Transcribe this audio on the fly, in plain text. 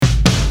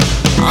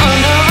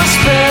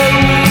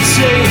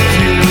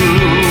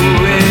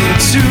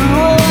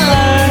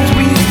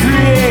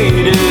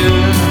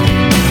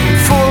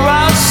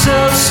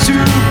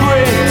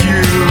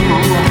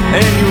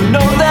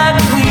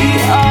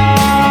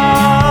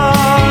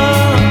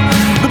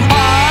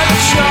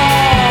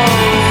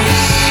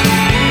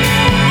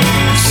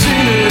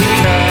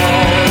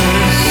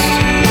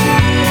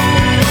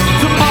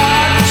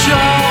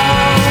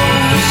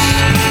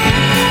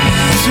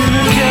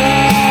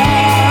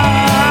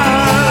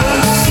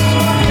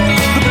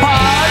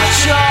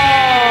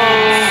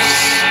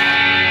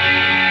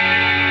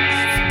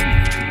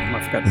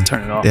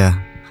turn it off. Yeah.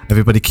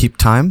 Everybody keep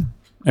time.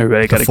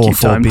 Everybody got to keep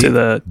time to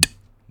the...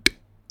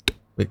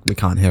 We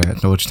can't hear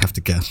it. No, we'll just have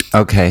to guess.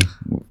 Okay.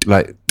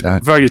 Like,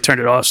 I've already turned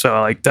it off,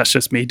 so like that's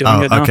just me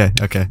doing it now.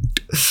 Okay.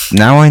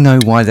 now I know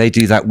why they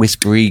do that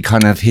whispery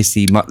kind of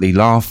hissy muttly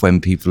laugh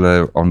when people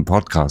are on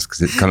podcasts,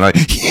 because it's kind of like,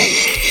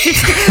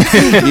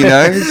 you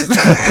know?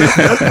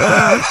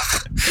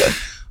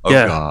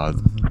 Yeah.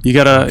 God. You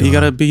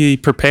gotta be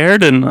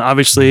prepared, and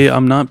obviously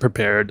I'm not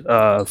prepared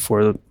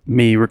for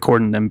me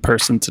recording in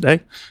person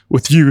today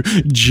with you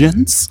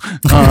gents,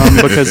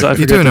 because I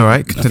You're doing all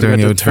right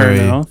considering you're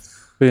very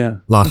yeah,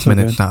 last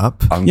minute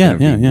setup. I'm going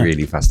to be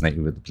really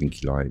fascinated with the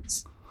blinky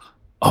lights.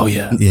 Oh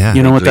yeah. Yeah.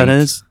 You know what that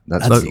is?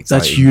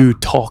 That's you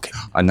talking.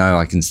 I know,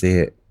 I can see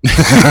it.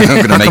 I'm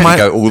going to make it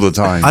go all the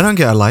time. I don't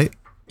get a light.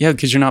 Yeah,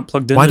 because you're not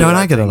plugged in. Why don't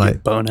I get a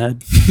light?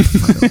 Bonehead.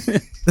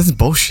 This is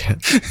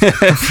bullshit.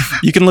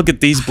 You can look at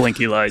these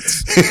blinky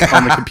lights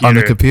on the computer. On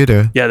the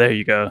computer. Yeah, there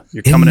you go.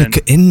 You're coming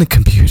in the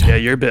computer. Yeah,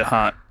 you're a bit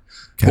hot.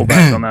 Pull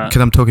back on that.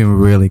 Because I'm talking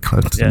really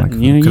close to the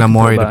microphone. Because I'm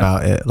worried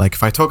about it. Like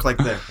if I talk like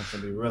this, it's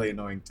going to be really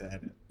annoying to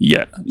edit.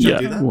 Yeah. Should I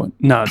do that?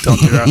 No, don't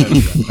do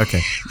that.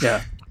 Okay.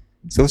 Yeah.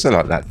 It's also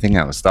like that thing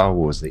out of Star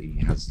Wars that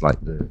he has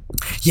like the...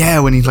 Yeah,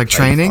 when he's like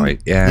training.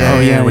 Fight.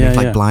 Yeah. When he's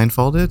like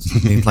blindfolded.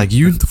 And he's like,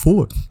 you the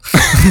forward.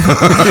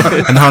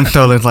 And Han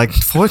Solo's like,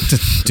 forward's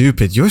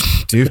stupid. You're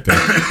stupid.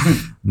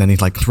 And then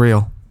he's like, it's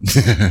real.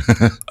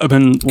 I've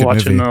been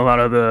watching movie. a lot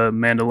of the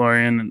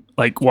Mandalorian,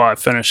 like while I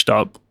finished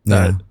up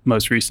that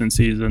most recent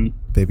season.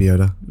 Baby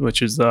Yoda.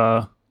 Which is,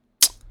 don't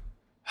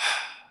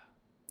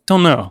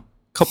know. A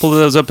couple of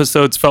those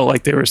episodes felt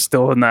like they were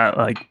still in that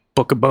like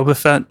Book of Boba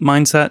Fett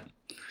mindset.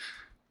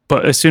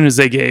 But as soon as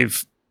they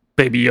gave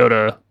Baby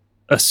Yoda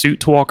a suit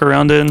to walk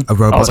around in, a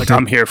robot I was like, suit?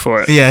 I'm here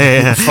for it.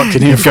 Yeah.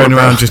 Fucking here for going it,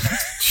 around just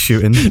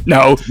shooting.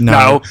 No.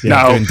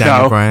 doing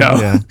Dan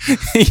O'Brien,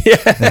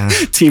 Yeah.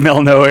 Team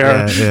El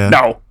Nowhere.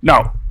 Yeah.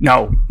 No.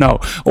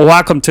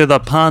 Welcome to the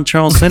Pond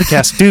Charles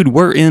Cinecast. Dude,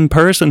 we're in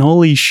person.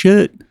 Holy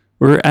shit.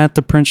 We're at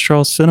the Prince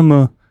Charles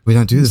Cinema. We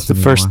don't do this the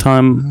first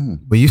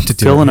time we used to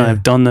do Phil it, and I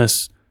have done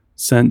this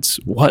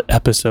since what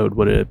episode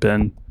would it have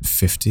been?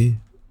 50?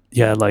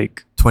 Yeah,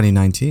 like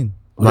 2019.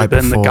 Would it have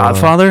been The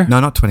Godfather? No,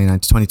 not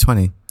 2019,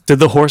 2020. Did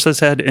the horse's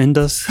head end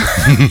us?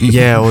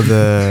 Yeah, or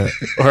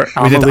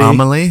we did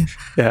Amelie.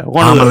 Yeah,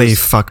 Amelie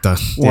fucked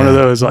us. One of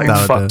those like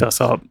fucked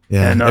us up.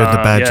 Yeah, and, it was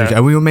the bad juju.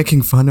 And we were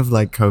making fun of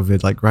like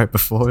COVID like right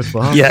before as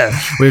well. Yeah.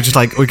 We were just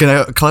like, we're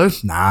going to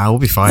close? Nah, we'll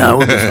be fine.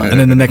 And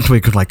then the next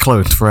week was like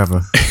closed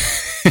forever.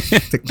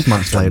 6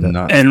 months later.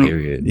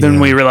 And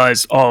then we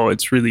realized,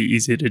 it's really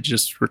easy to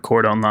just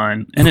record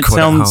online. And it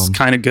sounds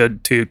kind of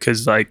good too,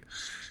 because like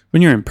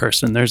when you're in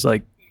person, there's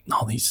like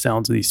all these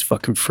sounds of these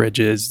fucking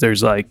fridges.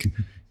 There's like,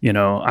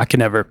 I can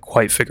never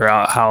quite figure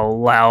out how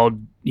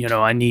loud,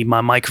 I need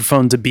my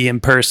microphone to be in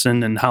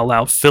person and how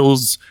loud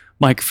Phil's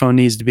microphone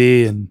needs to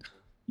be. And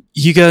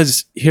you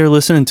guys here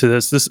listening to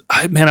this,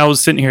 I was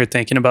sitting here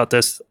thinking about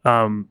this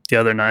the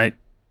other night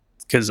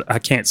because I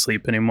can't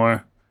sleep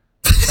anymore.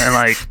 And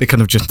like because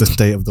of just the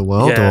state of the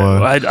world,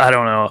 or I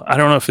don't know. I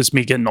don't know if it's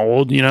me getting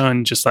old,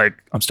 and just like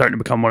I'm starting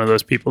to become one of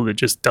those people that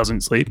just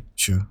doesn't sleep.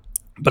 Sure.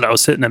 But I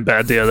was sitting in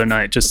bed the other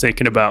night just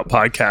thinking about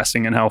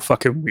podcasting and how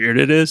fucking weird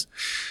it is.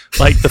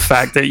 Like the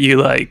fact that you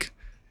like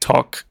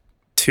talk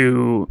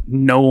to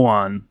no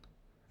one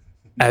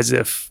as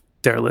if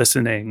they're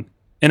listening.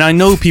 And I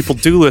know people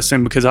do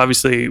listen because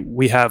obviously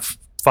we have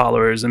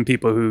followers and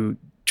people who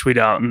tweet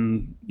out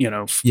and,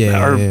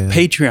 our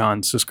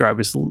Patreon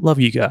subscribers.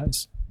 Love you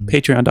guys.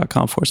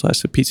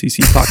 Patreon.com/PCC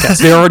podcast.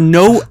 There are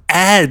no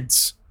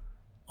ads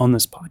on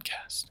this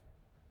podcast.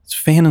 It's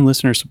fan and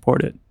listener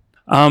supported.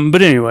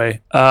 But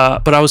anyway,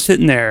 but I was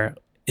sitting there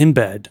in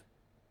bed,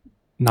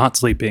 not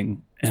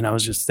sleeping, and I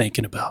was just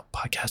thinking about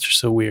podcasts are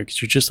so weird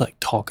because you're just like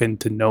talking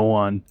to no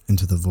one.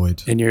 Into the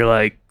void. And you're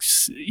like,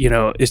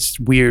 it's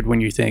weird when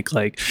you think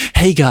like,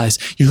 hey guys,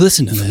 you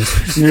listen to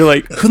this. And you're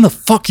like, who the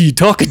fuck are you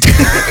talking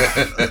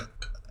to?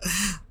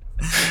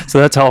 So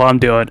that's how I'm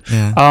doing.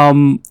 Yeah.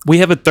 We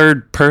have a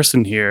third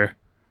person here.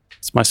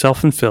 It's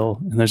myself and Phil,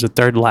 and there's a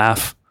third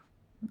laugh,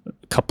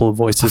 a couple of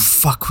voices,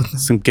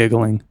 some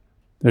giggling.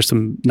 There's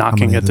some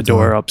knocking at the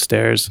door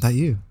upstairs. Is that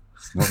you?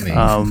 Not me.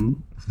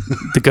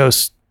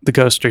 The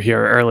ghosts are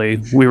here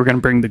early. We were going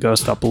to bring the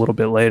ghost up a little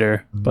bit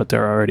later, but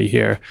they're already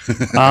here.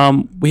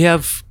 We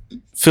have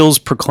Phil's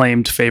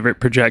proclaimed favorite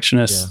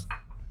projectionist.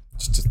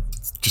 Yeah.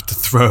 Just to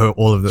throw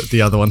all of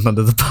the other ones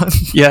under the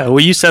bus. Yeah, well,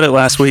 you said it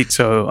last week,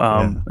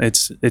 so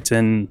it's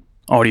in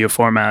audio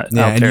format.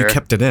 Yeah, out and there. you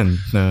kept it in.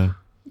 No,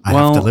 I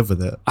have to live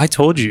with it. I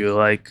told you,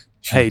 like,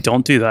 hey,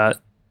 don't do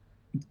that.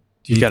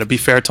 You got to be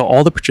fair to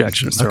all the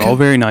projectionists. They're all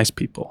very nice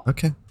people.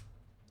 Okay.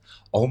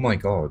 Oh my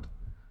God.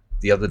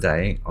 The other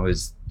day, I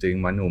was doing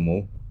my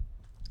normal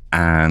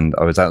and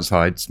I was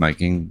outside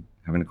smoking,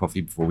 having a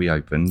coffee before we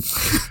opened.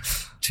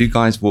 Two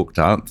guys walked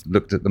up,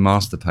 looked at the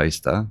master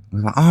poster. I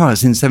was like,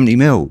 it's in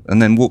 70mm.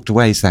 And then walked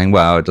away saying,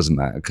 well, it doesn't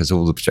matter because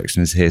all the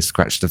projectionists here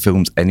scratch the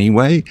films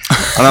anyway.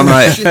 And I'm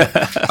like,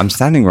 I'm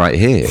standing right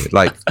here.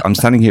 Like, I'm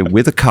standing here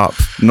with a cup,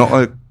 not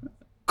a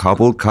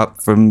cardboard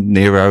cup from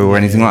Nero or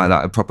anything like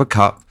that, a proper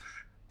cup,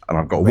 and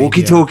I've got a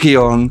walkie-talkie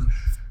on.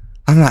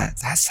 I'm like,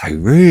 that's so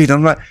rude.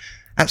 I'm like,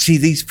 actually,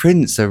 these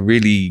prints are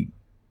really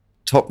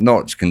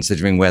top-notch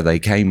considering where they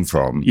came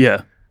from.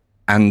 Yeah.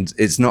 And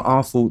it's not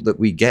our fault that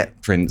we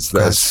get prints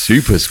that are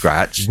super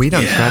scratched. We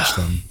don't scratch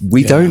them.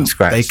 We don't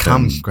scratch them. They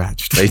come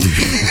scratched. They do.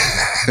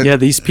 Yeah,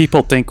 these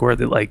people think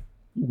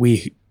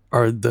we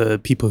are the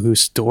people who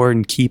store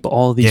and keep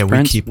all these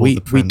prints. We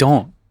We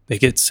don't. They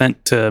get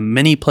sent to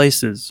many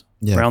places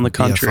around the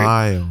country.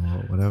 BFI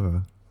or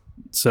whatever.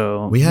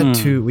 So We had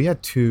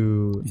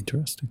two.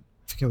 Interesting.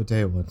 I forget what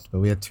day it was, but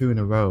we had two in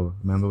a row.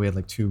 Remember, we had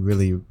like two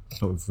really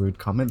sort of rude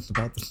comments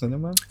about the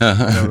cinema in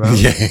a row.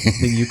 Yeah. I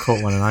think you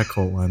caught one and I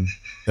caught one.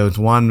 There was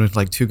one with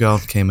like two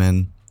girls came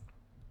in,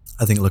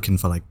 I think looking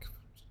for like,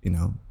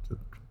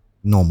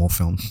 normal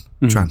films,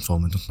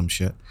 Transformers or some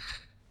shit.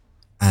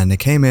 And they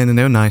came in and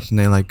they were nice and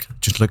they like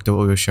just looked at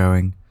what we were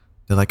showing.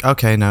 They're like,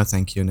 okay, no,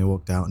 thank you. And they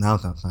walked out and I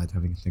was outside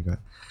having a cigarette.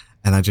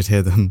 And I just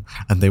hear them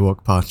and they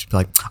walk past, be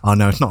like, oh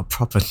no, it's not a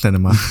proper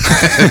cinema.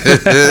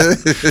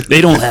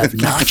 They don't have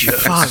nachos.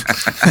 Fuck.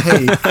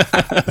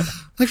 Hey.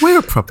 Like, we're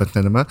a proper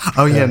cinema.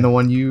 Oh yeah, and the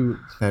one you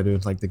said, it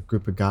was like the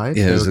group of guys.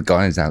 Yeah, there was the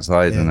guys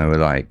outside and they were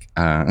like,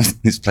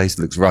 this place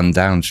looks run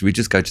down. Should we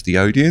just go to the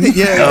Odeon?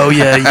 Yeah. Oh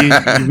yeah, you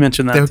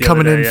mentioned that. They were the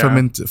coming other in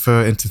day,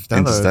 for Interstellar.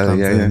 Interstellar,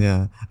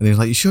 yeah. And he was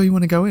like, you sure you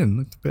want to go in?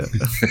 Looked a bit.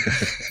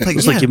 Like,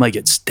 It's like you might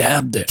get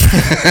stabbed there.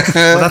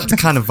 Well, that's the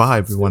kind of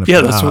vibe we want to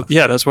put out.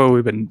 That's what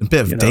we've been. A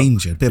bit of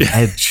danger, a bit of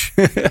edge.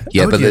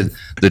 Yeah, but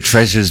the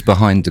treasures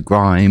behind the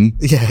grime.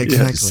 Yeah,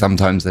 exactly.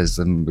 Sometimes there's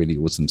some really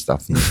awesome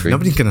stuff on the screen.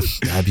 Nobody's going to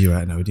stab you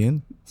at an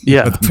Odeon.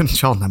 Yeah. But Prince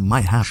Charles, that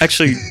might happen.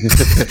 Actually,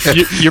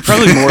 you're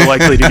probably more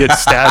likely to get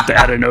stabbed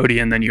at an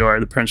Odeon than you are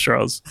the Prince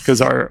Charles, because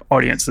our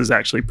audience is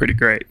actually pretty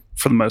great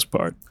for the most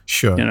part.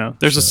 Sure.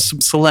 There's some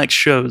select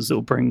shows that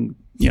will bring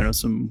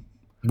some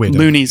Weirdo.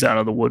 loonies out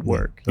of the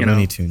woodwork. The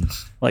Looney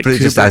Tunes. Like But it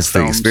just Kubrick adds to the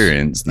films.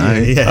 experience, no?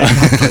 Yeah,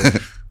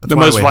 exactly. The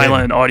most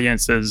violent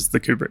audience is the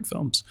Kubrick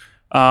films.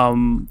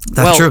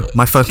 That's true.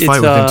 My first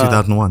fight was in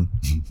 2001.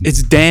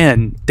 It's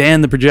Dan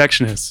the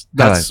projectionist.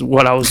 That's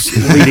what I was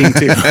leading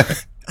to.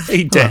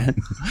 Hey, Dan.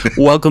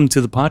 Welcome to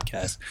the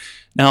podcast.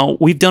 Now,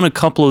 we've done a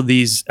couple of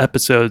these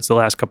episodes the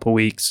last couple of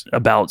weeks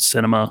about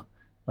cinema,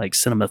 like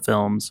cinema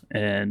films,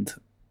 and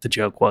the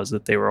joke was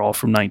that they were all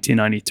from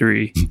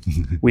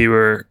 1993. We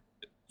were,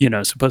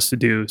 supposed to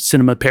do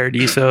Cinema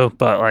Paradiso,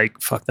 but like,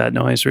 fuck that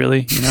noise,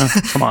 really.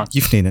 Come on.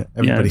 You've seen it.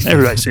 Everybody's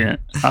seen it.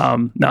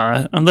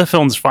 The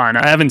film's fine.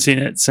 I haven't seen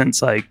it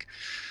since like,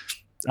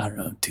 I don't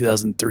know,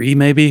 2003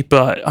 maybe,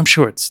 but I'm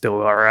sure it's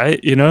still all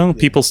right.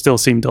 People still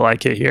seem to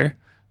like it here.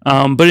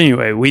 But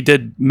anyway, we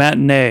did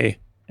Matinee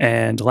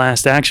and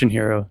Last Action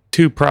Hero,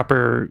 two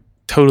proper,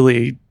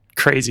 totally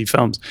crazy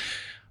films.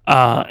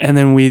 And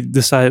then we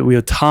decided we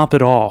would top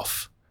it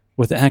off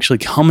with actually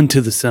coming to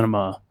the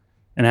cinema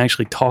and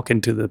actually talking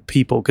to the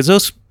people,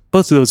 because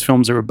both of those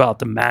films are about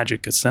the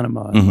magic of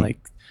cinema. Mm-hmm.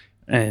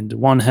 And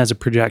one has a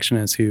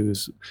projectionist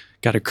who's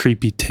got a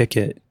creepy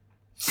ticket,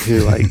 who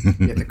like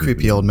the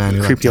creepy old man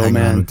who creepy liked old to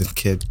hang around man with this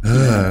kid.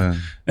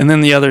 And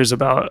then the other is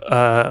about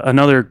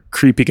another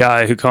creepy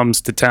guy who comes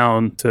to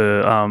town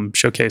to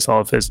showcase all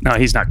of his. No,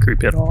 he's not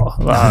creepy at all.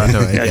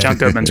 John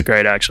Goodman's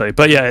great actually.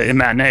 But yeah, in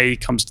Matinee he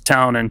comes to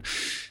town and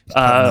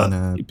on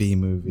a B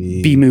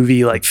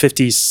movie, like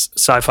 50s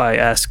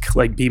sci-fi-esque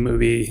like B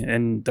movie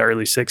in the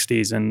early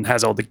 60s, and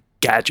has all the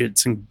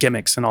gadgets and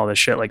gimmicks and all this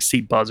shit, like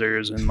seat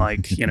buzzers and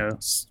like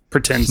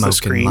pretends the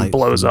screen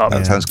blows up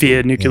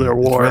via nuclear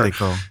war. It's really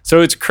cool.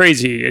 So it's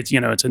crazy. It's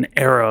it's an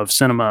era of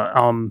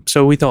cinema.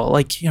 So we thought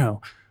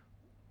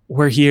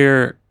we're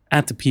here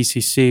at the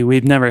PCC.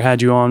 We've never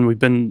had you on.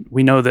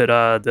 We know that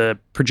the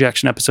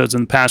projection episodes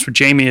in the past with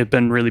Jamie have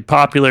been really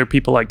popular.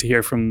 People like to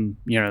hear from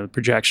the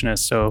projectionist.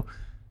 So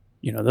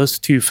those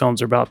two films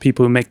are about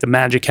people who make the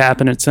magic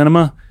happen at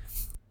cinema.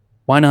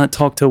 Why not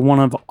talk to one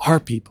of our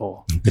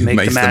people to make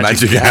the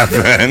magic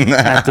happen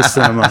at the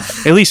cinema?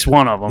 At least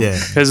one of them.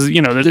 Because,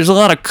 there's a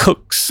lot of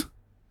cooks.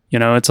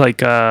 It's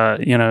like, I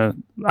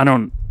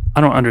don't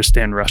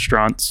understand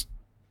restaurants.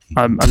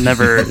 I've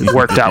never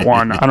worked at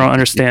one. I don't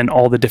understand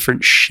all the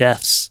different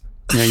chefs.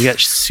 You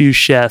got sous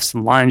chefs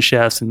and line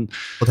chefs. And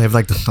they have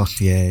like the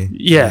saucier.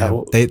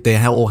 Yeah.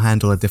 They all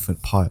handle a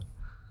different part.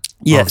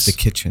 Of the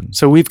kitchen.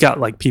 So we've got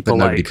like people but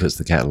nobody like puts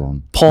the kettle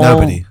on. Paul.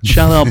 Nobody.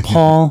 Shout out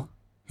Paul,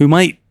 who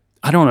might.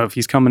 I don't know if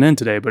he's coming in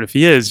today, but if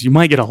he is, you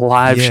might get a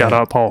live shout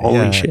out, Paul.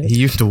 Holy shit. He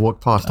used to walk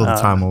past all the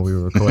time while we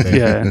were recording.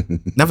 Yeah.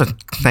 Never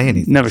say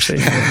anything. Never say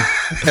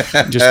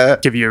anything.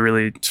 Just give you a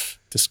really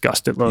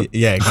disgusted look.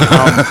 Yeah,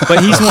 exactly.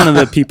 But he's one of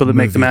the people that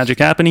make the magic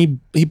happen.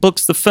 He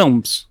books the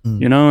films,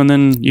 and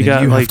then you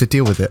have to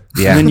deal with it.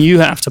 Yeah. And then you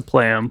have to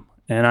play them.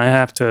 and I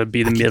have to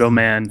be the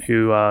middleman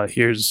who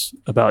hears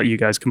about you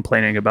guys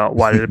complaining about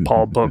why did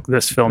Paul book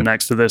this film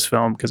next to this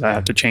film because I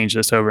have to change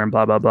this over and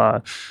blah blah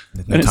blah.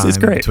 And it's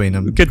great. Between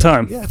them. Good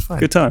time. Yeah, it's fine.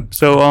 Good time.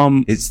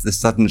 So It's the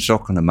sudden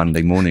shock on a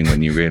Monday morning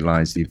when you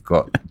realise you've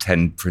got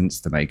 10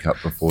 prints to make up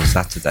before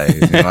Saturday.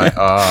 And you're like,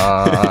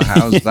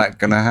 how's that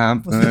going to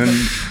happen?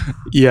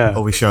 yeah.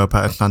 Or we show up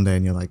at a Sunday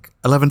and you're like,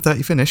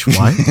 11:30 finish.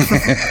 Why?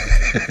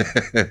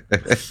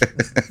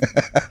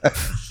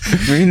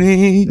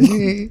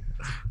 Really?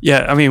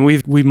 Yeah, I mean,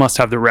 we must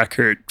have the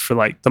record for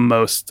like the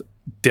most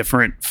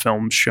different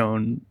films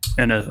shown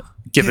in a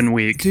given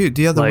week. Dude,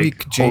 the other Like,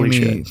 week, holy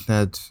Jamie shit.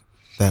 said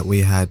that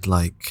we had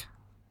like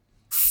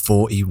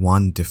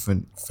 41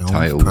 different film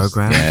Titles.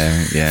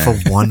 programs Yeah. for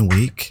 1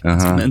 week.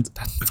 Uh-huh. And-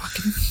 That's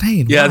fucking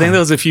insane. yeah, I think Why? that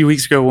was a few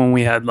weeks ago when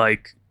we had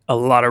like a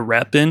lot of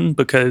rep in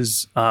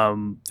because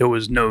there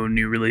was no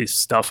new release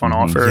stuff on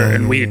offer, Yeah,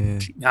 and yeah, we,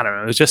 yeah. I don't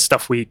know, it was just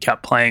stuff we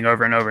kept playing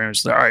over and over, and it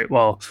was like, all right,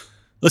 well,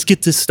 let's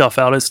get this stuff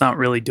out. It's not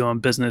really doing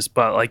business,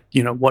 but like,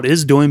 you know, what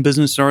is doing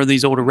business are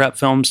these older rep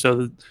films.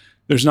 So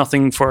there's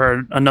nothing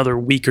for another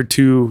week or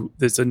two.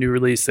 There's a new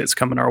release that's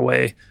coming our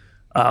way.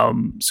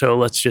 So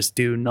let's just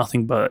do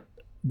nothing but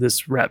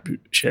this rep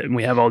shit. And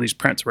we have all these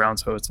prints around.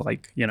 So it's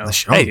like, you know, Let's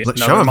show hey, 'em.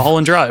 Let's another show 'em.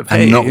 Mulholland Drive.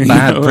 And Hey, not you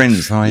bad know?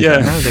 prints either. Yeah.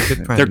 No, they're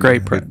good They're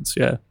great yeah. prints.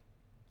 Yeah.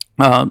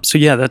 So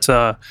yeah, that's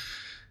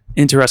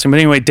interesting.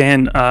 But anyway,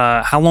 Dan,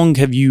 how long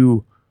have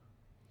you,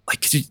 like,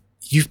 'cause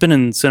you've been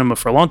in cinema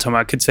for a long time.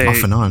 I could say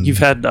Off and on. you've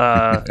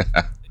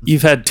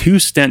had 2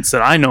 stints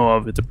that I know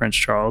of at the Prince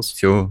Charles.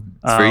 Sure.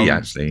 3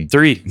 actually.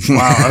 3.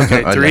 Wow.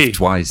 Okay. I 3. left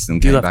twice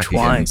and You came left back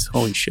twice.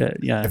 Holy shit.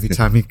 Yeah. Every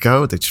time you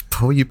go, they just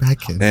pull you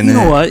back in. again. You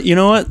know what? You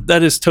know what?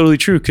 That is totally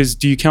true. Because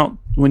do you count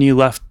when you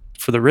left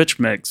for the Rich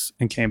Mix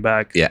and came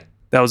back? Yeah.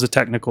 That was a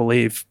technical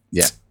leave.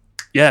 Yeah.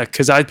 Yeah,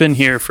 because I've been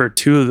here for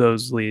 2 of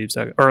those leaves,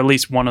 or at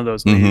least one of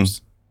those Mhm.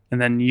 leaves,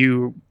 and then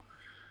you.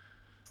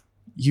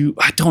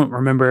 I don't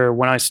remember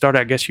when I started.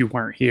 I guess you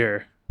weren't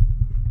here.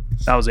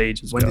 That was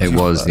ages When ago. did It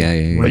was,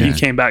 yeah. But yeah. you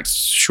came back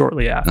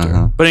shortly after.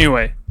 Uh-huh. But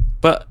anyway,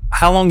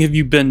 how long have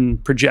you been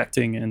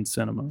projecting in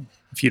cinema?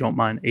 If you don't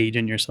mind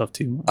aging yourself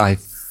too much. I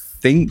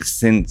think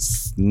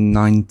since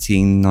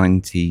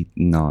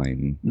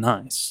 1999.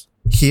 Nice.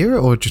 Here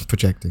or just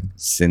projecting?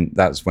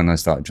 That's when I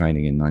started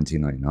training in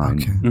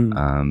 1999. Okay.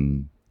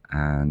 Mm.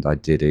 And I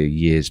did a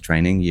year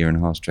and a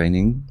half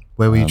training.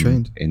 Where were you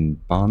trained? In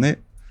Barnet,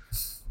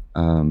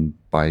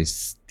 by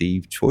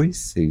Steve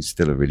Choice, who's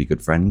still a really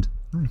good friend.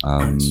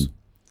 Nice.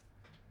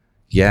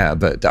 Yeah,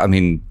 but I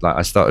mean, like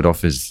I started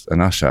off as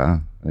an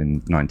usher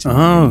in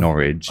Oh.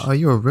 Norwich. Oh,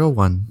 you're a real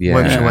one. Yeah.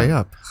 Worked your way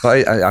up.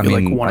 But I You're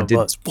mean, like one I of did.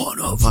 us. One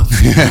of us.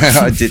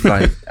 I did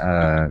like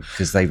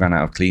because they ran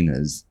out of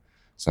cleaners,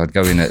 so I'd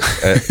go in at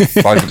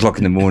 5 o'clock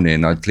in the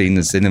morning. I'd clean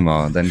the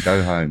cinema, then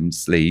go home,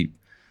 sleep,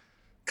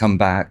 come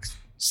back,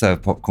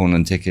 serve popcorn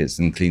and tickets,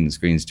 and clean the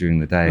screens during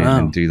the day, Wow.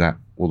 and do that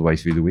all the way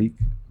through the week.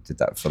 Did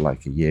that for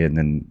like a year, and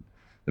then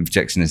the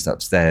projectionist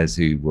upstairs,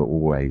 who were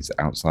always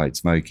outside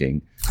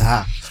smoking,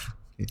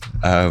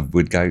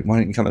 would go, "Why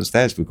don't you come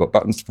upstairs? We've got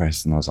buttons to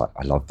press." And I was like,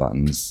 "I love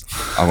buttons.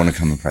 I want to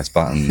come and press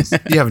buttons."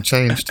 You haven't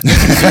changed.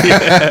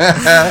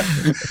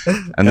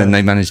 And then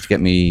they managed to get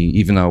me,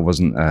 even though I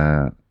wasn't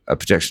a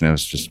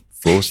projectionist, just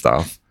floor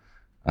staff.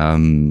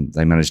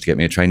 They managed to get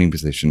me a training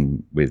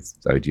position with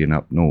Odeon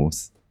up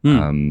north,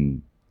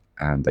 and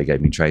they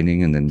gave me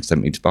training and then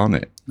sent me to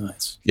Barnet.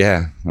 Nice.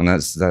 Yeah, and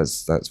that's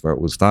where it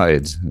all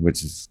started,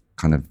 which is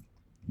kind of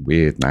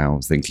weird now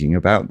thinking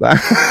about that.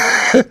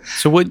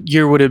 So what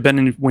year would it have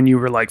been when you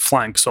were like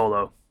flying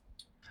solo?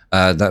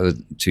 That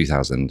was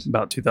 2000.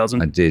 About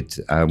 2000? I did.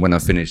 When I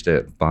finished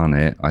at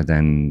Barnet, I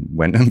then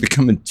went and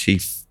become a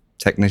chief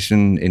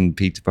technician in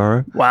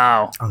Peterborough.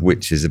 Wow.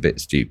 Which is a bit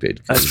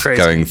stupid. That's 'cause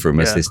crazy. Going from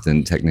Yeah.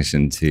 assistant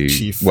technician to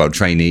Chief.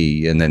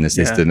 trainee and then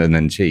assistant and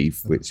then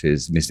chief, which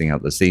is missing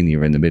out the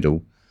senior in the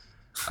middle.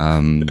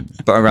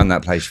 But I ran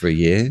that place for a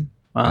year.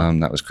 Wow.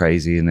 That was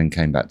crazy, and then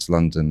came back to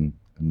London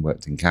and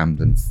worked in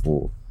Camden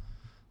for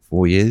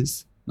 4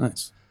 years.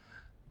 Nice.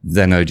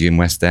 Then Odeon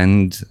West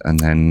End, and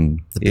then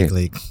The big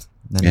league.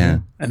 Then, yeah.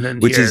 And then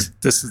Which here, is-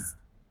 this is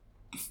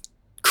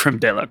creme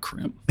de la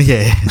creme.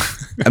 Yeah.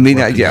 I mean,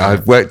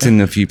 I've worked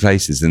in a few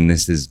places, and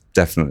this has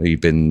definitely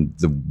been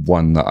the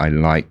one that I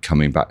like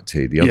coming back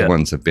to. The other Yeah.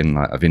 ones have been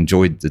like, I've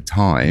enjoyed the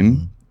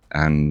time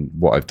and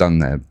what I've done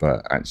there,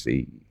 but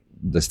actually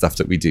the stuff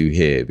that we do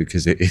here,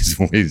 because it is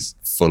always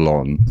full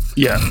on,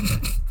 Yeah.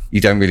 you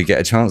don't really get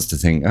a chance to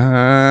think,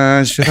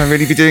 should I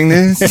really be doing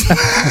this?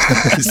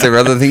 Is there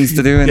other things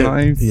to do in Yeah.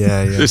 life?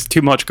 Yeah, yeah. There's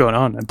too much going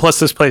on. And plus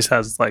this place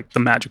has like the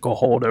magical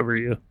hold over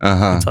you.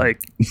 Uh-huh. It's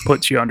like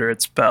puts you under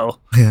its spell.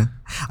 Yeah,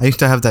 I used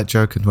to have that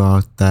joke as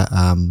well that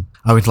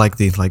I would like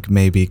these like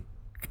maybe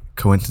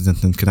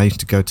coincidences because I used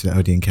to go to the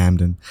Odeon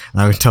Camden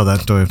and I would tell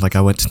that story of like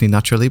I went to see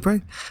Nacho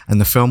Libre and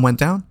the film went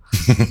down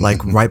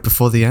like right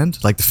before the end,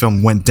 like the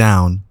film went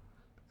down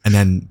and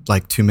then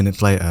like 2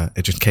 minutes later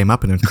it just came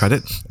up and it was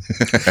credits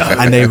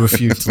and they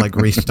refused to like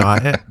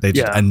restart it. They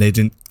just, Yeah. and they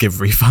didn't give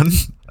refund.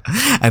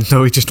 And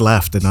so we just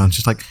left, and I was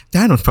just like,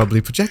 Dan was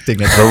probably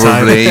projecting at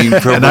the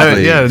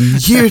Probably. time.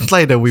 And years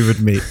later we would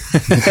meet.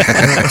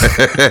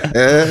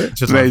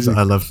 Just Amazing.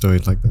 I love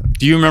stories like that.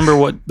 Do you remember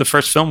what the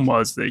first film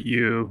was that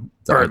you,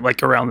 or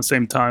like around the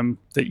same time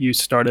that you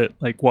started?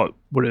 Like, what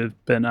would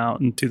have been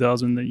out in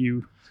 2000 that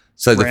you?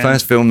 So the ran?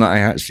 first film that I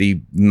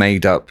actually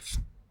made up,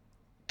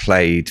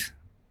 played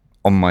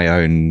on my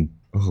own.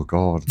 Oh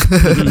God,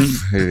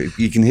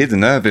 you can hear the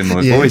nerve in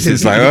my voice.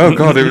 It's like, oh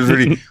God, it was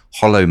really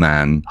Hollow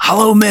Man.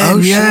 Hollow Man,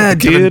 Oh, shit, yeah, the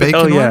Kevin dude. Bacon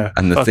Oh one? yeah.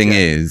 And the Fuck thing yeah.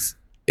 is,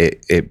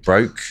 it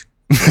broke.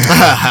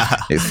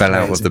 It fell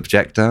out of the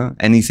projector.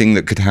 Anything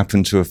that could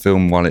happen to a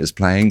film while it's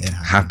playing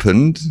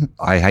happened.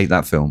 I hate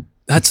that film.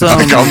 That's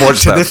I can't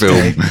watch to that this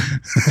film.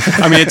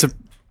 I mean, it's a.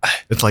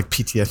 It's like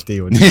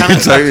PTSD. When Yeah, I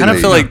kind totally. of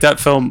feel like that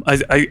film.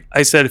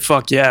 I said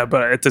fuck yeah,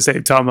 but at the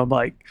same time, I'm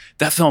like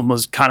that film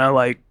was kind of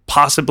like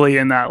possibly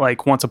in that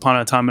like Once Upon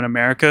a Time in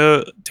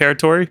America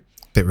territory.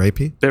 Bit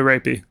rapey. Bit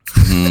rapey.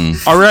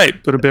 Mm. All right,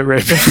 but a bit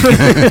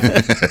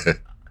rapey.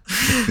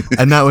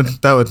 And that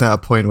was at a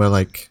point where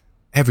like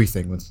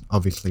everything was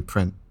obviously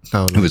print.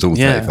 So It was all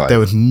Yeah. 35. there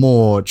was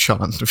more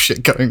chance of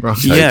shit going wrong.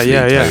 Yeah,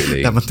 yeah.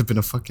 Totally. That must have been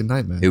a fucking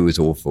nightmare. It was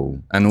awful.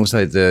 And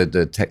also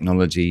the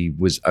technology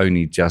was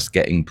only just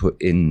getting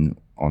put in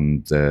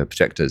on the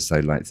projectors. So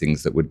like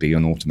things that would be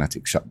on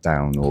automatic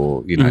shutdown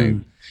or, you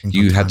know,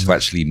 you had to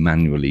actually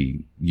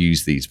manually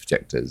use these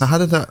projectors. Now,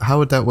 how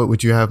would that work?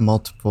 Would you have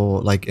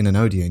multiple, like in an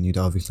Odeon, you'd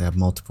obviously have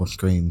multiple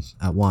screens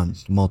at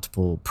once,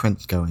 multiple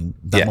prints going,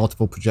 Yeah.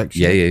 multiple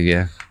projections,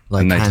 Yeah.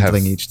 like And they'd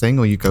handling have- each thing,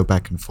 or you go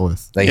back and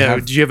forth? They yeah. have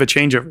Did you have a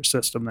changeover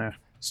system there?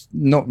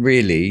 not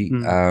really,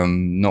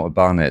 not at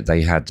Barnet.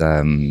 They had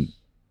a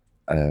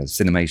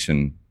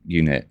cinemation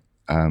unit,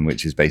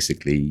 which is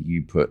basically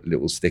you put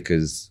little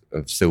stickers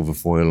of silver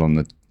foil on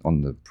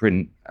the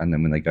print, and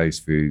then when they go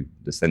through,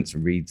 the sensor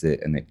reads it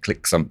and it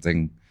clicks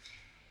something,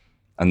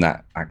 and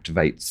that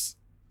activates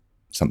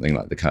something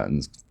like the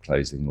curtains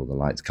closing or the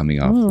lights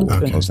coming up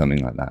okay. or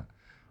something like that.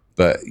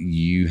 But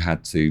you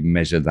had to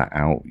measure that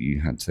out. You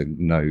had to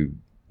know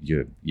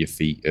your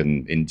feet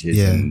and inches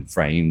Yeah. and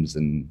frames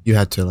and You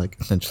had to like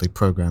essentially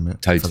program it.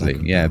 for totally, lack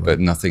of a yeah. better But word.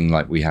 nothing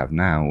like we have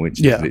now, which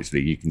Yeah. is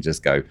literally you can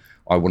just go,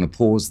 I want to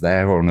pause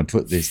there, I want to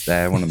put this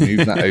there, I want to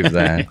move that over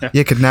there. yeah,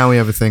 because now we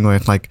have a thing where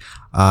it's like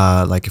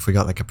if we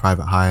got like a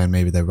private hire and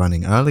maybe they're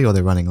running early or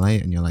they're running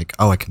late, and you're like,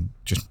 oh, I can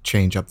just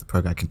change up the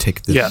program. I can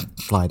take this Yeah.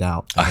 slide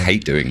out. I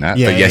hate doing that,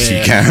 Yeah, but yes, yeah,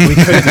 you yeah. can. We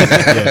could do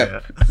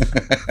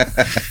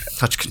that,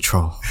 touch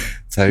control.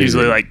 Totally.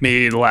 Usually, like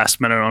me, the last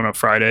minute on a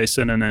Friday,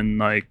 sending in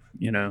like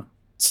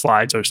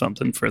slides or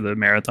something for the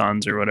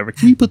marathons or whatever.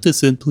 Can you put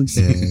this in, please?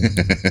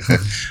 Yeah.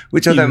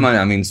 Which I don't mind.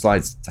 I mean,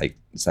 slides take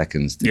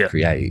seconds to Yeah.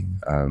 create.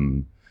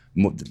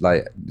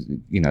 Like,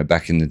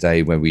 back in the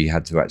day where we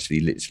had to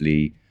actually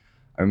literally,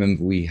 I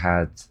remember we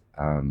had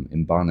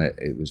in Barnet,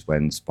 it was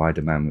when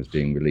Spider-Man was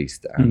being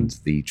released and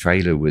the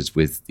trailer was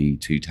with the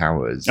Two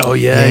Towers. Oh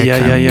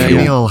yeah.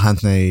 Camille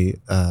had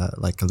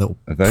like a little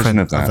A version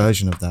of that? A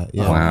version of that.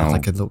 Yeah, Wow.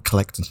 like a little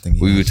collector's thing.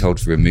 We were told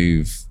to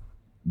remove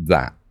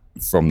that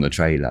from the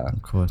trailer.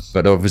 of course.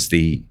 But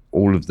obviously,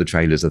 all of the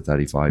trailers are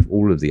 35,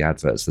 all of the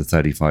adverts are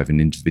 35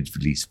 and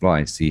individually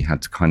spliced. So you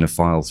had to kind of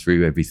file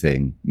through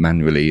everything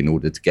manually in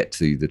order to get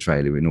to the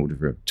trailer in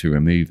order to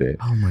remove it.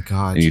 Oh my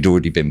god. And you'd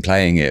already been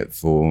playing it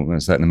for a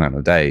certain amount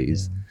of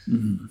days.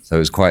 So it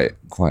was quite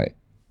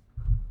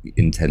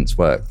intense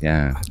work.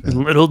 Yeah.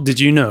 And little did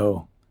you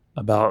know,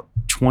 about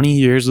 20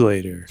 years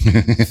later,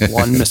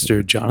 one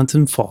Mr.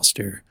 Jonathan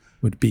Foster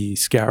would be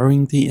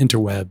scouring the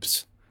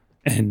interwebs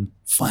and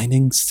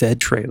finding said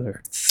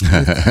trailer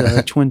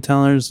with Twin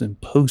Towers and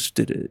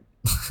posted it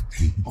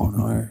on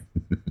our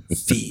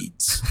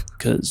feeds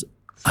because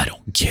I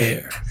don't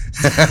care.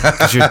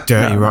 'Cause you're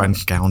dirty, rotten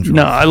scoundrel.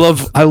 No, I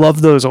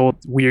love those old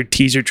weird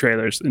teaser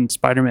trailers, and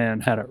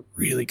Spider-Man had a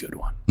really good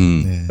one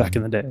Yeah. back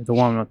in the day. The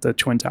one with the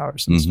Twin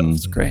Towers and stuff. Mhm.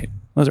 It's great.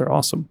 Those are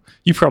awesome.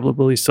 You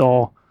probably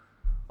saw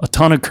a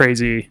ton of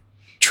crazy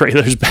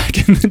trailers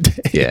back in the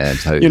day. Yeah,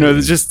 totally.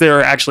 It's just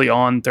they're actually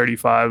on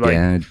 35. Like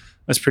yeah,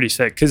 that's pretty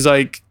sick because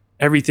like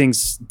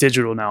everything's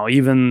digital now.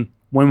 Even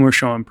when we're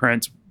showing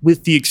prints,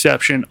 with the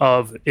exception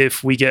of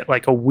if we get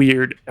like a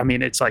weird. I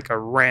mean, it's like a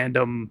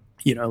random.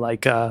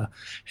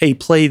 Hey,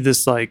 play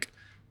this like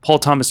Paul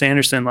Thomas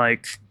Anderson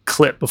like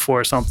clip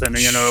before something.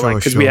 Sure,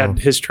 because we sure. had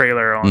his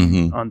trailer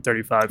on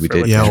 35. We for,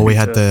 did. like, Yeah, or we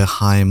had distributed. the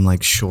Haim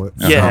like short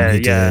Yeah, film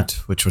he yeah. did,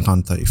 which was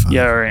on 35.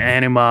 Yeah, or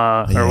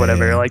Anima or Yeah,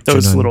 whatever, yeah. like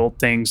those Junon. little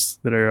things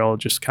that are all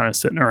just kind of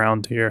sitting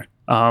around here.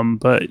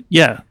 But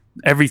yeah,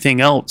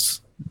 everything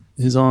else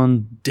is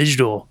on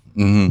digital,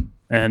 Mhm.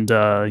 and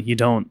you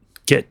don't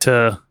get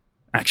to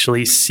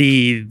actually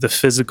see the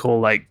physical.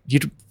 Like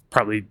you'd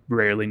probably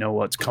rarely know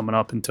what's coming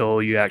up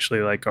until you actually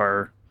like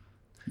are,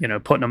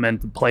 putting them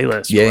into the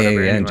playlist. or Yeah,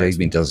 whatever yeah. anyways.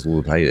 Jamie does all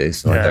the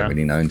playlists. So I Yeah. don't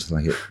really know until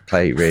I hit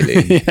play,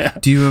 really. Yeah.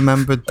 Do you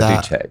remember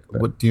that? check,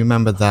 but- What do you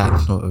remember that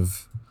sort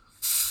of?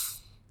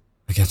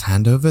 I guess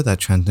handover, that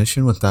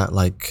transition, was that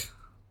like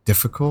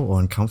difficult or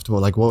uncomfortable?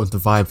 Like, what was the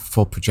vibe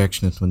for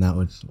projectionists when that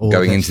was all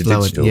Going into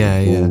digital.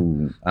 Yeah.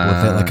 Ooh,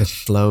 Was it like a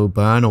slow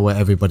burn, or where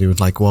everybody was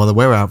like, "Well,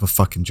 we're out of a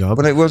fucking job"?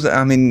 Well, it was.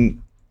 I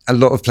mean, a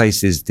lot of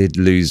places did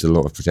lose a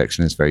lot of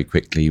projectionists very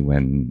quickly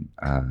when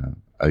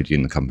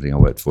Odeon, the company I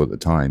worked for at the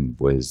time,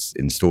 was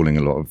installing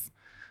a lot of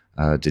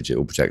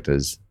digital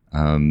projectors.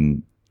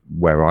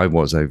 Where I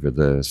was over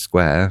the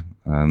square,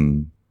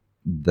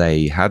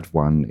 they had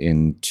one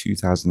in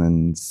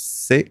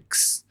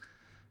 2006,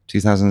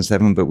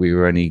 2007, but we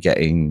were only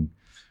getting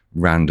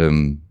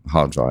random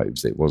hard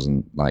drives. It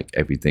wasn't like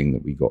everything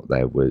that we got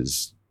there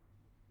was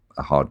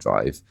a hard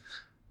drive.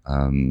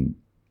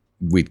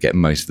 We'd get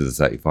most of the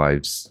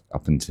 35s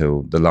up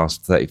until the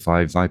last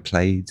 35 I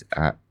played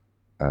at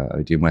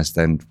Odeon West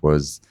End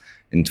was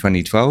in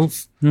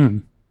 2012,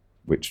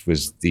 which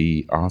was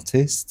The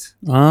Artist.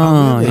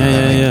 Oh,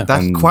 yeah.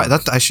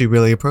 That's actually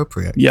really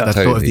appropriate. Yeah, that's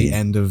sort of totally. the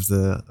end of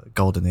the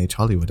golden age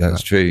Hollywood.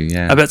 That's true,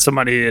 yeah. I bet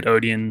somebody at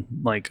Odeon,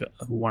 like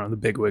one of the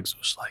big wigs,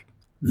 was like,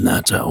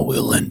 "That's how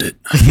we'll end it."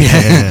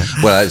 Yeah.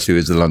 Well, actually, it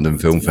was the London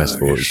Film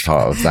Festival as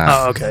part of that.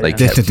 Oh, okay, They yeah.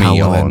 kept This is how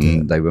me we'll end on.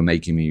 it. They were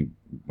making me,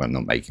 well,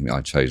 not making me,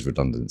 I chose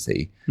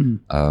redundancy.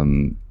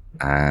 That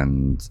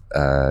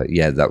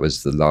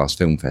was the last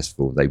film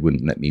festival. They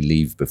wouldn't let me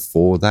leave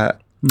before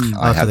that. I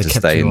Oh, so had they to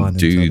kept stay you on and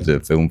do until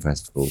the film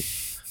festival.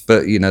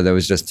 But, there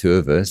was just two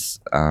of us.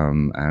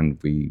 And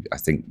we, I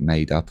think,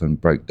 made up and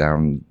broke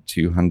down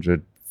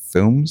 200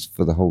 films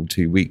for the whole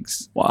 2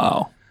 weeks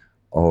Wow.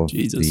 of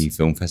Jesus. the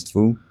film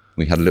festival.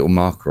 We had a little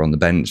marker on the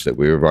bench that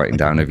we were writing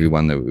down every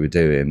one that we were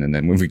doing. And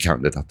then when we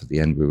counted up at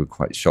the end, we were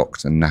quite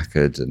shocked and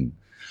knackered. And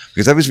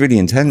because that was really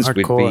intense.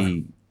 Hardcore.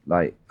 We'd be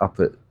like up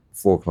at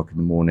 4 o'clock in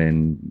the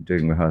morning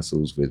doing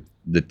rehearsals with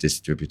the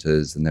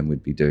distributors, and then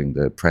we'd be doing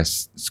the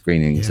press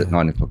screenings at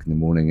 9 o'clock in the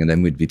morning, and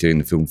then we'd be doing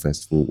the film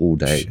festival all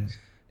day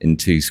in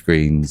 2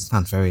 screens.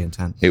 Sounds very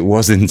intense. It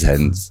was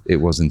intense.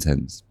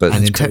 But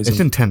And it's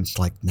intense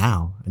like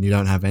now, and you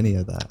don't have any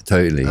of that.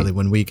 Totally. Early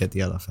when we get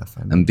the LFF.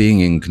 And being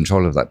in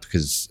control of that,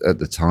 because at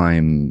the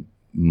time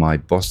my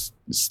boss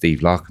Steve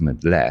Larkham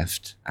had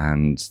left,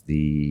 and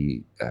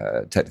the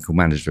technical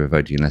manager of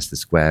Odeon Leicester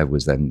Square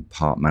was then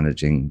part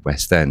managing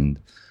West End,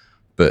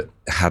 but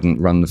hadn't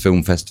run the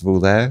film festival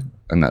there,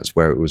 and that's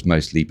where it was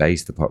mostly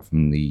based, apart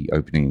from the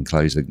opening and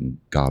closing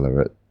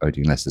gala at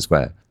Odeon Leicester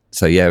Square.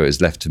 So it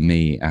was left to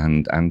me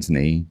and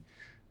Anthony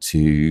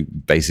to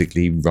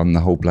basically run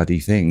the whole bloody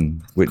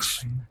thing,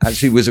 which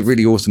actually was a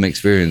really awesome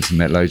experience, and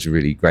met loads of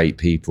really great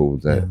people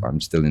that I'm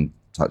still in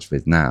touch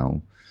with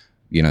now,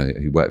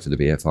 who work for the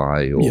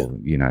BFI or,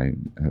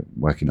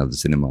 work in other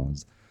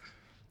cinemas.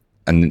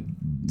 And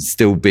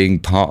still being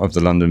part of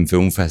the London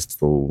Film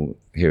Festival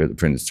here at the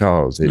Prince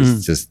Charles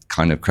is just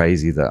kind of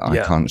crazy that I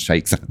can't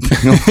shake that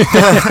thing off.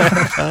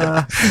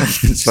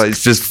 It's like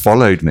it's just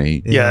followed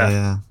me.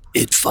 Yeah.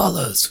 It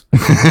follows.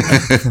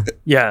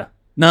 Yeah.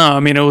 No, I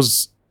mean, it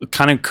was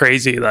kind of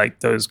crazy,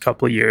 like those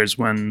couple of years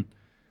when,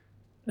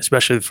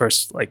 especially the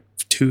first like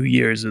 2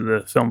 years of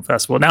the film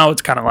festival. Now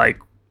it's kind of like,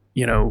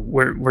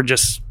 we're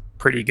just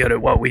pretty good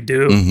at what we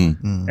do.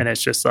 And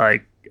it's just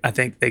like, I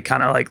think they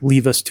kind of like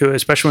leave us to it,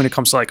 especially when it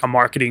comes to like a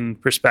marketing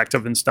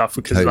perspective and stuff,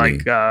 because Totally.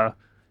 like,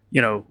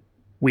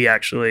 we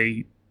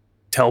actually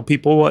tell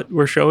people what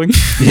we're showing.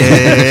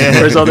 Yeah.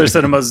 Whereas other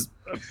cinemas,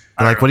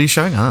 Like, what are you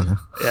showing? I don't know.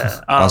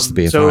 yeah. Ask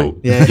the BFI. So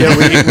Yeah.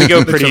 we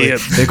go pretty.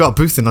 They've got a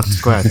booth in London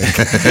Square, I think.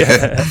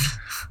 Yeah.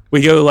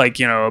 We go like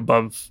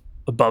above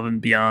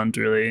and beyond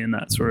really in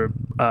that sort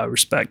of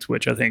respect,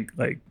 which I think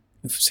like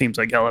it seems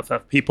like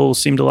LFF people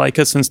seem to like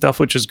us and stuff,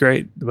 which is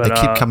great. But They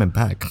keep coming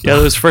back. yeah,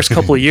 those first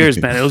couple of years,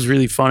 man, it was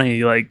really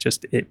funny. Like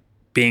just it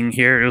being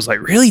here, it was like,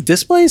 really,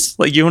 this place?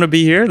 Like, you want to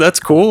be here? That's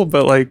cool,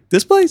 but like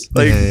this place,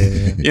 like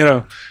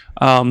Yeah.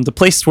 the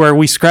place where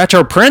we scratch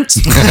our prints.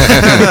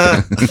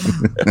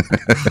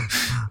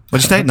 What'd you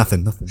say?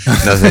 Nothing. Nothing.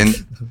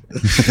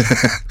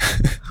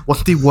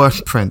 What's the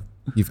worst print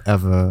you've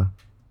ever?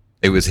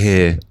 It was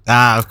here.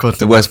 Of course.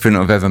 The worst print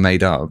I've ever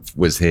made up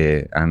was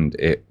here, and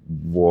it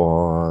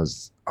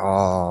was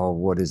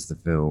what is the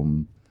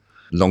film?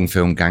 Long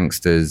film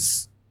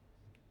gangsters,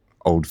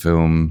 old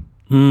film.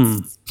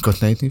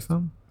 Scorsese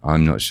film.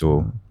 I'm not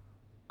sure.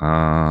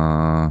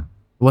 It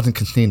wasn't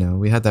Casino.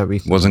 We had that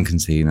recently. Wasn't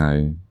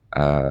Casino.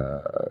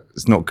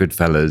 It's not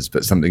Goodfellas,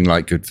 but something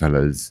like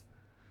Goodfellas.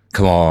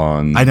 Come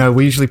on. I know.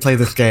 We usually play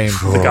this game.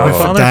 The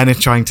Godfather? Dan is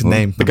trying to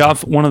name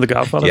One of the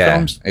Godfather Yeah,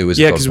 films. it was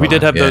Yeah, because we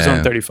did have those Godfather,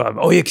 on 35.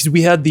 Oh yeah, because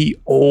we had the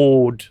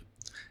old.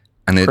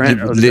 And it print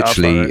of the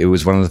literally, Godfather. it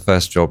was one of the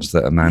first jobs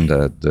that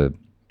Amanda, the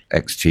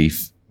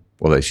ex-chief,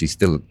 although she's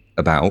still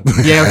about.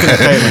 Yeah, I was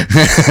gonna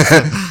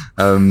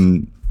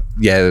say,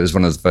 Yeah, it was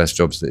one of the first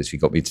jobs that she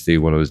got me to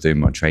do while I was doing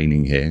my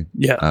training here.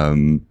 Yeah.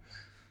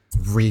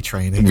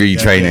 retraining.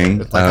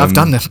 Retraining. Like, I've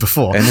done this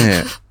before.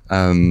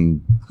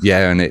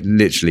 Yeah, and it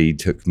literally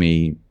took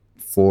me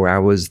 4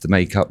 hours to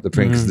make up the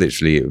print, because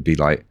literally it would be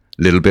like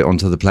a little bit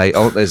onto the plate.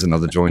 Oh, there's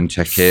another join,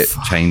 check it,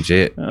 change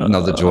it.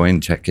 Another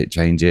join, check it,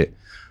 change it.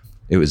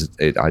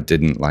 I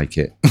didn't like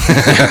it.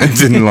 I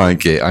didn't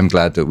like it. I'm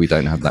glad that we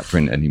don't have that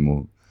print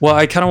anymore. Well,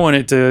 I kind of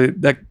wanted to,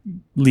 that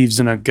leaves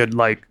in a good,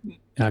 like,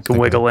 I can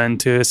wiggle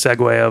into a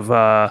segue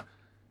of,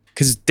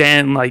 because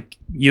Dan, like,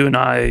 you and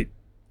I,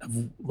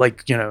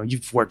 like, you know,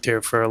 you've worked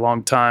here for a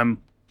long time,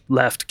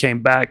 left,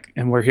 came back,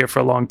 and we're here for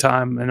a long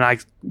time. And I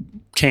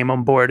came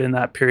on board in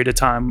that period of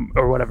time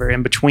or whatever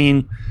in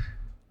between.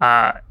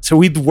 So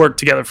we've worked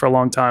together for a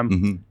long time.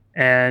 Mm-hmm.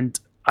 And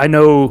I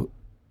know,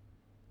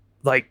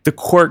 like, the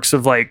quirks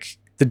of, like,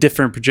 the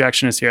different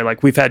projectionists here.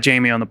 Like, we've had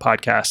Jamie on the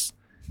podcast.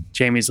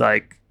 Jamie's,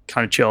 like,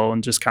 kind of chill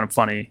and just kind of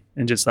funny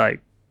and just, like,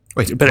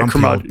 Wait, a bit of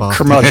grumpy old bastard.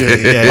 curmudgeon.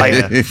 Yeah,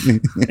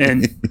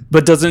 Like,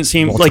 but doesn't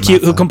seem Walter like he'll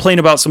Matthau. complain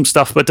about some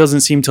stuff, but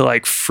doesn't seem to,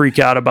 like, freak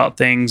out about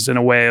things in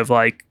a way of,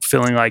 like,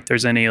 feeling like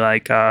there's any,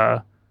 like,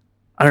 I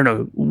don't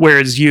know.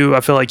 Whereas you,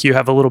 I feel like you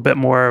have a little bit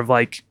more of,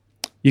 like,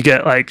 you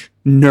get, like,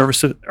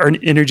 nervous or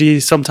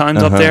energy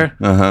sometimes up there.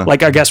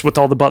 Like, I guess with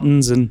all the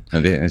buttons and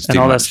all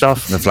that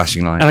stuff. The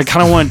flashing lights. And I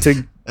kind of want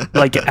to,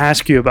 like,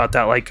 ask you about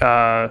that. Like,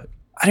 I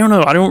don't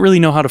know. I don't really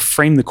know how to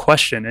frame the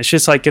question. It's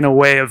just, like, in a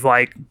way of,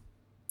 like,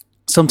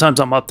 sometimes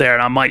I'm up there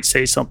and I might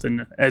say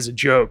something as a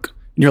joke.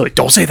 And you're like,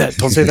 don't say that.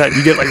 Don't say that. And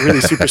you get, like, really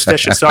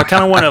superstitious. So I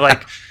kind of want to,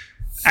 like,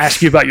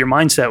 ask you about your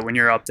mindset when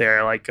you're up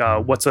there. Like,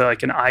 what's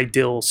like an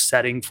ideal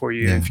setting for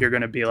you if you're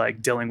going to be,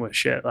 like, dealing with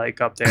shit,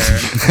 like, up there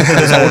and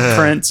those old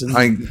prints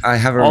and I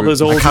have all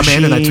those old I come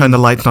in and I turn the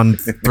lights on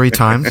 3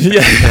 times.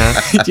 Yeah.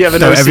 Do you have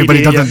an So OCD?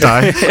 everybody doesn't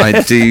die.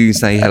 I do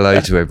say hello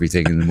to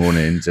everything in the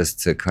morning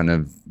just to kind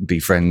of be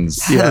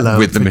friends Hello,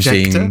 with the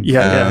projector.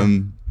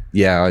 machine.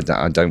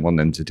 I don't want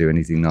them to do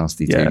anything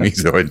nasty to me,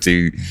 so I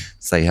do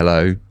say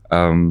hello.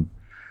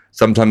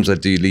 Sometimes I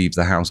do leave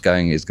the house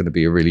going, it's going to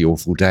be a really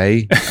awful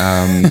day,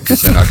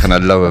 because then I kind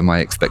of lower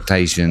my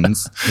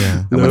expectations.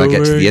 Yeah. And when I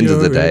get to the end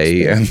of the Lower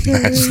day, and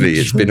actually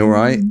it's been all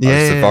right, Yeah,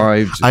 I've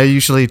survived. I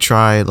usually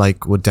try,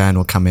 like, when Dan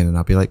will come in and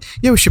I'll be like,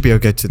 yeah, we should be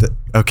okay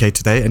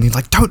today. And he's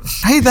like, don't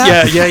say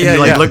that. Yeah, And he,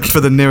 like, looks for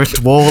the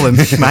nearest wall and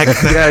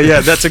smacks it.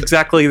 Yeah. That's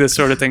exactly the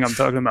sort of thing I'm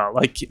talking about.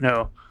 Like, you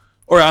know,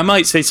 or I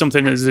might say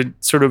something as a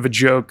sort of a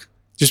joke,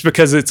 just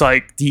because it's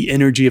like the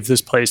energy of this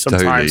place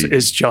sometimes Totally.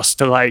 is just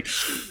to, like,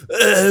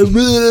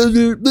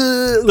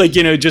 like,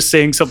 you know, just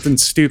saying something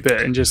stupid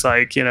and just,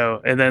 like, you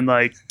know, and then,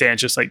 like, Dan's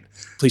just like,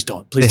 please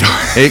don't.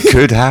 It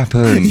could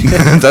happen.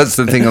 That's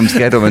the thing I'm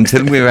scared of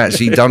until we've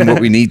actually done what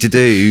we need to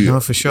do. No,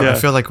 for sure. Yeah. I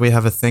feel like we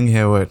have a thing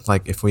here where,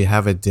 like, if we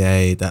have a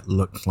day that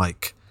looked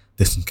like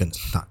this is gonna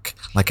suck,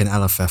 like an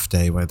LFF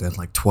day where there's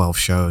like 12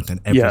 shows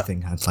and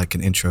everything has like an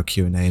intro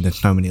Q&A and there's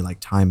so many, like,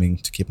 timing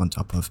to keep on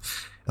top of,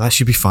 that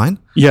should be fine.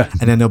 Yeah.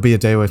 And then there'll be a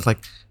day where it's like,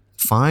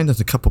 fine, there's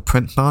a couple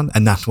prints on,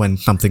 and that's when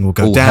something will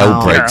go All down.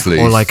 hell breaks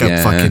loose. Or like a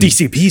yeah. fucking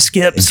DCP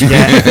skips.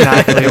 yeah,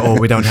 exactly. Or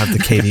we don't have the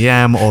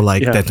KDM, or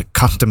like Yeah. there's a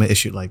customer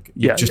issue. Like,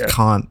 you Yeah, just yeah.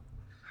 can't.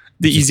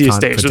 The just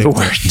easiest can't days are the predict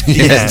worst. it.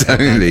 Yeah,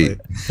 totally.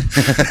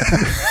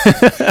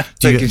 exactly.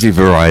 That gives you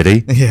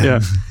variety. Yeah.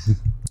 Yeah.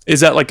 Is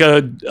that like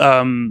a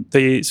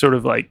the sort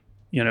of, like,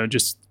 you know,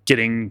 just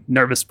getting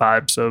nervous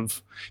vibes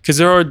of, because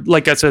there are,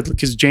 like I said,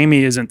 because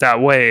Jamie isn't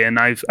that way, and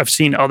I've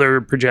seen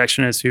other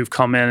projectionists who've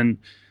come in and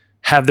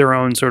have their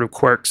own sort of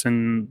quirks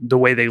and the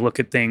way they look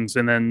at things,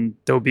 and then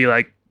there'll be,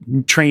 like,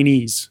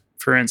 trainees,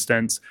 for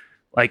instance.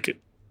 Like,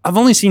 I've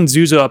only seen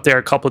Zuza up there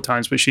a couple of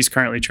times, but she's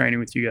currently training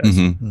with you guys,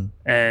 Mhm.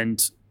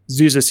 and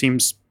Zuza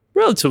seems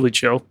relatively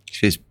chill.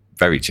 She's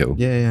very chill.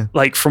 Yeah.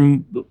 Like,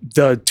 from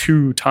the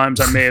 2 times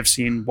I may have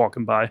seen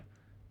walking by.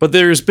 But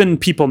there's been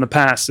people in the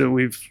past that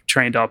we've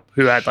trained up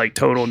who had, like,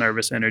 total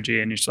nervous energy,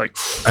 and you're just like,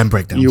 And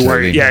breakdown. you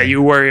worry, Totally. yeah,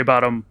 you worry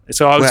about them.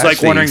 So I was, We're like,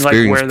 actually wondering, like,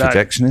 where experienced that,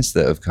 projectionists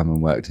that have come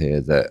and worked here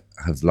that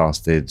have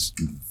lasted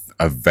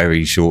a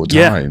very short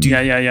yeah, time.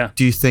 yeah.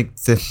 Do you think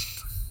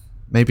this,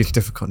 maybe it's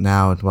difficult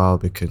now as well,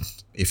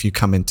 because if you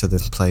come into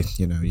this place,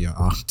 you know, you're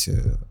asked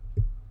to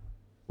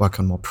work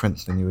on more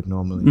prints than you would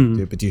normally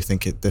do. But do you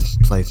think this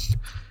place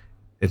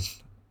is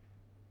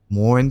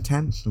more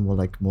intense and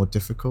more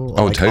difficult? Or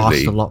Oh, like totally.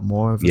 asked a lot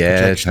more of a Yeah,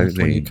 projection when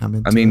totally. you come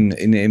into I mean, it?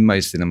 in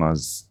most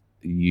cinemas,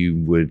 you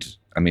would.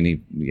 I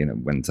mean, you know,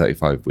 when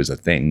 35 was a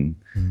thing,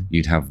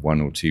 you'd have 1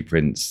 or 2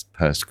 prints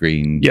per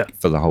screen Yeah.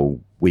 for the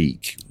whole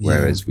week,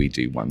 whereas we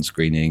do 1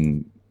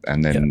 screening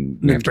and then And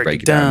we then have to break break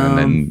it it down and down.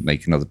 then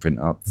make another print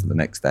up for the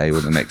next day or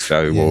the next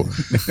show or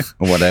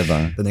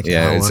whatever. The next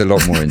Yeah, it's a hour.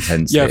 lot more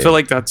intense. Yeah, I here. feel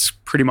like that's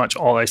pretty much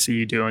all I see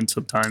you doing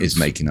sometimes. Is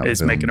making up Is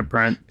film. making a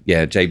print.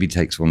 Yeah, JB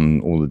takes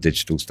on all the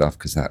digital stuff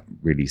because that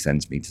really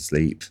sends me to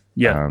sleep.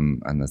 Yeah.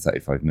 And the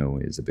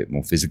 35mm is a bit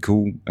more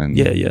physical, and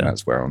Yeah.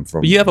 that's where I'm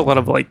from. But you have a lot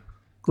of, like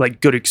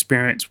good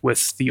experience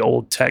with the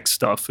old tech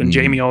stuff. And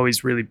Jamie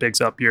always really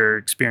bigs up your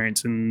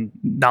experience and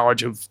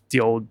knowledge of the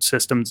old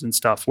systems and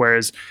stuff.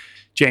 Whereas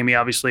Jamie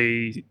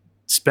obviously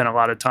spent a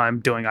lot of time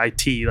doing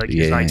IT, like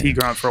he's an Yeah. IT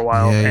grunt for a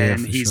while, Yeah, and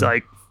for he's sure.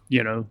 like,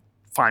 you know,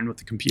 fine with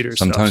the computer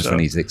Sometimes stuff.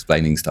 when he's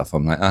explaining stuff,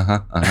 I'm like,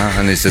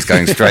 and it's just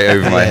going straight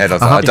over my head. I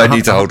was like, I don't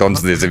need to hold on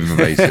to this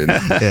information.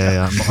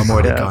 Yeah, I'm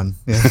already Yeah. gone.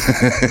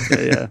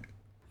 Yeah. yeah.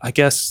 I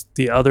guess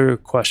the other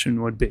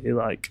question would be,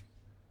 like,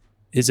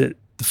 is it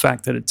the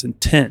fact that it's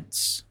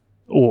intense,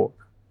 or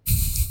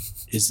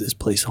is this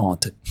place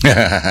haunted?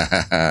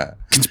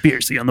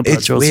 Conspiracy on the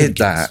It's Blood weird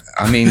that.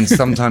 I mean,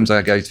 sometimes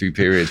I go through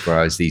periods where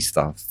I see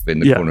stuff in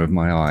the corner of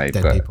my eye,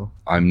 Dead but people.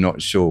 I'm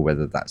not sure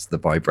whether that's the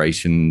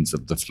vibrations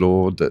of the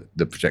floor, that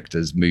the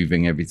projector's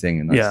moving everything,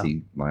 and I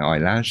see my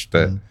eyelash.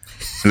 But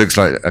it looks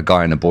like a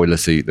guy in a boiler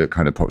suit that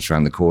kind of pops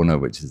around the corner,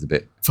 which is a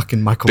bit.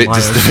 Fucking Michael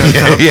Myers.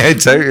 Yeah,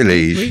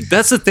 totally.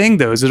 That's the thing,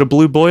 though. Is it a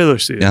blue boiler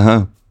suit?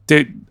 Uh-huh.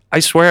 Dude, I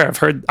swear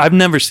I've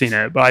never seen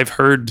it, but I've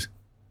heard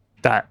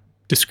that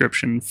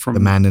description from The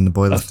man in the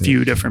boiler a suit.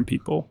 few different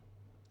people.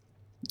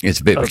 It's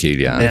a bit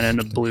peculiar. Man in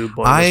a blue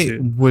boiler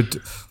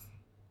suit.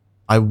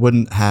 I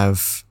wouldn't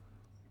have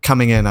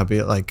coming in. I'd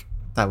be like,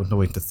 that was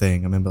always the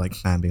thing. I remember like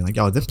Sam being like,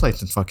 "Yo, this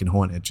place is fucking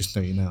haunted," just so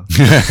you know.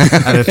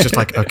 And it's just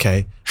like,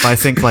 okay. But I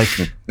think like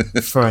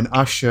for an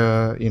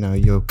usher, you know,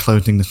 you're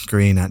closing the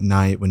screen at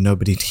night when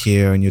nobody's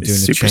here, and you're doing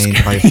the super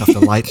change by yourself. The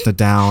lights are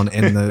down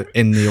in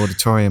the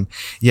auditorium.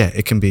 Yeah,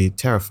 it can be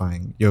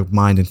terrifying. Your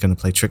mind is going to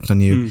play tricks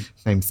on you.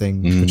 Same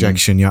thing,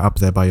 projection. You're up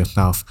there by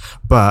yourself.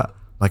 But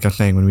like I'm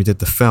saying, when we did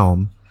the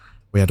film,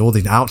 we had all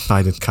these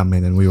outsiders come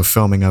in, and we were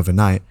filming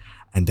overnight.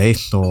 And they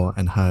saw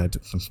and heard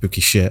some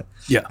spooky shit.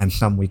 Yeah. And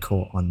some we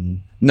caught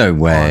on... No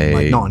way.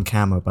 like, not on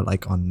camera, but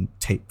like on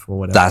tape or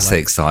whatever. That's like,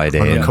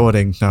 exciting. On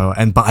recording. No.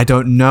 But I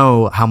don't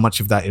know how much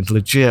of that is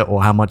legit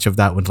or how much of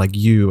that was like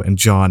you and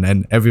John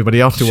and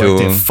everybody else who worked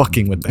there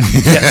fucking with them.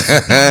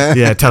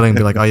 Yeah, telling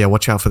me like, oh yeah,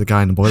 watch out for the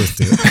guy in the boiler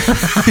suit.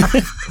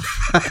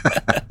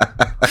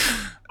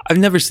 I've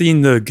never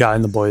seen the guy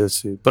in the boiler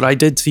suit, but I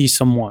did see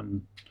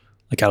someone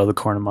like out of the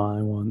corner of my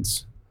eye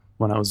once.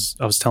 When I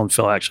was telling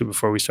Phil actually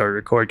before we started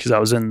recording, because I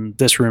was in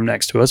this room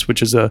next to us,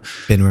 which is a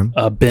Bin room.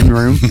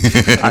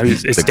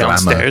 It's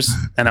downstairs,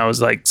 and I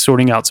was like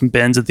sorting out some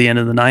bins at the end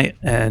of the night,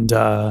 and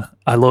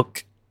I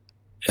look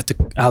out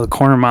of the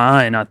corner of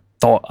my eye, and I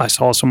thought I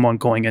saw someone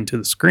going into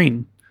the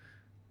screen,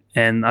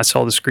 and I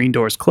saw the screen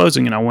doors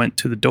closing, and I went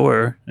to the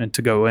door and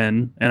to go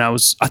in, and I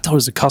thought it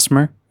was a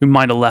customer who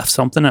might have left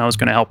something, and I was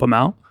going to help him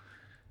out.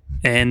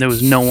 And there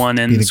was no one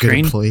in the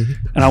screen.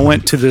 And I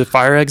went to the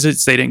fire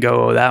exits. They didn't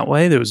go that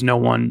way. There was no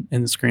one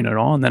in the screen at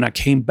all. And then I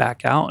came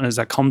back out. And as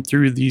I come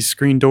through these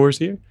screen doors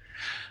here,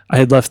 I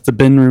had left the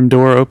bin room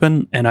door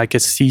open and I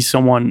could see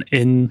someone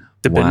in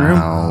the bin room.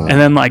 And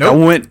then I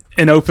went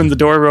and opened the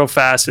door real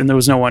fast and there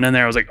was no one in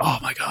there. I was like, oh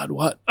my God,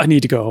 what? I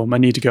need to go home.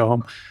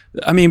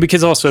 I mean,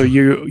 because also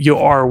you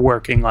are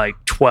working like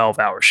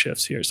 12-hour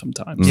shifts here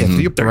sometimes. Yeah, so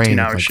your brain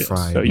 13-hour is shifts.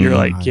 fried. So you're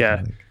like,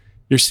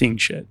 you're seeing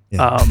shit.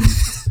 Yeah.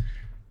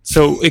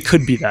 So it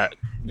could be that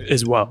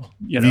as well.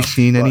 Have you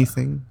seen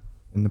anything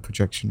in the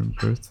projection room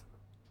booth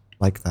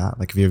like that?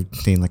 Like, have you ever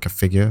seen like a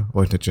figure,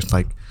 or is it just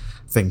like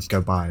things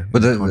go by?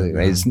 But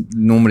it's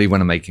normally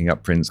when I'm making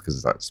up prints,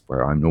 because that's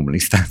where I'm normally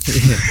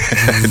standing.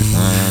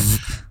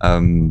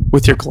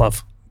 With your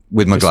glove.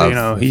 With my glove. So, you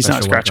know, he's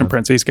not scratching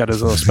prints. He's got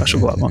his little special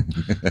glove on.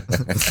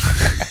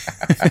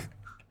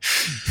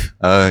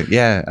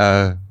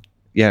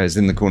 It's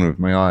in the corner of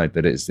my eye,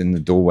 but it's in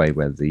the doorway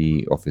where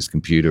the office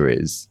computer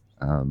is.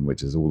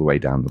 Which is all the way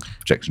down the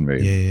projection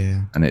room.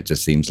 Yeah. And it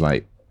just seems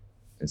like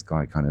this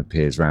guy kind of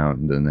peers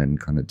around and then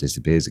kind of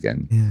disappears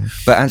again. Yeah.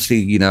 But actually,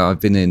 you know, I've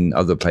been in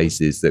other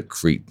places that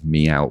creep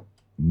me out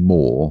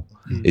more.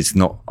 It's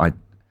not, I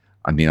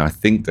mean, I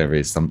think there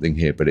is something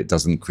here, but it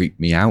doesn't creep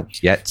me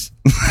out yet.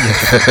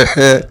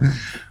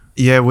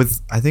 Yeah,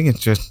 I think it's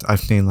just, I've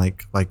seen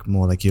like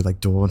more like you like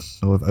doors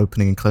sort of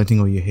opening and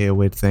closing, or you hear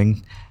weird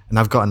things. And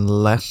I've gotten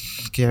less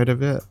scared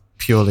of it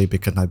purely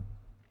because I've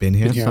been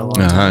here so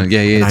long.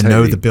 Yeah, and I totally.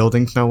 know the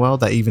building so well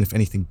that even if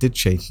anything did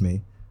chase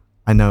me,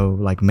 I know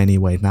like many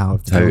ways now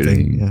of the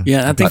building.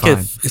 Yeah, I think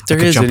if there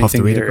is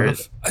anything here,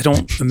 I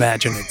don't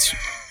imagine it's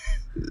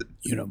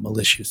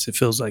malicious. It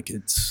feels like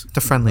it's a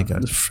friendly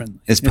ghost.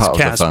 It's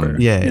part of the fun.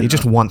 Yeah, you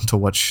just want to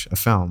watch a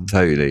film.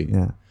 Totally.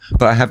 Yeah.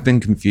 But I have been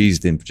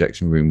confused in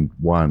Projection Room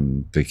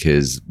 1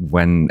 because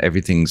when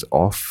everything's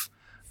off,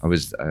 I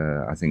was,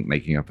 I think,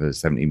 making up a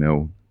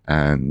 70mm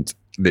and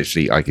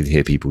literally I could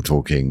hear people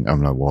talking.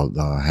 I'm like, what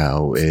the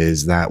hell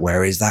is that?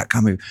 Where is that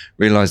coming?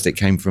 Realized it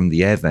came from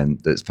the air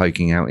vent that's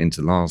poking out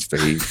into Last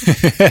Feed.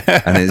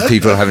 And it's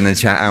people having a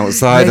chat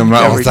outside. I'm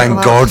like, oh,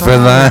 thank God for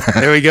that.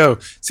 There we go.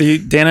 See,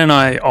 Dan and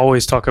I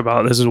always talk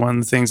about, this is one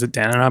of the things that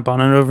Dan and I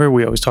bonded over.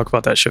 We always talk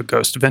about that show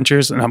Ghost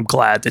Adventures. And I'm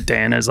glad that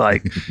Dan is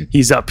like,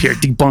 he's up here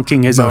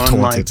debunking his own,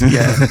 like, he's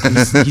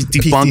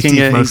debunking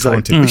it. He's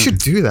like, we should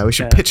do that. We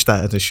should pitch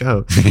that as a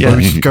show. Yeah.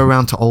 We should go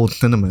around to old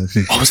cinemas.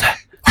 What was that?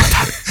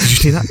 Did you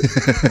see that?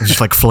 It's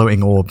just like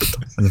floating orbs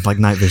and it's like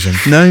night vision.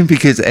 No,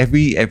 because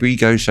every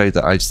ghost show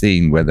that I've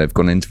seen where they've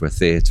gone into a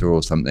theater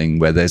or something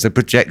where there's a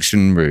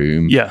projection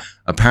room,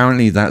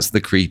 apparently that's the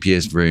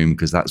creepiest room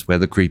because that's where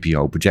the creepy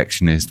old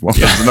projectionist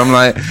was. And I'm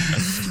like,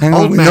 hang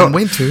on,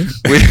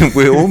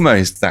 we're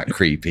almost that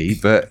creepy,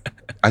 but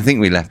I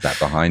think we left that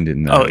behind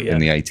in the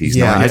 80s.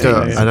 Yeah, I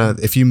don't.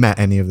 If you met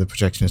any of the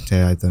projectionists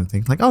here, I don't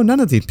think like, oh, none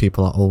of these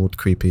people are old,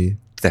 creepy.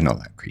 They're not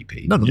that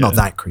creepy. No, not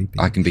that creepy.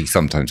 I can be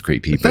sometimes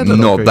creepy, but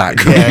not that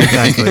creepy.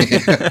 Yeah,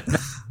 exactly.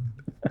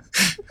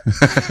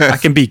 I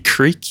can be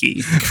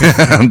creaky.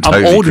 I'm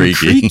totally I'm old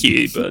creaky. and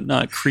creaky, but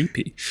not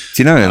creepy.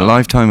 Do you know, in a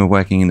lifetime of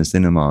working in a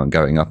cinema and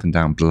going up and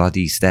down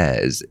bloody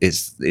stairs,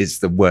 it's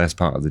the worst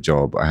part of the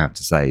job, I have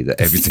to say, that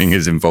everything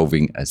is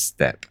involving a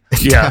step.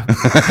 Yeah.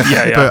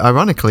 Yeah. But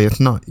ironically, it's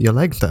not your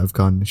legs that have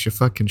gone; it's your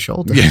fucking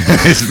shoulder. Yeah,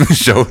 it's my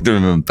shoulder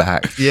and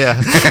back.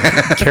 Yeah.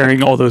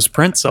 Carrying all those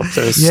prints up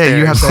those Yeah, stairs.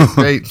 you have that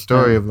great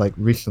story of like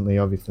recently,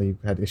 obviously, you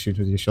had issues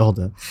with your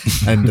shoulder,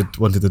 and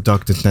one of the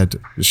doctors said,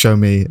 "Show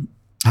me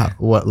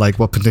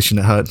what position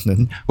it hurts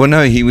in." Well,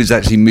 no, he was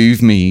actually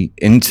moved me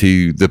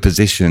into the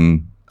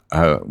position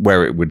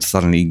where it would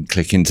suddenly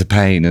click into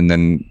pain, and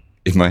then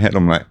in my head,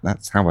 I'm like,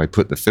 that's how I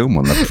put the film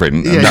on the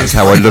print, and that's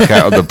how I look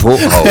out of the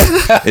porthole.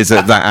 Is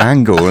at that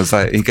angle. It's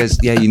like he goes,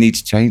 yeah, you need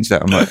to change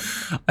that. I'm like,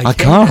 I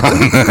can't.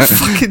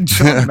 Fucking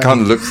John, I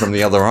can't look from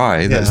the other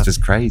eye. That's Yeah.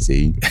 just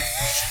crazy.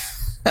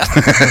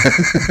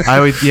 I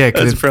would,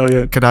 That's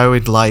brilliant. Because I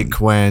would like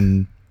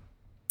when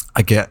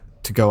I get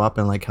to go up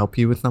and like help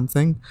you with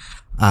something,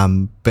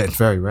 but it's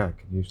very rare.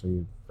 'Cause usually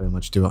you very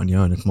much do it on your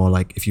own. It's more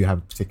like if you have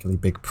a particularly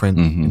big print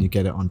and you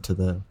get it onto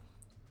the,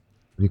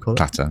 what do you call it?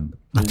 Platter,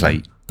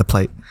 plate. The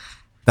plate.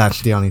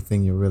 That's the only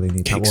thing you really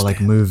need. Or like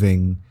Kickstand.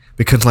 moving,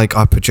 because like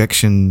our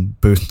projection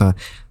booster,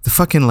 the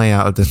fucking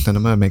layout of the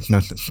cinema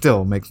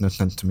still makes no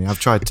sense to me. I've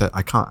tried to,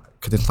 I can't,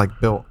 because it's like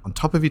built on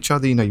top of each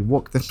other. You know, you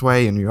walk this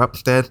way and you're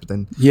upstairs, but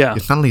then Yeah. you're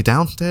suddenly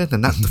downstairs,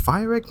 and that's the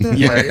fire exit.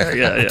 Yeah, Like,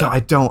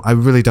 yeah. I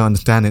really don't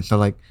understand it. So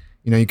like,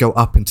 you know, you go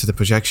up into the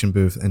projection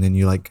booth, and then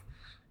you like,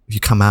 if you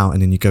come out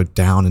and then you go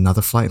down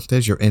another flight of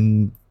stairs, you're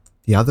in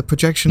the other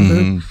projection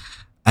booth,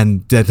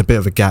 and there's a bit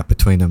of a gap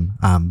between them.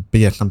 But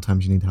yeah,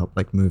 sometimes you need help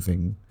like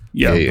moving.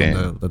 Yeah. Yeah.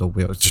 The little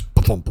wheels just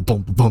boom, boom,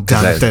 boom, boom, boom,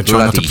 down they're there,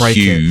 trying not to bloody break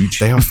huge. it.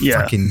 They are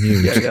Yeah. fucking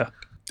huge. Yeah.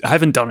 I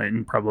haven't done it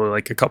in probably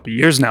like a couple of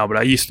years now, but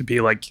I used to be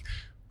like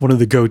one of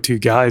the go-to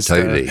guys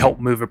Totally. to help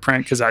move a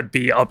print because I'd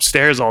be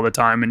upstairs all the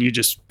time, and you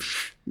just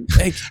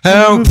hey,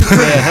 Help.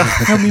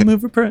 help me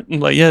move a print.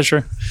 And like, yeah,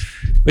 sure.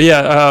 But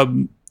yeah,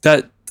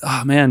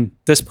 man,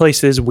 this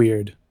place is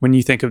weird when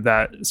you think of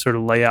that sort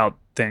of layout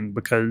thing,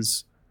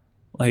 because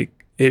like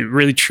it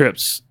really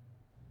trips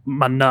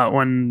my nut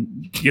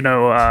when, you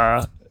know,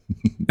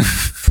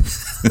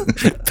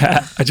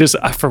 Pat,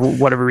 I for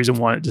whatever reason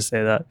wanted to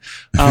say that.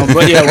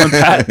 But yeah, when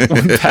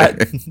Pat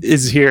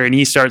is here and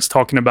he starts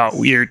talking about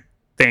weird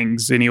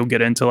things, and he'll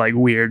get into like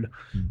weird,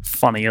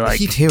 funny like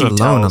He's here details.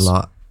 alone a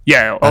lot.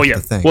 Yeah. That's Yeah.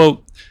 the thing.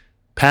 Well,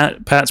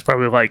 Pat's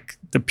probably like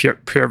the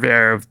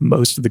purveyor of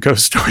most of the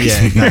ghost stories.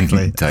 Yeah,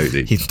 exactly.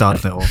 Totally. He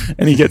starts it all.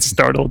 And he gets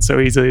startled so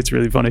easily. It's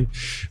really funny.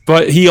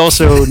 But he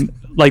also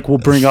like will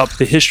bring up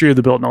the history of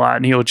the building a lot,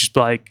 and he'll just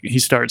like, he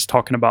starts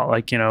talking about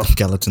like, you know,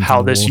 Skeletons how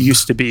on the this wall.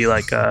 used to be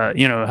like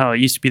you know, how it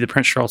used to be the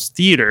Prince Charles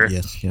Theater.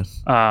 Yes,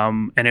 yes.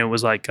 And it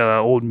was like a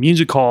old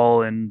music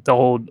hall and the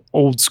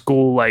old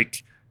school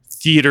like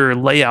theater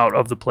layout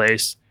of the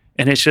place.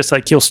 And it's just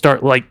like he'll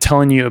start like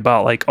telling you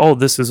about like, oh,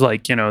 this is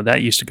like, you know,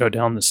 that used to go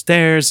down the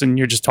stairs, and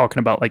you're just talking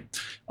about like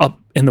up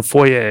in the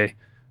foyer,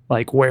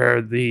 like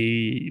where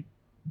the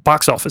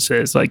box office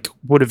is, like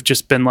would have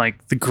just been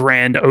like the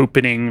grand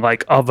opening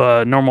like of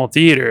a normal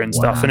theater and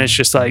stuff. And it's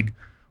just like,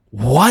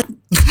 what?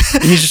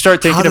 And you just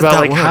start thinking did about that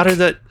like, how work? did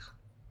that?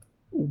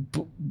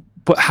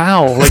 But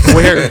how? Like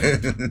where?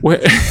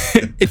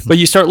 But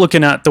you start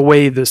looking at the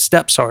way the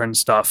steps are and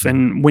stuff,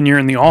 and when you're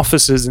in the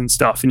offices and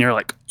stuff, and you're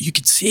like, you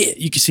could see it.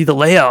 You could see the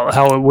layout,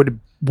 how it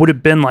would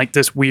have been like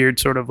this weird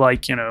sort of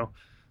like, you know,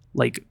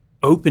 like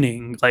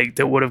opening, like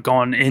that would have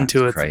gone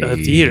into a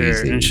theater,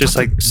 and it's just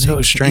like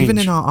so strange. Even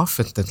in our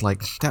office, there's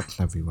like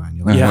steps everywhere, and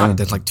you're like, Yeah. right,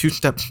 there's like 2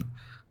 steps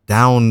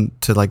down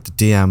to like the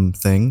DM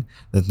thing.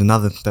 There's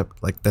another step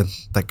like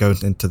that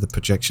goes into the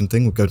projection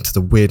thing. We'll go to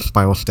the weird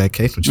spiral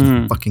staircase, which is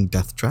a fucking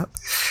death trap.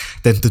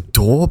 There's the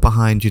door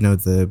behind, you know,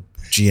 the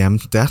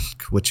GM's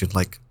desk, which is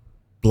like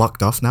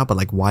blocked off now. But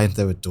like, why is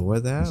there a door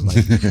there?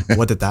 Like,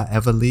 what did that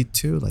ever lead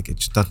to? Like, it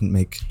just doesn't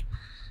make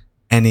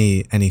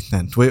any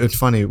sense. It's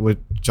funny with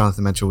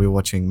Jonathan Mitchell. We were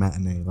watching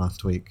Matinee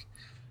last week,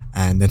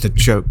 and there's a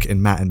joke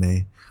in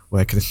Matinee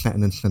where it's set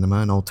in a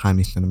cinema, an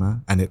old-timey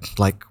cinema, and it's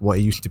like what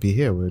it used to be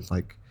here, where it's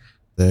like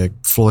the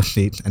floor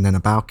seats and then a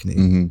balcony.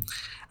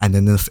 And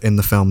then in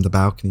the film, the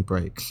balcony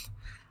breaks.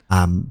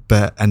 And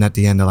at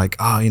the end, they're like,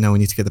 oh, you know, we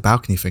need to get the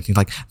balcony fixed. He's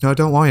like, no,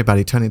 don't worry about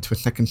it. Turn it into a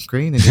second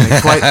screen, and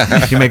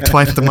you make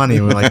twice the money.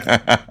 And we're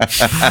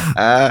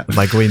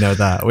like, we know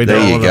that. We know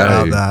There you all go.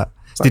 about that.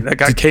 It's like that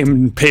guy came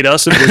and paid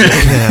us. And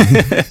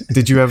Yeah.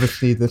 Did you ever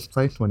see this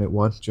place when it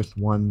was just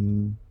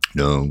one?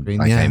 No,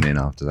 Green, I yeah. came in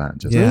after that.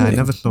 Just Yeah, I Really?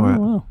 never saw it.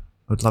 wow.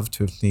 I would love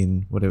to have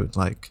seen what it was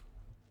like.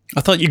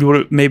 I thought you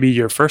would maybe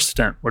your first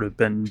stint would have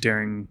been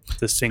during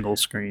the single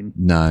screen.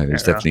 No, it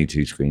was Yeah. definitely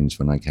 2 screens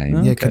when I came.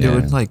 Okay. Yeah, because it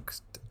was like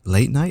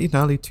late 90s,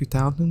 early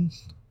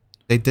 2000s.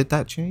 They did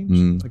that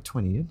change like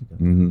 20 years ago.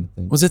 Mhm. I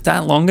think. Was it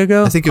that long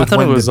ago? I think it was thought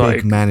when it was the big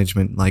like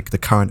management, like the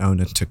current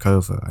owner, took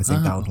over. I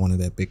think that Oh. was one of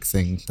their big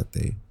things that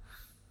they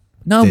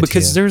no, did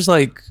because here. there's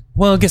like,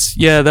 well, I guess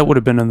that would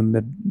have been in the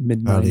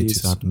mid early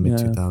 90s. 2000s, mid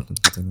 2000s,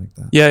 something like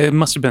that. Yeah, it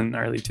must have been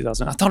early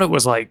 2000. I thought it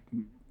was like,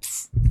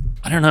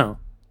 I don't know.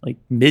 like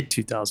mid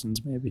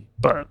 2000s maybe,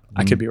 but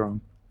I could be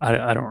wrong.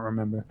 I don't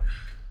remember.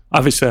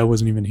 Obviously, I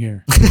wasn't even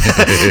here.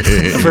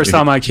 The first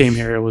time I came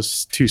here, it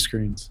was 2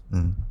 screens.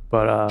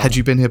 But Had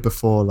you been here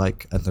before,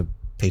 like as a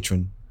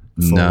patron?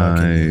 Before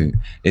working No, here?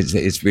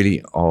 it's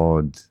really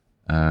odd.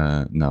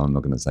 No, I'm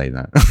not going to say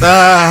that.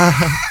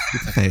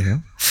 There you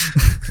go.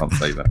 I'll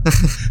say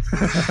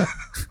that.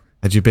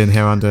 Had you been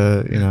here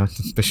under,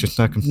 suspicious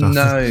circumstances?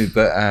 No,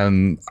 but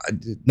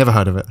Never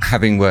heard of it.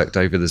 having worked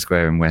over the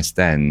square in West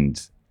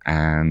End,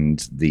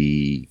 and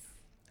the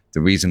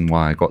reason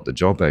why I got the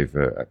job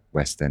over at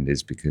West End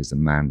is because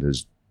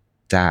Amanda's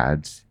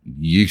dad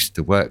used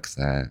to work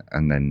there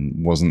and then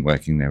wasn't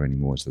working there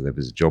anymore, so there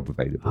was a job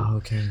available. Oh,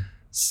 okay.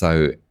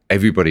 So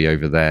everybody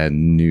over there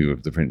knew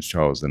of the Prince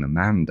Charles and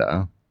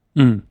Amanda.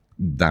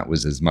 That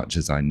was as much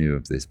as I knew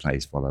of this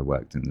place while I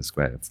worked in the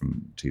square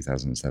from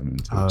 2007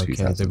 until Okay, the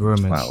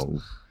 2012.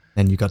 rumours.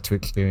 And you got to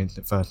experience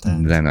it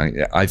firsthand. And then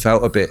I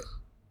felt a bit,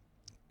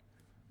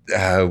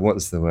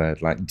 what's the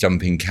word, like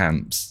jumping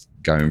camps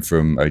going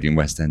from Odeon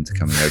West End to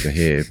coming over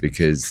here,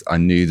 because I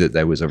knew that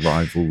there was a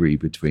rivalry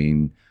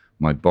between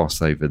my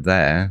boss over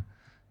there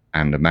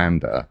and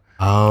Amanda.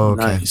 Oh,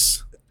 okay.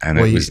 nice. And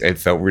Well, it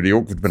felt really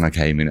awkward when I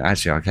came in.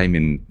 Actually, I came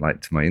in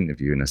like to my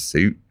interview in a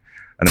suit,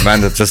 and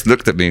Amanda just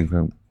looked at me and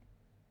went,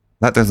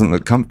 "That doesn't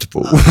look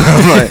comfortable."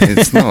 I'm like,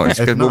 "It's not."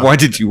 She goes, "Well, why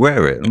did you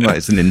wear it?" I'm like,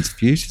 "It's an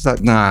interview." She's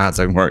like, "Nah,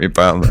 don't worry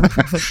about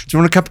that." Do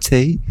you want a cup of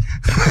tea?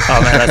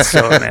 Oh man, that's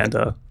so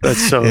Amanda.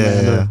 That's so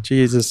Amanda. yeah.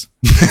 Jesus.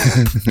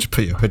 Just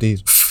put your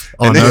hoodies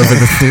on over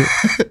the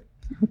suit.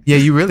 Yeah,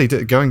 you really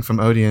did. Going from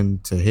Odeon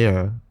to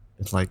here,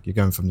 it's like you're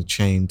going from the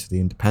chain to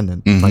the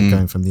independent. It's like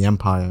going from the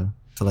Empire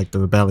to like the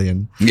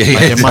rebellion. Yeah, Like,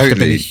 yeah, it must have been a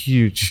totally.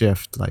 huge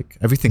shift. Like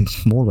everything's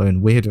smaller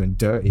and weirder and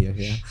dirtier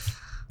here.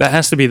 That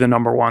has to be the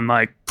number one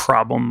like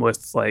problem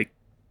with like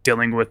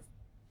dealing with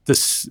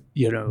this,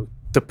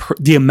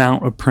 the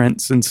amount of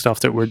prints and stuff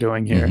that we're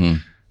doing here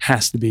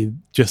has to be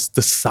just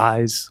the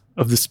size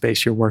of the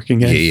space you're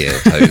working in. Yeah,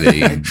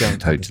 totally,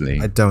 totally.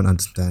 I don't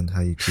understand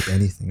how you keep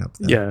anything up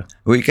there. Yeah.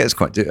 Well, it gets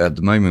quite. At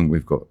the moment,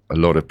 we've got a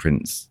lot of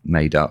prints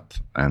made up,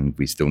 and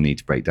we still need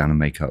to break down and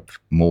make up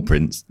more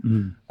prints.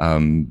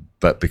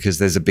 But because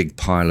there's a big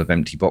pile of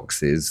empty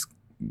boxes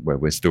where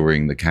we're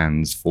storing the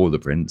cans for the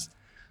prints,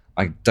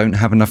 I don't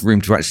have enough room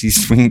to actually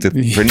swing the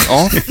print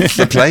off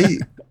the plate.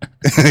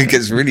 It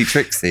gets really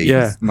tricksy.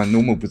 Yeah. My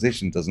normal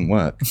position doesn't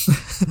work.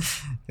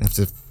 You have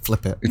to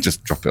flip it. You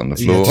just drop it on the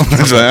Yeah, floor.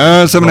 just It's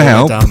like, someone roll it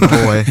help. down the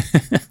hallway.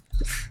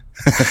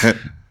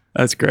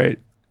 That's great.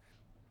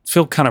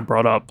 Phil kind of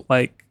brought up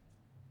like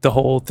the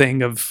whole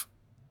thing of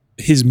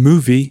his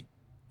movie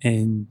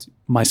and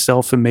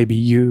myself and maybe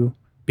you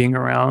being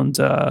around,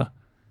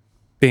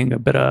 being a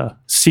bit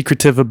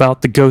secretive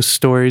about the ghost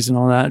stories and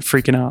all that,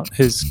 freaking out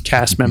his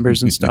cast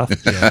members and stuff.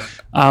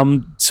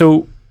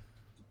 So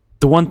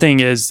the one thing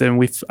is, and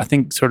we've, I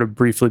think, sort of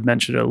briefly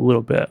mentioned it a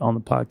little bit on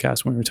the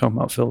podcast when we were talking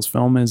about Phil's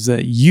film, is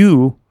that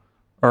you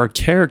are a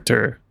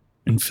character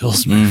in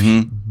Phil's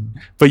movie,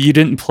 but you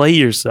didn't play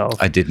yourself.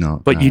 I did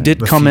not. But no. you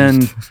did come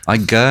in. I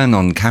gurn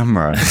on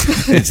camera.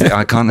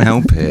 I can't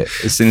help it.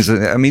 As soon as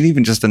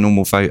even just a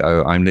normal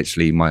photo, I'm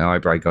literally, my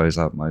eyebrow goes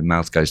up, my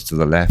mouth goes to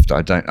the left.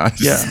 I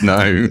just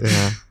know.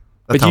 Yeah.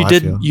 But That's how I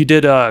feel. you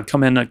did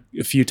come in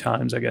a few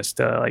times, I guess,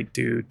 to like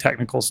do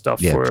technical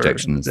stuff Yeah, for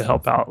projection and to stuff.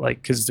 help out,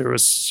 like because there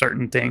was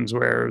certain things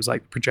where it was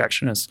like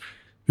projectionist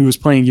who was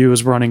playing you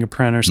was running a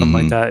print or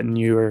something like that, and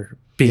you were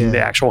being Yeah. the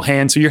actual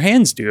hand. So your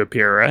hands do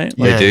appear, right?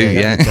 They do,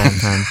 yeah. Dan's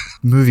hand.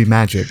 Movie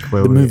magic,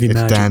 where The movie it's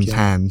magic, Dan's yeah.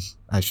 hand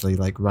actually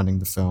like running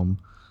the film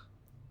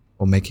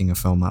or making a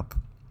film up.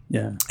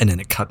 Yeah. And then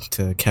it cut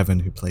to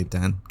Kevin, who played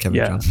Dan. Kevin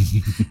Yeah.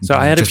 Johnson. So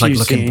I had a Just, like, few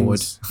looking bored.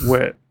 scenes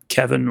where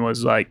Kevin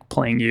was like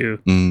playing you.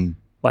 Mm.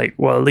 Like,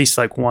 well, at least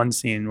like one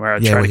scene where I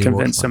Yeah, tried where to he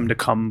convince walks him on. to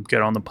come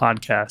get on the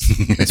podcast.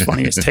 It's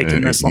funny it's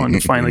taken this long to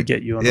finally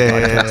get you on the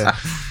podcast. Yeah.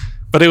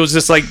 But it was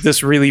just like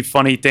this really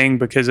funny thing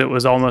because it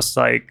was almost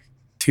like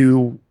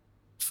too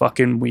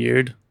fucking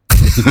weird.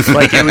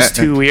 Like it was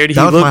too weird.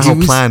 That was my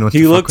whole plan. Was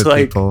He to fuck looked with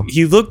like people.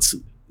 he looked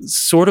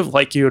sort of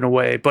like you in a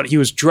way, but he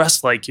was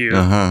dressed like you,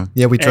 Uh-huh.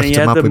 Yeah, we And dressed he him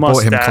had up. the We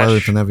bought him mustache.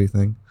 clothes and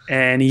everything.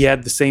 and he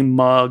had the same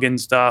mug and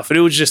stuff. And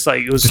it was just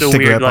like it was The so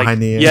cigarette weird. Like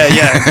behind the ear.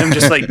 yeah, him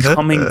just like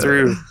coming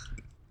through,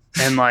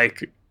 and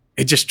like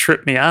it just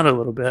tripped me out a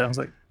little bit. I was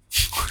like,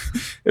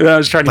 and I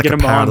was trying to Like get a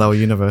him on. parallel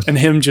universe. And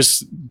him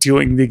just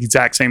doing the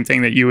exact same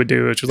thing that you would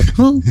do, which was like,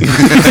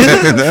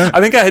 I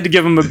think I had to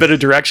give him a bit of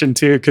direction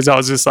too, because I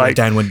was just like,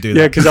 Dan wouldn't do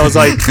yeah, that. because I was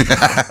like,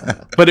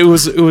 but it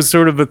was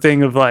sort of a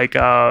thing of like,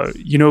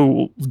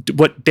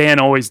 what Dan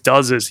always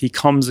does is he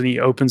comes and he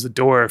opens the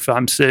door. If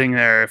I'm sitting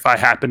there, if I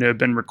happen to have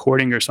been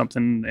recording or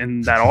something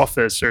in that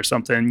office or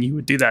something, you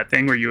would do that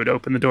thing where you would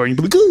open the door and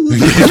you'd be like,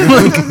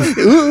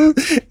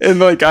 and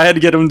like I had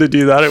to get him to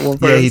do that at one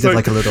point. Yeah, he It's did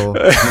like a little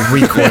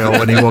recoil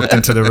when he walked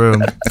into the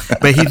room.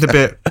 But he's a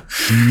bit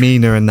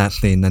meaner in that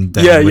scene than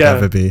Dan would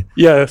ever be.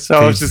 Yeah, so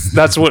I was just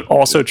that's what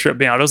also tripped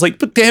me out. I was like,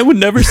 but Dan would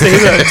never say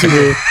that to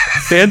me.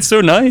 Dan's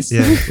so nice.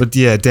 Yeah, but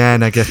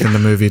Dan, I guess in the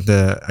movie,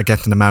 I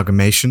guess an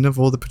amalgamation of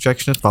all the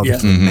projectionists, but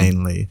obviously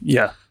mainly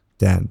Yeah.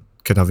 Dan,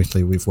 because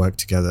obviously we've worked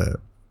together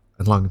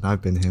as long as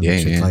I've been here, Yeah,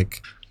 which is yeah.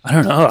 like I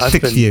don't know.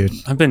 6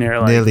 years. I've been here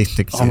like Nearly 6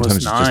 years. almost Sometimes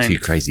it's just 9. too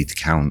crazy to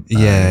count.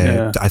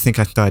 Yeah, I think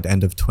I started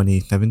end of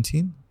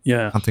 2017,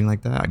 Yeah. something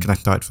like that. Because I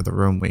started for the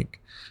Room Week.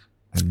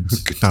 And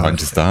Good time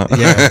to start.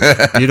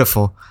 Yeah,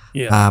 beautiful.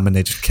 Yeah. And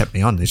they just kept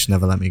me on. They just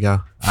never let me go.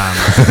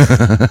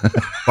 But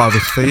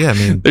obviously, yeah, I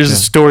mean, There's yeah. a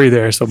story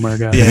there somewhere,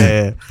 guys.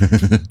 Yeah.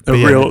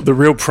 The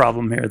real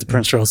problem here at the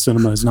Prince Charles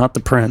Cinema is not the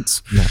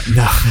Prince. No.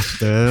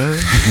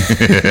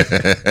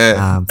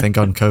 Thank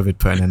God COVID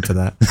put an end to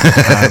that.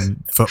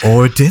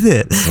 Or did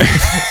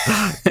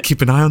it?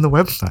 Keep an eye on the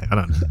website. I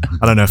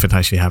don't know if it's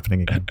actually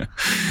happening again.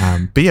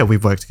 But yeah,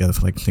 we've worked together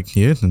for like 6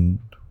 years and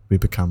we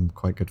become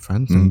quite good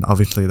friends. And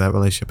obviously that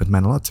relationship has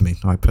meant a lot to me.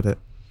 So I put it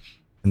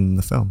in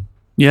the film.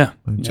 Yeah.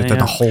 Just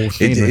the whole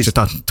scene was just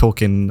us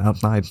talking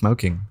outside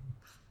smoking.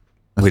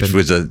 Which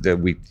was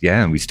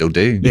we still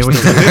do.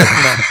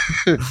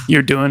 Yeah,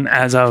 You're doing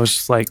as I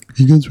was like,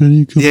 yeah.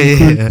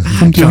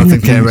 Jonathan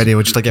getting ready.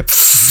 We're just like,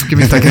 give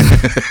me a second.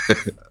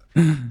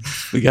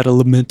 we got a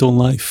lamental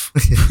life.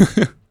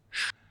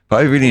 But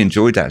I really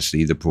enjoyed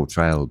actually the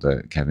portrayal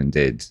that Kevin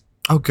did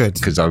Oh, good.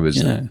 because I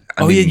was. Yeah.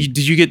 I mean,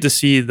 Did you get to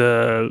see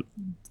the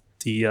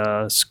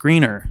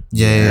screener?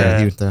 Yeah,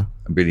 he was there.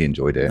 I really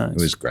enjoyed it. Nice.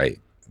 It was great. It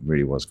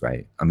really was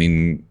great. I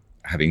mean,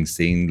 having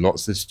seen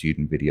lots of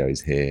student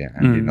videos here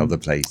and in other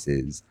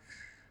places,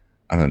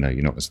 I don't know,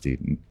 you're not a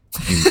student.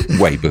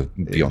 Way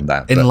beyond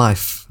that. In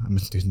life, I'm a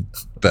student.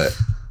 But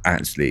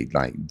actually,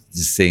 like,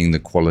 just seeing the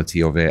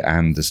quality of it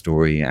and the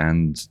story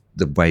and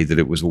the way that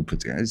it was all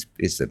put together,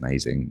 it's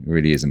amazing. It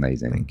really is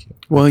amazing. Thank you.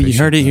 Well, I you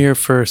heard it appreciate here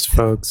first,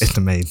 folks. that. It's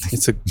amazing.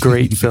 It's a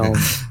great film.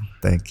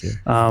 Thank you.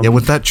 Yeah,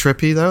 was that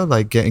trippy though?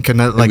 Like getting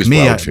like was me,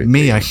 well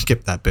trippy. I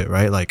skipped that bit,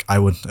 right? Like I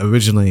was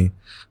originally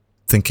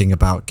thinking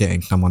about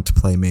getting someone to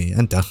play me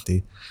and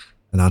Dusty,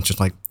 and I was just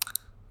like,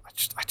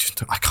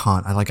 I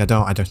can't. I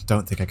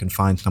don't think I can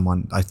find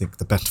someone. I think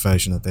the best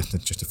version of this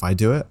is just if I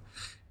do it,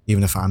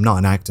 even if I'm not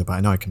an actor, but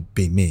I know I can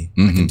be me.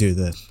 I can do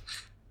this.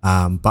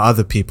 But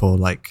other people,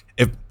 like,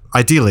 if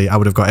ideally I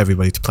would have got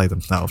everybody to play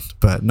themselves,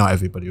 but not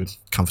everybody was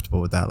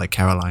comfortable with that. Like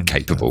Caroline,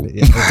 Capable.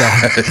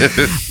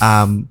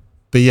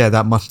 But yeah,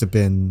 that must have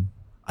been.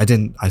 I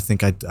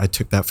think I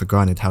took that for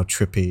granted. How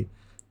trippy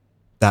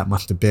that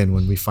must have been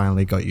when we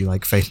finally got you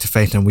like face to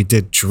face, and we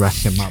did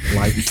dress him up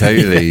like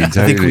Totally. I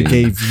think we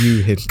gave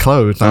you his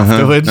clothes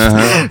afterwards.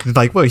 It's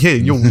like, well, here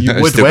you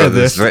would Still wear got the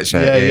this,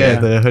 sweatshirt, yeah, yeah.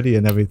 the hoodie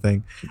and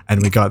everything.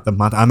 And we got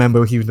the I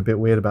remember he was a bit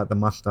weird about the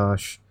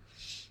mustache.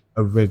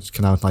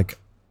 Can I was like,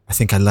 I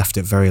think I left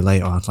it very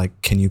late. I was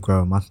like, can you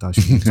grow a mustache?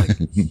 And he was like,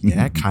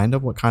 yeah, kind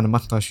of. What kind of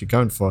mustache you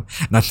going for?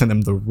 And I sent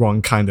him the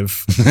wrong kind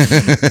of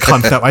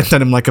concept. I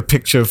sent him like a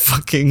picture of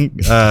fucking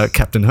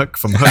Captain Hook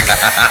from Hook.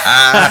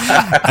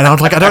 And I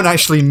was like, I don't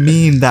actually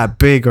mean that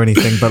big or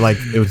anything, but like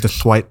it was the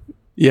slight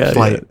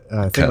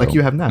thing like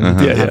you have now. You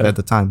didn't have it at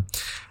the time.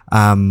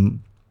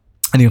 And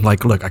he was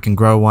like, look, I can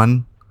grow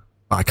one,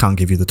 but I can't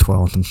give you the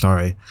 12. I'm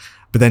sorry.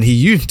 But then he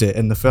used it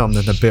in the film.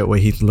 There's a bit where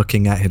he's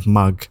looking at his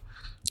mug,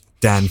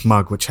 Dan's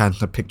mug, which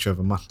has a picture of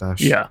a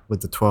mustache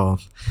with the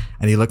 12.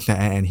 And he looked at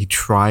it and he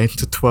tried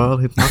to twirl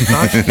his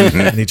mustache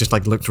and he just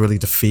like looked really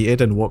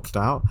defeated and walked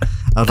out.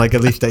 I was like,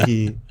 at least that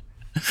he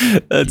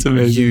That's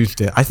amazing.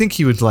 used it. I think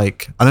he was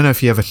like, I don't know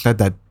if he ever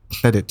said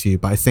it to you,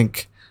 but I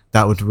think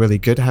that was really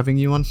good having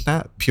you on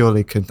set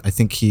purely because I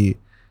think because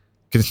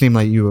it seemed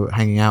like you were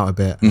hanging out a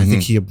bit and I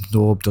think he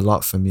absorbed a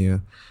lot from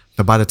you.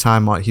 So by the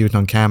time he was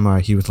on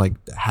camera, he was like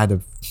had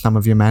some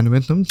of your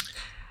mannerisms,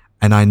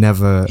 and I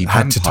never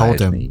had to told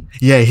vampired him. me.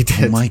 Yeah, he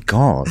did. Oh my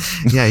God.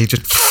 Yeah, he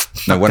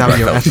just No wonder down I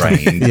your felt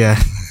essence. drained. Yeah,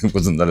 It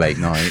wasn't the late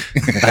night.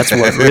 That's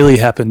what really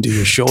happened to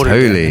your shoulder.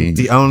 Totally.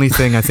 the only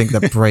thing I think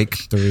that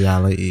breaks the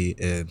reality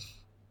is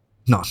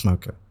not a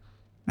smoker,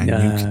 and you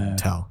can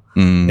tell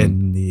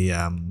in the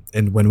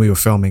and when we were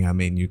filming. I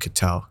mean, you could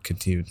tell.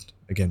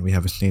 Again, we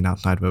have a scene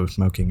outside where we're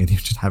smoking, and you're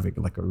just having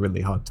like a really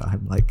hard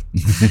time, like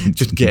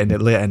just getting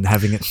it lit and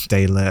having it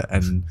stay lit.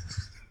 And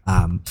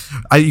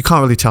you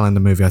can't really tell in the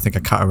movie. I think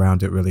I cut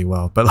around it really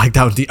well, but like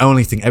that was the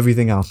only thing.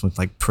 Everything else was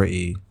like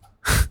pretty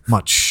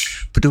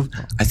much. But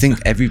I think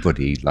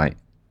everybody, like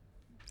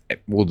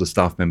all the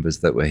staff members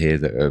that were here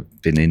that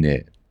have been in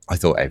it, I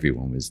thought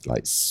everyone was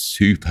like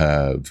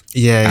superb.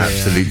 Yeah,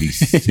 Absolutely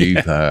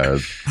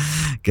superb.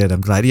 Good.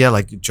 I'm glad. Yeah,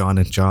 like John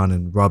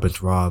and Rob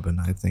is Rob,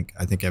 and I think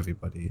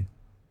everybody.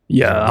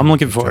 Yeah, I'm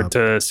looking Good forward job.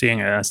 to seeing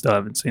it. I still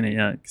haven't seen it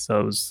yet.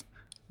 So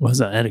was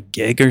I at a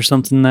gig or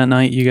something that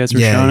night? You guys were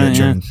showing it?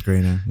 during Yeah.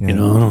 screener. Yeah. You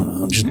know, I don't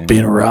know, just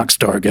being a rock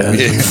star, guys.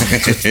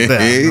 Yeah,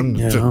 I'm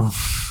You know,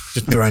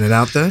 just throwing it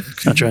out there.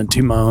 not trying to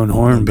toot my own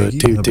horn, but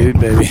Biggie, toot,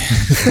 baby.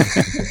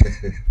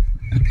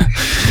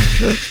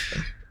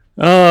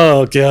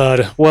 Oh,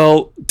 God.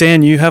 Well,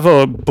 Dan, you have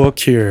a book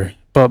here.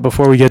 But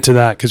before we get to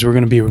that, because we're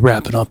going to be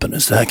wrapping up in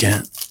a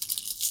second,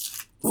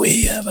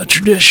 we have a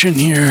tradition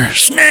here.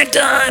 Snack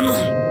time!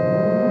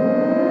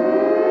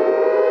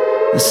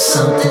 There's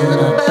something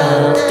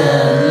about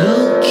that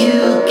look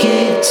you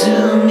gave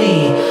to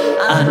me.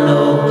 I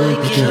know it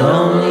could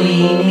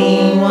only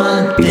mean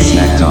one thing. It's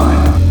snack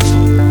time.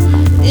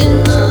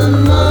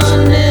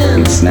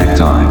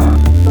 time.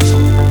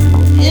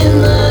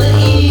 In the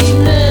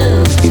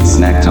evening, It's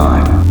snack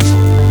time.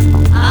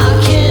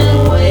 I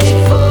can't wait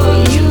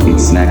for you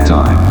It's snack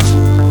time.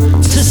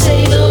 to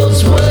say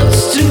those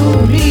words to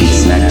me. It's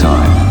snack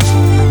time.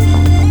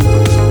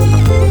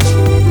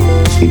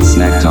 It's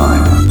snack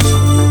time.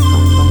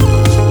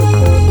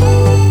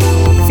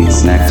 It's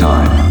snack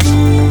time.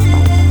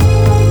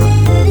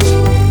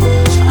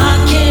 I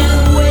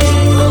can't wait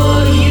for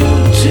you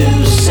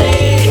to say.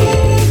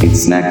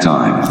 It's snack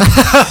time.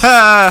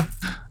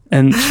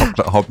 And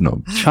Chocolate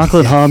hobnob.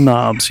 chocolate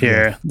hobnobs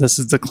here. This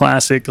is the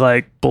classic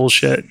like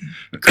bullshit.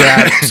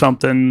 Grab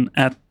something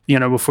at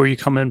before you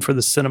come in for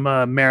the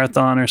cinema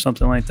marathon or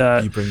something like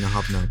that. You bring the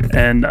hobnob.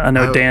 And I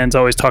know Oh. Dan's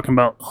always talking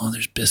about,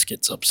 there's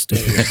biscuits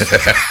upstairs.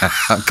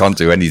 I can't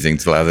do anything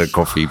till I have a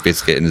coffee,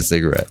 biscuit, and a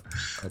cigarette.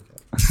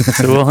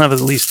 So we'll have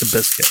at least a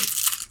biscuit.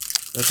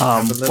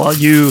 While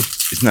you,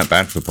 Isn't that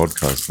bad for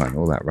podcasts, man?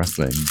 All that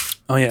rustling.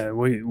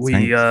 we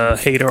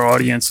Thanks. hate our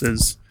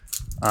audiences.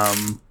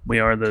 We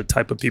are the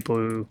type of people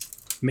who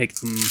make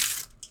them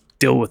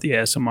deal with the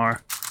ASMR.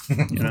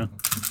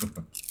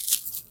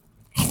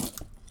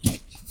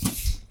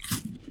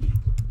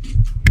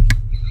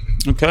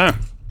 Okay.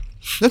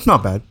 That's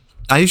not bad.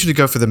 I usually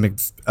go for the it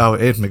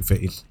is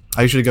McVitie.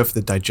 I usually go for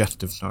the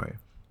digestive nori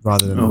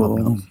rather than the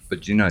hobnob.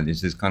 But you know,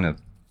 this is kind of.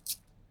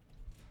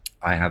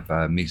 I have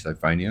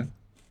misophonia,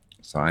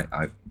 so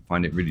I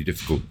find it really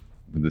difficult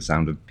with the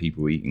sound of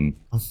people eating.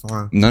 I'm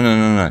sorry.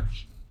 No.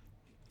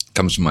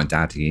 Comes from my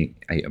dad. He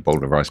ate a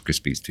bowl of Rice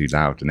Krispies too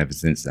loud, and ever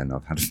since then,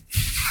 I've had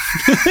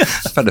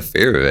I've had a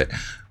fear of it.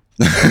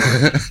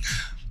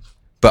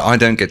 But I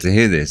don't get to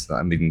hear this.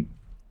 I mean,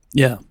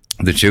 Yeah.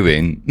 the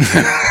chewing.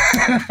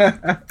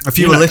 If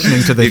you were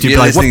listening to this, If you'd be you're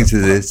like, listening what? to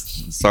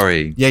this,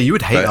 sorry. Yeah, you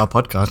would hate But- our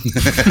podcast.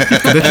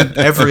 Listen,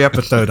 every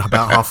episode,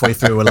 about halfway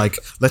through, we're like,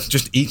 let's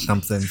just eat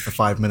something for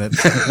 5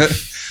 minutes.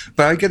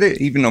 But I get it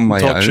even on my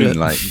Talk own. shit.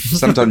 Like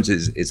sometimes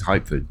it's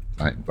hypered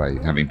by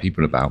having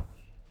people about.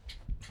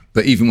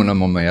 But even when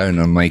I'm on my own,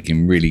 I'm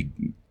making really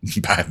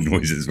bad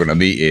noises when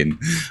I'm eating.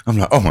 I'm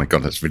like, oh my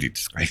god, that's really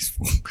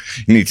disgraceful.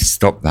 You need to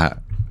stop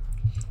that.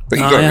 But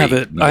you I gotta have eat.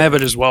 it. I have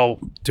it as well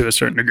to a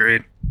certain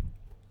degree.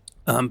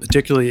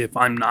 Particularly if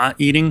I'm not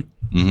eating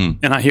Mhm.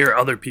 and I hear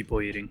other people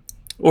eating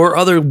or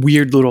other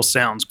weird little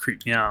sounds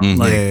creep me out, Mhm.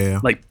 like Yeah.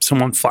 like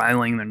someone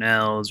filing their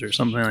nails or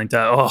something like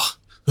that.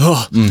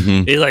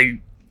 Mhm.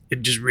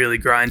 It just really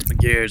grinds my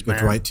gears, Goes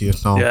man. right to your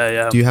soul.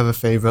 Yeah. Do you have a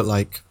favorite,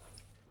 like,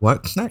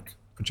 work snack?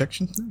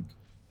 Projection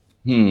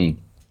snack?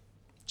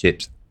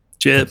 Chips.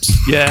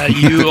 Chips. Yeah,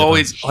 you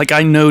always like.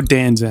 I know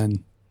Dan's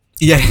in.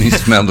 Yeah. You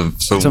smell the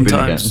salt and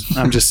vinegar. Sometimes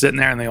I'm just sitting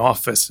there in the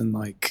office and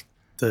like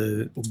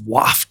the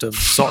waft of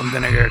salt and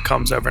vinegar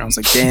comes over and I was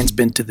like, Dan's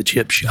been to the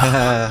chip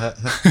shop.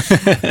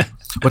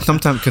 But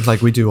sometimes, because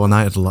like we do all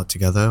nighters a lot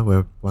together,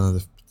 we're one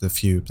of the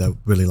few that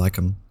really like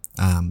them.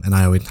 And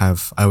I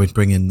always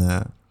bring in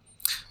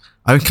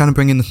I would kind of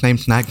bring in the same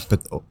snacks,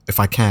 but if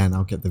I can,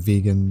 I'll get the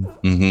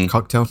vegan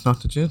cocktail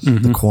sausages,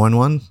 the corn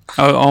one.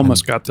 I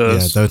almost got Yeah,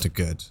 those. those are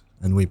good,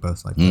 and we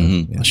both like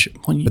those. Yeah.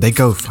 But they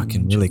go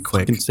fucking really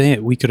quick. Fucking say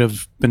it. We could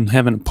have been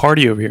having a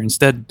party over here.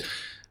 Instead,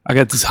 I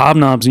got these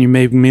hobnobs and you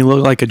made me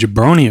look like a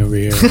jabroni over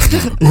here.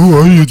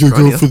 Oh, I need to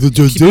go for the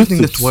Keep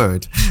using this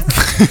word.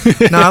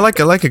 No, I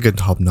like a good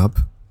hobnob.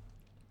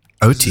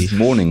 OT.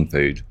 Morning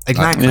food.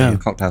 Exactly. Yeah.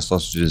 Cocktail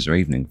sausages are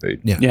evening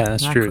food. Yeah, Yeah,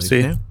 that's true.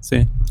 exactly. See? Yeah.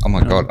 See? Oh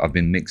my god, I've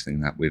been mixing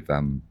that with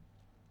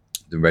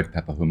the red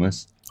pepper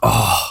hummus.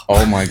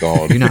 Oh my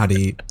god. You know how to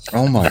eat.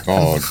 Oh my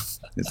god.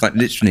 It's like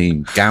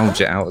literally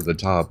gouge it out of the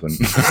tub and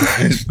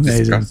it's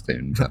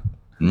disgusting. But,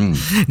 And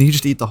you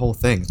just eat the whole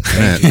thing. It's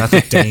danger. That's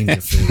a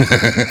danger food.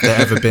 If there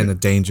ever been a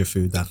danger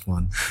food, that's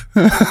one.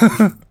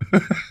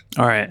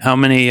 All right. How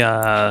many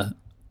Oh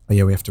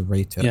yeah, we have to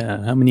rate it.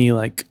 how many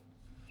like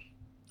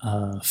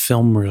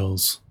film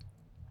reels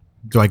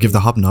Do I give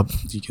the hobnob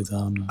do you give the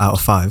hobnob? out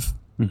of 5?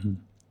 Mm-hmm.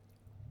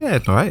 Yeah,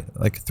 it's all right.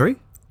 Like 3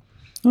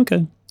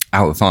 Okay.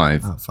 out of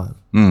 5. out of 5.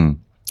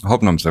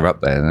 Hobnobs are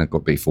up there. They've got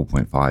to be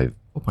 4.5.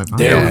 4.5.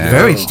 There we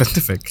Very go.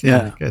 specific.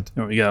 Yeah. Good.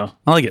 There we go.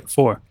 I like it.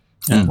 4.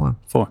 Yeah.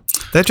 4.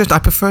 They're just, I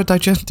prefer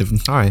digestive. I'm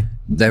sorry.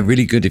 They're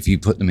really good if you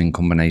put them in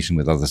combination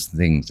with other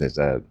things. There's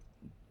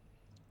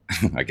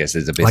I guess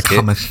there's a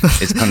biscuit. Like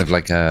hummus. It's kind of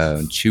like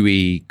a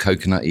chewy,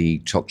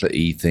 coconutty,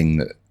 chocolatey thing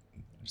that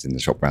is in the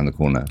shop around the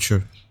corner.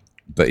 Sure.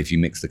 But if you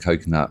mix the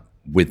coconut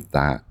with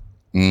that,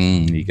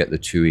 you get the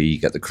chewy, you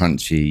get the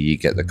crunchy, you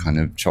get the kind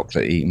of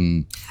chocolatey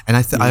And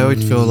I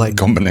always feel like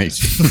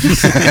combination.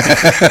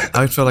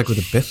 I would feel like with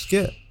a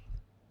biscuit,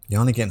 you're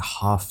only getting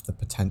half the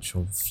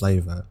potential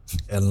flavor,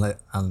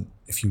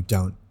 if you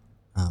don't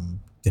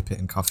dip it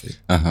in coffee.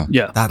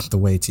 Yeah. That's the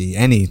way to eat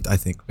any. I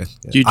think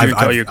biscuit. Do you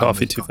drink all your I've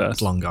coffee it's too gone. fast?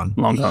 It's long gone.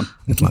 Long gone.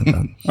 It's long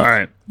gone. All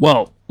right.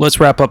 Well, let's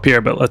wrap up here,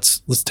 but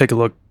let's take a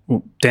look.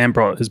 Dan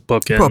brought his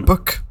book in. Bro,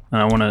 book.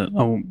 And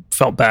I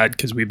felt bad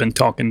because we've been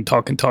talking.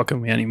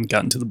 We hadn't even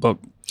gotten to the book.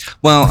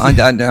 Well,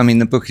 I mean,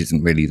 the book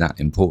isn't really that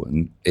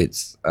important.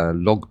 It's a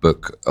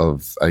logbook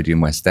of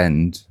Odeon West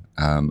End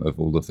of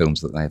all the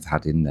films that they've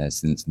had in there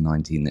since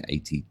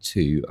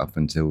 1982 up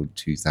until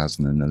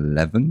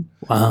 2011.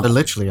 Wow. But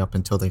literally up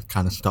until they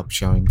kind of stopped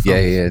showing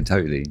films. Yeah,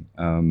 totally.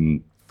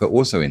 But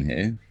also in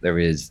here, there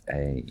is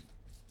a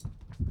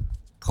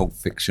Pulp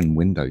Fiction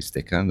window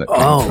sticker that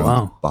came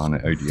from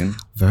Barnett Odeon.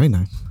 Very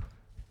nice.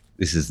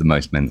 This is the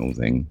most mental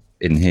thing.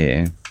 In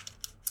here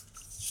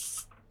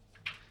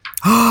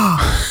No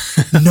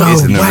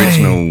is an way.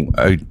 original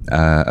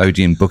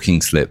Odeon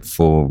booking slip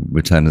for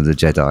Return of the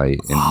Jedi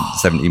in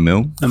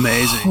 70mm.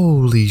 Amazing.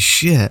 Holy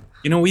shit.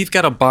 You know, we've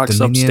got a box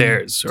Dominion.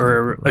 upstairs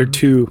or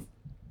two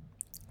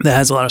that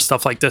has a lot of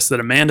stuff like this that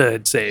Amanda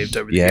had saved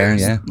over the Yeah,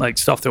 years. yeah. Like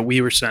stuff that we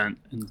were sent.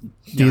 And,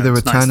 The it's nice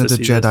Return to of the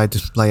see Jedi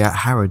this. display at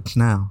Harrods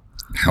now.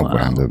 How Wow.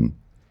 random.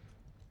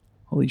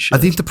 Holy shit.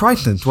 Are these the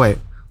prices? Wait.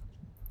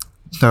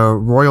 So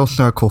Royal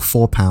Circle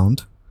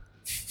 £4,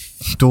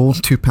 Dual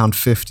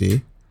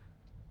 £2.50,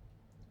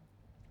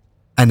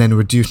 and then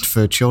reduced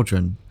for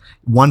children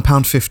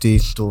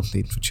 £1.50 Dual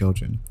seat for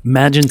children.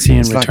 Imagine seeing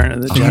It's Return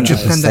of the you Jedi.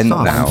 just send that 100%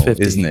 off. now,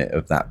 150. isn't it,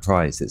 of that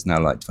price? It's now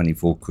like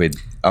 24 quid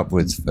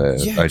upwards for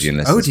Odeon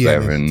Leicester Odeon,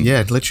 Square. And yeah,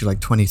 it's literally like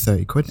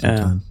 20-30 quid Yeah.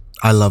 sometimes.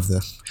 I love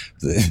this.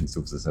 there's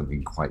also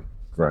something quite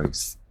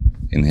gross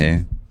in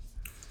here.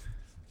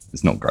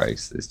 It's not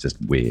gross, it's just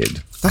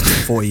weird.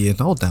 That's 40 years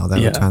old now, that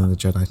Yeah. Return of the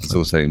Jedi. It's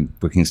also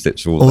booking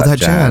slips for all All that that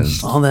jazz.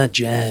 jazz. All that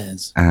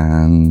jazz.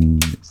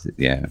 And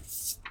yeah.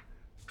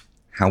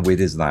 How weird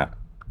is that?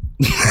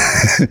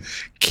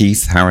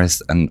 Keith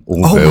Harris and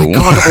Oh Orville my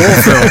god,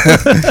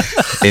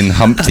 Orville! in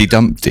Humpty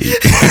Dumpty.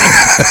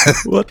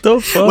 What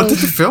the fuck? What did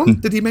the film?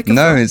 Did he make a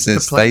No, film? it's a The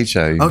play? stage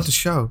show. Oh, the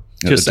show.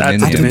 Just the at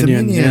the Dominion.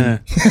 Dominion. Dominion.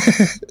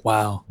 Yeah.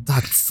 Wow.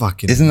 That's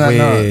fucking Isn't that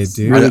weird, nuts?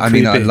 dude. Really I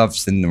mean, I creepy. love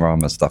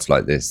Cinerama stuff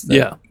like this. That,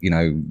 Yeah. You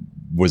know,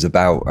 was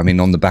about, I mean,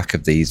 on the back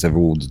of these are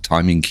all the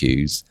timing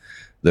cues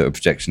that a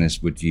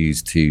projectionist would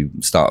use to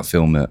start a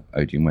film at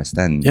Odeon West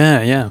End.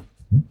 Yeah, yeah.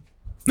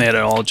 They had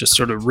it all just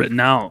sort of written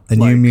out. A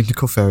like, new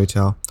musical fairy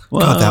tale.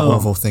 God, that Whoa.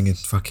 Orville thing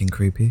is fucking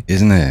creepy.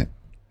 Isn't it?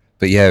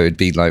 But yeah, it would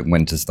be like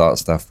when to start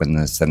stuff, when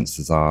the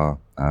sensors are,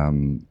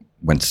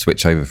 when to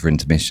switch over for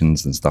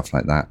intermissions and stuff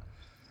like that.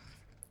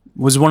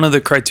 was one of the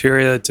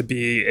criteria to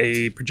be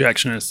a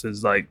projectionist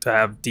is like to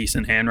have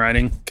decent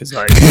handwriting because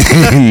like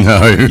No.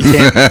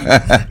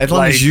 As long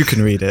Like- as you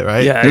can read it,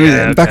 right? yeah, It was-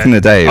 yeah back okay. in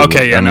the day,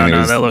 Okay, yeah, I mean, no, it no,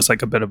 was- that looks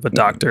like a bit of a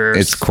doctor.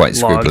 It's quite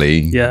log.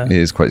 scribbly. Yeah, It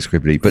is quite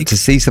scribbly. But to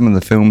see some of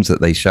the films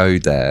that they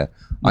showed there,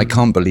 I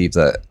can't believe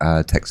that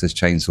Texas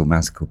Chainsaw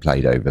Massacre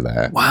played over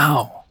there.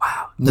 wow.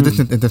 Is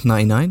this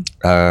 99?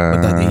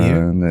 that the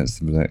year? Let's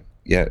have a look.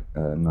 Yeah,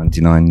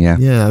 99, yeah.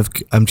 Yeah,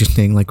 I'm just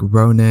saying like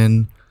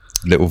Ronin,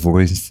 Little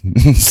Voice,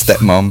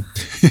 Stepmom.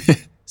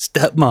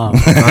 Stepmom.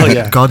 Oh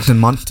yeah, Gods and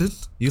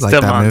Monsters. You like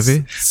that Stepmom's movie?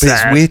 But it's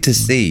sad. weird to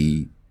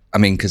see. I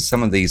mean, because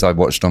some of these I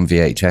watched on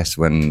VHS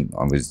when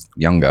I was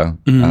younger.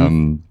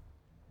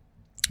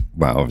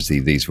 Well, obviously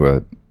these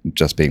were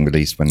just being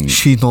released when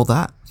She's all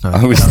that. No.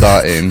 I was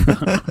starting.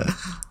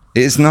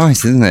 It's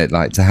nice, isn't it?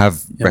 Like to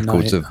have Yeah,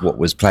 records no, of what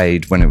was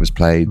played when it was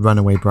played.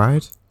 Runaway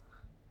Bride.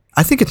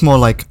 I think it's more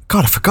like,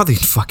 God, I forgot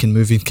these fucking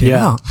movies came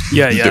Yeah, out.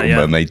 yeah, yeah, Little yeah.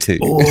 Mermaid 2.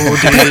 Oh,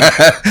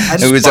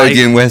 dude, It was Spy-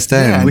 Odeon West Yeah,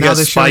 End. We now got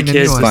they're Spy showing a new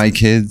Kids. one. Spy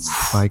Kids.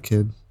 Spy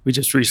Kid. we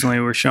just recently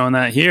were showing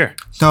that here.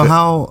 So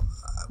how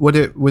would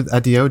it with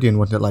at the Odeon?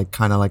 Was it like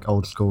kind of like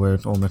old school, where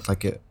it's almost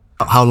like it?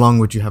 How long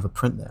would you have a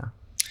print there?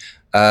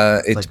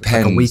 It Like,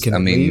 depends. Like a week and I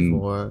mean,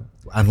 leave, or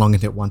as long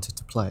as it wanted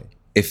to play.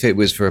 if it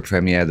was for a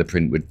premiere, the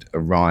print would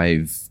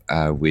arrive.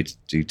 We'd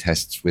do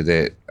tests with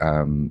it.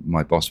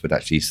 My boss would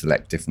actually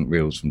select different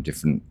reels from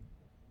different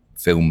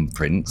film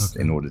prints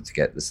in order to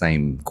get the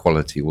same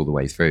quality all the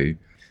way through.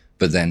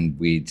 But then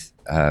we'd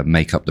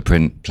make up the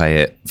print, play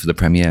it for the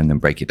premiere, and then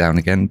break it down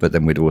again. But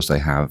then we'd also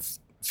have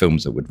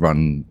films that would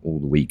run all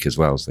the week as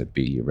well. So it'd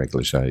be your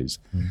regular shows,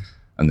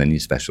 and then your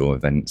special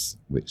events,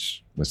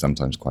 which were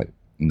sometimes quite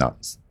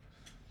nuts.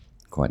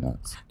 Quite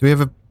nuts. Do we have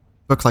a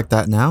book like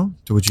that now?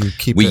 Or would you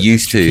keep? We it,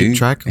 used to keep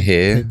track on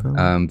here,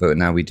 paper? but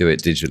now we do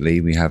it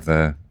digitally. We have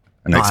an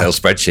Oh, Excel I-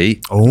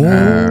 spreadsheet.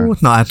 Oh,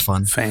 it's not as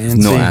fun. Fancy.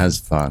 Not as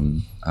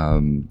fun.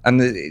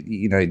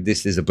 You know,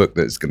 this is a book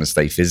that's going to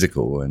stay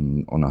physical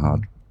and on a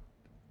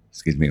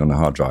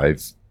hard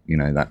drive. You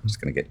know, that's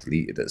going to get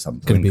deleted at some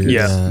Gonna point. be, 'cause,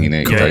 Yeah. you know,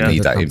 you Yeah, don't yeah.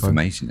 need that At some point.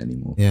 information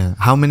anymore. Yeah.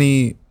 How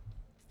many?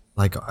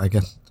 Like, I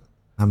guess,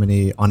 how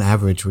many on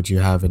average would you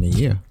have in a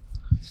year?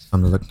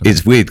 I'm looking.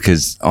 It's weird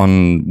because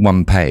on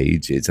one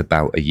page, it's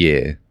about a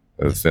year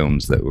of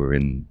films that were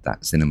in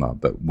that cinema.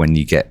 But when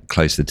you get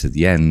closer to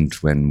the end,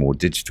 when more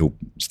digital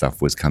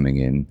stuff was coming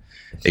in,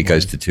 it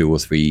goes to 2 or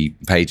 3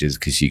 pages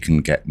because you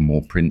can get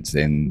more prints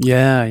in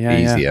Yeah, yeah,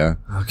 yeah. easier.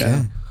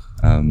 Okay.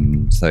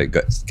 So it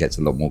gets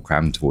a lot more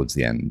crammed towards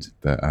the end.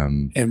 But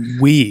And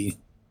we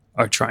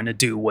are trying to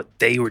do what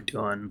they were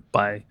doing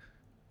by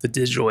the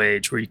digital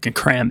age, where you can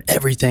cram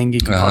everything you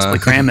can possibly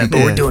cram it, but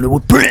we're Yeah. doing it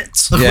with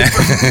prints. yeah,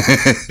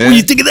 What do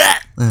you think of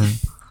that?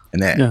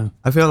 and then Yeah.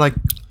 I feel like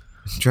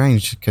it's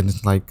strange because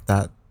it's like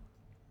that.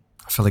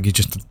 I feel like you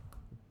just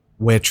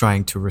we're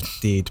trying to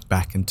recede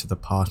back into the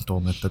past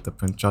almost at the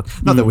print shot.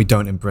 Not that we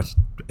don't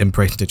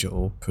embrace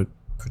digital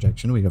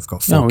projection. We have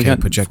got 4K No, we got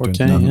projector and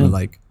 4K, stuff, yeah. but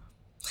like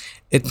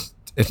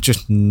it's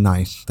just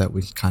nice that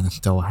we kind of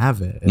still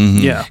have it.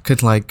 Yeah.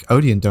 Because like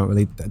Odeon don't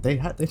really they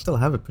still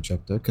have a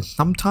projector because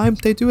sometimes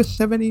they do a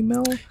 70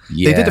 mil.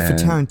 Yeah. They did it for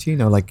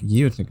Tarantino like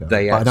years ago.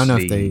 They but I don't know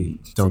if actually,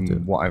 they still from do.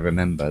 what I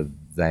remember,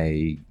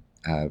 they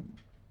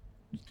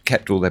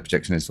kept all their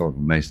projectionists, or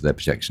most of their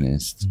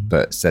projectionists,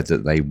 but said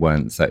that they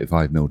weren't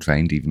 35mm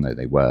trained, even though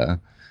they were.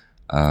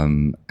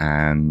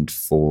 And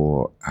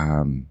for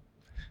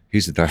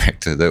who's the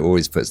director that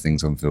always puts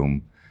things on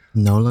film?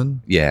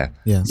 Nolan. Yeah.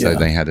 Yeah. So Yeah.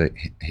 they had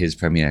his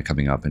premiere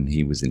coming up, and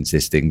he was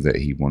insisting that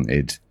he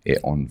wanted it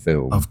on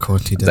film. Of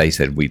course he did. They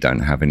said we don't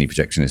have any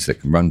projectionists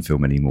that can run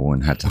film anymore,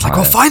 and had to Like,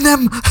 go find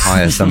them.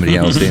 hire somebody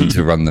else in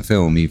to run the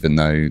film, even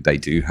though they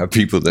do have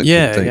people that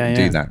Yeah, do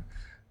yeah. that.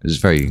 It was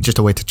very Just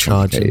a way to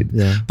charge it. complicated.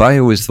 Yeah. But I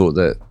always thought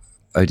that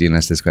Odeon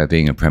Leicester Square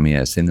being a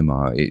premiere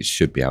cinema, it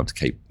should be able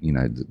to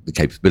the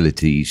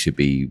capability should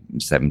be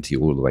 70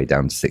 all the way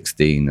down to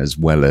 16, as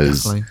well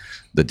as Definitely.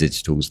 the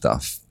digital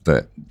stuff.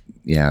 But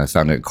yeah, I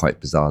found it quite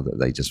bizarre that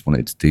they just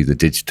wanted to do the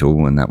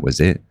digital and that was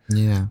it.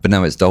 Yeah. But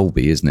now it's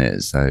Dolby, isn't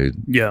it? So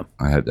Yeah.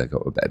 I hope they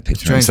got a better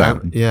picture and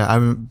Strange. sound. I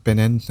haven't been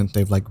in since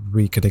they've like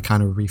they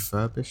kind of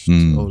refurbished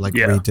or like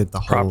Yeah. redid the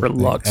whole Proper thing.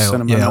 Lux Yeah,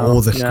 cinema yeah, now.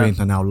 all the Yeah. screens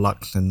are now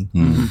Lux and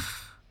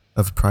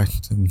of price,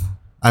 and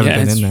I haven't Yeah,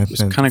 been it's- in there. it's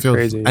since. kinda Feels-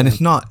 crazy, and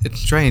yeah. it's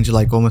strange.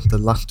 Like almost the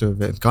luster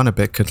of it's gone a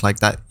bit because like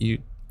that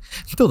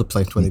it's still the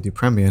place where they do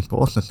premieres, but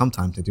also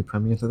sometimes they do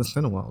premieres at the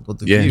Cineworld or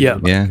the Yeah, View, Yeah.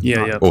 like, yeah,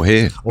 Yeah, yeah. Or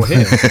here. or here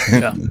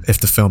Yeah. if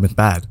the film is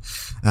bad.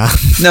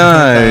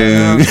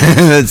 No,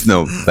 that's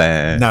not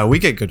fair. No, we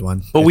get good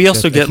ones. But we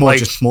also it's get, more like,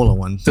 just smaller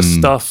ones. The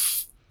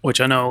stuff,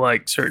 which I know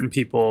like certain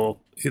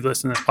people who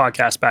listen to this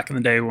podcast back in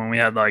the day when we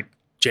had like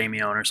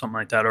Jamie on or something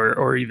like that,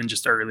 or even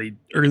just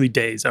early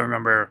days. I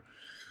remember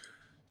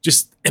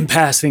just in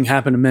passing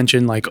happened to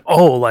mention like,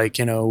 oh, like,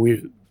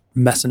 we're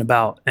messing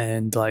about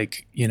and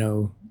like,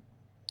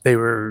 they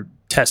were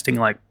testing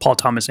like Paul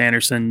Thomas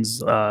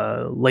Anderson's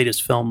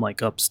latest film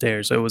like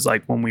upstairs. So it was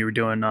like when we were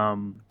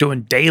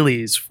doing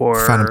dailies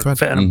for Phantom Thread.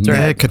 Phantom Mhm. Thread.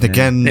 Yeah, because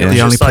again, It was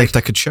the only just place like-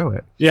 that could show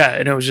it. Yeah,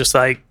 and it was just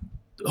like,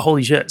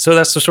 holy shit. So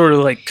that's the sort of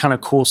like kind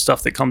of cool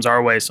stuff that comes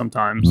our way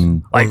sometimes.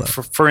 Like Well,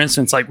 for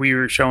instance, like we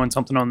were showing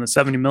something on the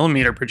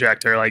 70mm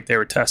projector, like they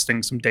were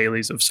testing some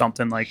dailies of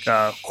something like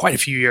quite a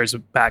few years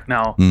back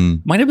now.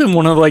 Might have been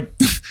one of like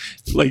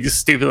like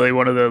stupidly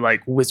one of the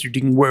like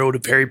Wizarding World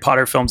of Harry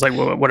Potter films, like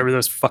whatever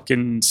those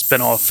fucking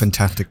spin-off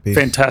Fantastic Beast.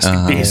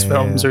 Fantastic Beasts Yeah,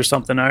 films yeah. or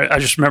something. I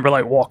just remember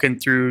like walking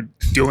through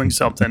doing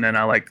something and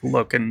I like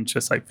look and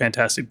just like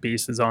Fantastic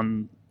Beasts is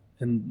on,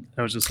 and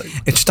I was just like,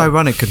 It's just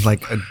ironic because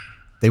like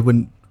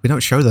we don't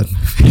show them,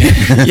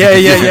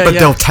 yeah, but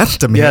they'll test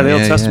them. Yeah, here.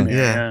 they'll test yeah. me.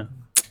 Yeah.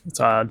 It's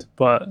odd,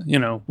 but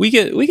we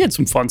get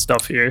some fun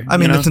stuff here. I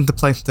mean, you know? isn't the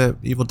place that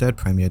Evil Dead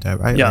premiered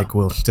at, right? Yeah. Like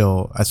we'll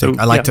still. I So, think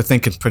I like yeah. to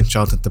think it's Prince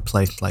Charles at the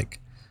place like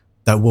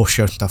that will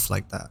show stuff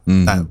like that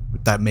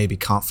that maybe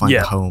can't find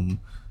Yeah. a home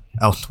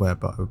elsewhere,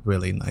 but are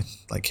really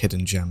nice like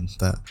hidden gems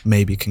that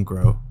maybe can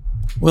grow.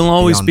 We'll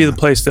always beyond be the that.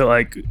 place that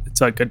like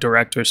it's like a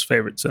director's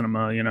favorite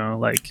cinema.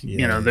 Like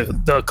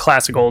the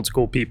classic old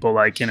school people,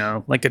 like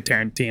like a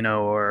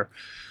Tarantino or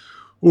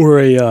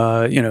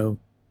a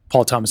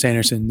Paul Thomas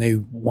Anderson. They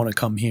want to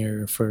come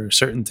here for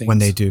certain things When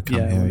they do come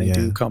yeah, here, when they yeah.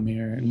 do come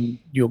here, and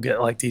you'll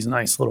get like these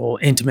nice little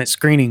intimate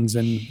screenings,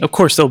 and of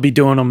course they'll be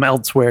doing them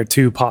elsewhere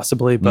too,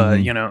 possibly. But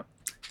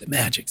the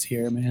magic's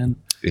here, man.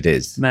 It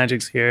is.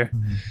 Magic's here.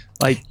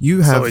 Like You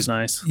it's have- always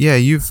nice. Yeah,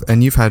 you've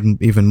had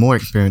even more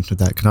experience with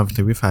that because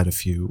obviously we've had a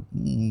few,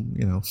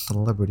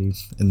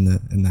 celebrities in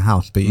the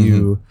house. But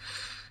you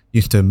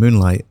used to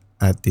moonlight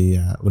at the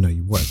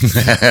you worked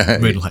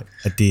moonlight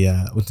at the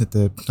was it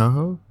the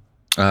Soho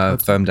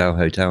Firmdale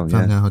Hotel, yeah.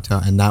 Firmdale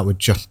Hotel, and that would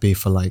just be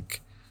for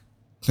like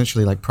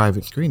essentially like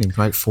private screenings,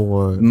 right?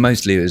 For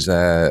Mostly it was,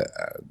 the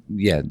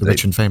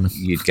rich and famous.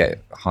 You'd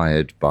get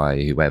hired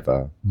by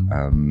whoever.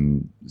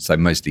 So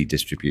mostly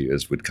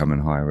distributors would come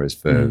and hire us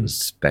for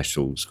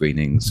special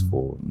screenings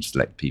for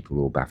select people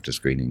or BAFTA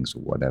screenings or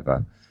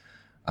whatever.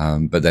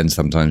 But then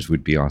sometimes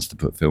we'd be asked to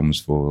put films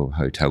for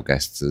hotel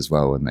guests as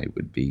well, and they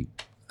would be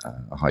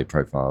high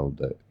profile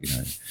that,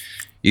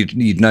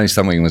 you'd know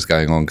something was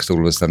going on because all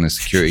of a sudden a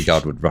security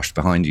guard would rush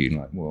behind you and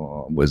like,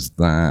 what was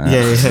that?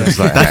 Yeah. It's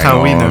like, That's hang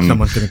how we know on.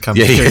 someone's going to come.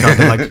 Yeah, Yeah,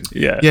 yeah. like,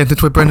 Yeah.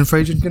 that's where Brendan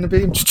Fraser's going to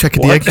be. Just check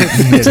at the What?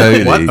 exit.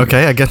 Totally. What?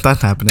 Okay, I guess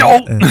that's happening. Oh!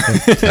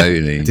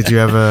 Totally. Did you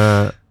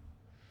ever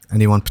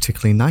anyone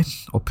particularly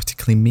nice or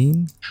particularly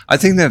mean? I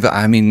think that,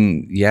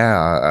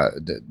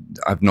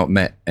 I've not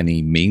met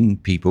any mean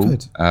people.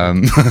 Good.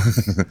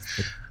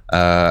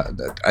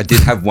 I did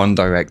have one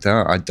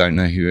director. I don't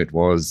know who it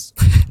was.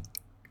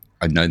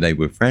 I know they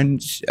were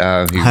French, who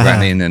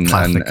ran in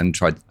Classic. and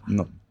tried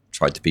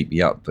to beat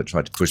me up, but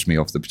tried to push me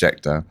off the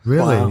projector.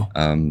 Really?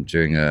 Wow.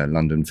 During a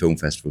London Film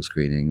Festival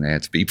screening. They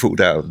had to be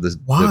pulled out of the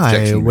Why?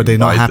 projection Were they room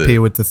not by happy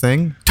with the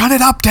thing? Turn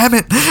it up, damn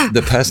it!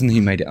 the person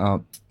who made it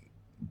up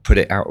put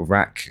it out of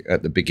rack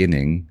at the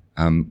beginning,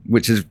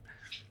 which is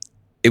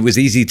it was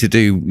easy to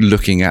do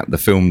looking at the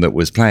film that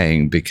was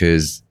playing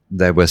because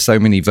there were so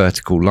many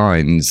vertical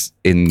lines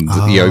in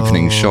the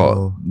opening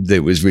shot that it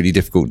was really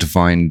difficult to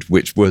find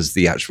which was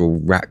the actual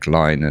rack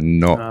line and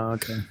not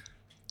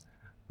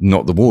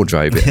not the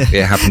wardrobe.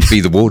 It happened to be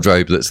the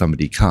wardrobe that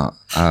somebody cut.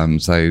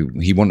 So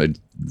he wanted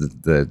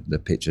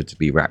the picture to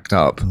be racked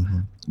up. Mm-hmm.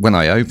 When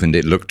I opened,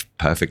 it looked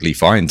perfectly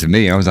fine to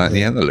me. I was like,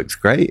 yeah, that looks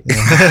great.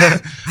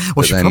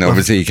 But your then problem?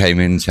 obviously he came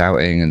in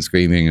shouting and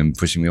screaming and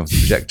pushing me off the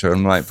projector.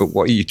 I'm like, but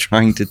what are you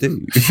trying to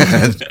do?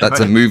 That's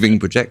a moving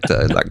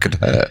projector. That could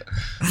hurt.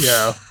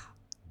 Yeah.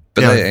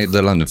 But Yeah.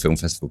 the London Film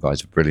Festival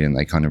guys were brilliant.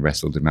 They kind of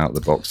wrestled him out of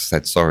the box,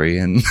 said sorry,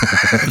 and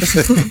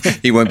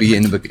he won't be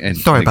in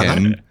Sorry about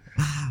again.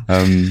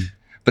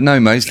 But no,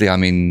 mostly, I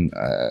mean,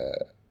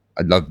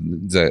 I love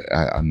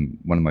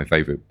one of my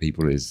favorite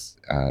people is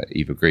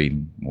Eva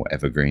Green or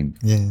Evergreen.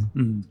 Yeah.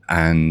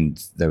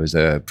 And there was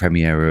a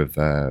premiere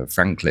of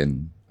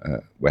Franklin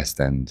West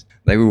End.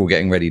 They were all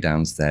getting ready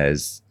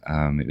downstairs.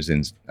 It was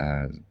in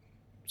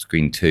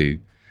screen 2,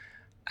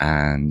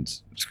 and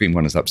screen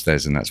 1 is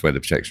upstairs, and that's where the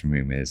projection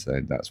room is.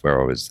 So that's where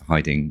I was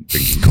hiding,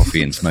 drinking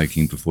coffee and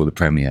smoking before the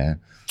premiere.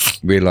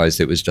 Realised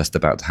it was just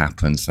about to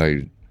happen,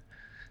 so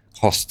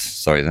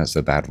sorry, that's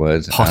a bad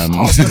word.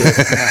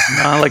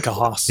 Not like a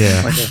hoss.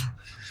 Yeah. Like a,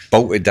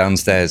 Bolted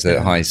downstairs at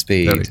high There we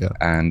speed go.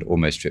 and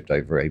almost tripped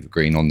over Ava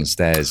Green on the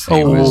stairs. He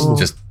Oh. was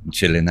just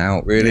chilling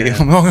out, really. Yeah.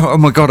 Oh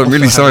my God, I'm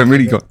really sorry. I'm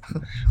really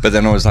But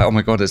then I was like, oh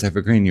my God, it's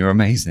Ava Green. You're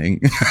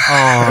amazing.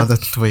 Oh,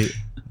 that's sweet.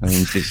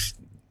 It's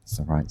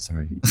all right.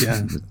 Sorry.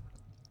 Yeah.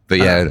 But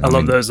yeah, I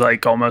love mean, those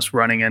like almost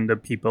running into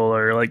people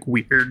or like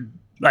weird.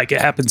 Like it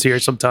happens here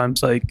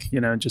sometimes. Like,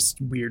 you know, just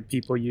weird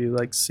people you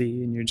like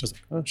see and you're just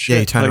like, oh shit. Yeah,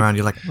 you turn Like, around,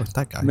 you're like, what's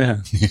that guy? Yeah,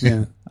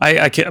 yeah.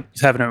 I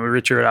kept having it with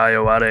Richard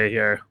Ayoade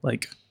here.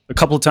 Like a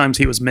couple of times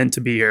he was meant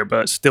to be here,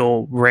 but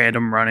still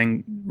random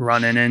running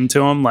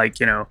into him. Like,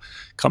 you know,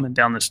 coming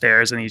down the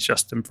stairs and he's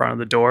just in front of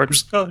the door.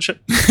 Just oh shit,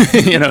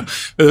 you know.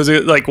 It was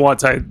like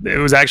once it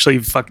was actually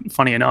fucking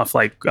funny enough.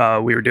 Like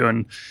we were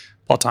doing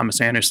Paul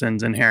Thomas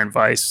Anderson's Inherent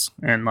Vice,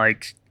 and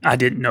like I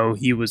didn't know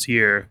he was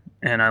here,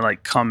 and I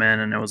like come in,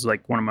 and it was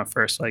like one of my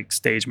first like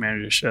stage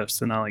manager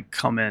shifts, and I like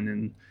come in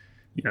and,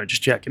 you know,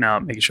 just checking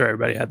out, making sure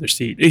everybody had their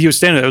seat. He was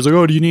standing there. I was like,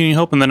 "Oh, do you need any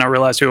help?" And then I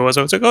realized who it was.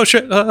 I was like, "Oh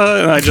shit!" And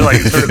I just like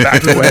sort of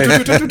backed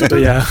away. But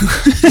yeah,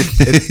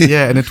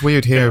 Yeah, and it's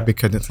weird here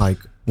because it's like,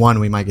 one,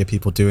 we might get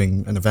people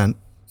doing an event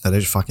that they're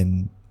just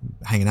fucking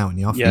hanging out in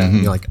the office. Yeah.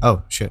 And you're like,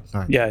 oh shit,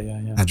 all right. yeah.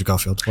 Andrew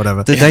Garfield,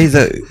 whatever. the day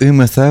that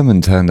Uma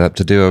Thurman turned up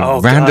to do a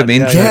Oh, random God, yeah,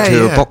 intro yeah. to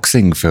Yeah, yeah. a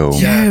boxing film.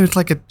 Yeah, it was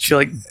like She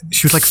like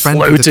she was like friends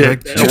with the floated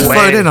director. She just away.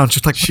 floated in. I was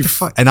just like, what the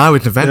fuck? And I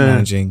was event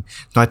managing.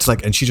 So I had to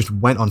like, and she just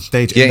went on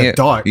stage in the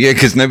dark. Yeah,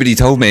 because nobody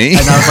told me.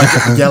 And I was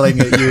like yelling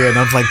at you, and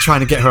I was like trying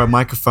to get her a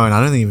microphone.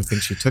 I don't even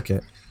think she took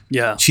it.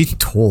 yeah. She's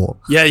tall.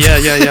 Yeah.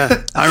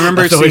 I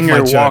remember That's always seeing my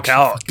her walk joke.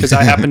 out because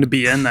I happened to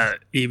be in that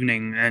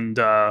evening, and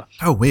I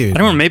Oh, weird.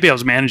 don't know, maybe I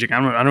was managing. I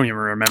don't even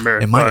remember.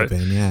 It might but- have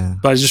been, yeah.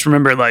 But I just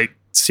remember like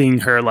seeing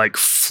her like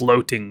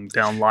floating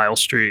down Lyle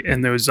Street,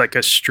 and there was like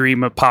a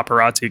stream of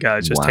paparazzi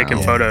guys just Wow. taking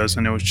Yeah. photos,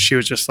 and she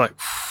was just like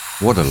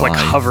What a like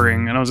life.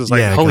 hovering, and I was just like,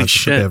 yeah, holy God,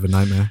 it's a bit shit. of a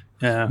nightmare.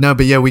 Yeah. No,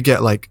 but yeah, we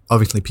get like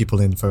obviously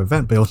people in for an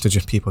event, but also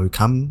just people who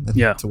come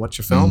Yeah. to watch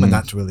a film, and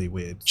that's really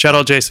weird. Shout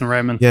out Jason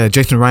Raymond. Yeah,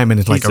 Jason Ryman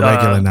is like He's, a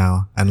regular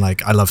now, and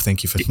like I love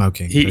Thank You for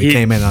Smoking. But he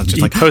came in and I was just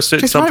he like,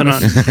 posted Jason something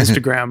Ryman. on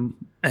Instagram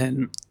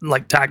and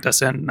like tagged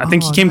us in. I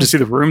think Oh, he came to nice. see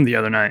The Room the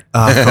other night.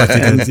 Of course he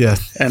did, yeah.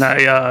 And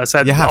I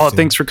said, You have "Oh, to.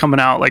 thanks for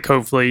coming out. Like,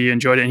 hopefully you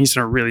enjoyed it." And he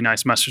sent a really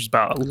nice message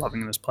about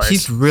loving this place.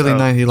 He's really So,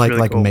 nice. He it's like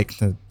really cool.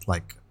 makes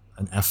like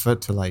an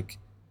effort to like,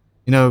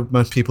 you know,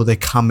 most people they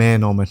come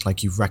in almost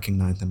like you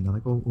recognize them. They're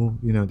like, oh,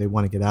 you know, they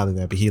want to get out of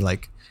there. But he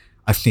like,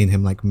 I've seen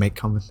him like make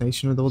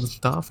conversation with all the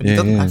staff, and he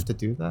Yeah, doesn't yeah. have to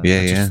do that. Yeah,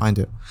 I just yeah. find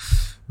it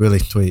really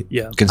sweet.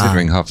 Yeah.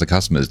 Considering half the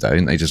customers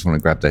don't, they just want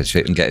to grab their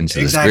shit and get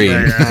into the screen.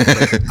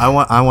 Exactly. I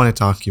want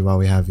to ask you while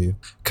we have you,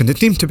 because it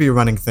seems to be a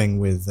running thing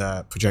with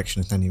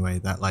projectionists anyway.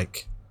 That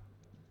like,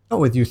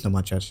 not with you so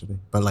much actually,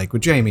 but like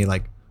with Jamie,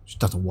 like she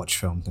doesn't watch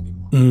films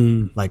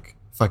anymore. Like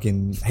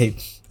fucking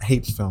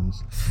hates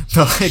films.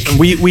 So like,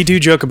 We do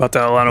joke about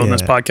that a lot on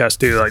this Yeah. podcast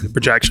too. Like the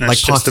projection Like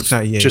is just past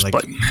that, yeah, just like-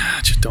 like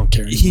I just don't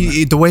care.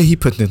 Anymore. the way he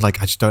put it,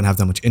 like I just don't have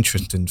that much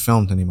interest in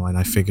films anymore, and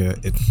I figure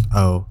it's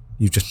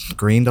you've just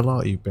screened a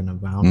lot, you've been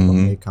around for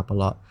makeup a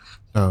lot.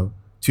 So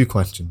 2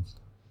 questions: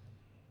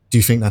 do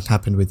you think that's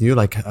happened with you?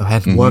 Like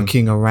has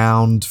working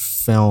around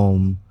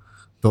film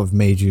sort of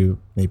made you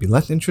maybe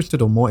less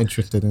interested or more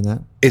interested in it?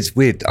 It's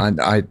weird.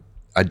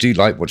 I do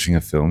like watching a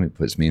film. It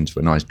puts me into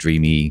a nice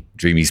dreamy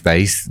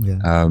space.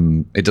 Yeah.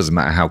 It doesn't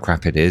matter how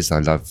crap it is. I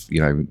love,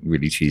 you know,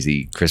 really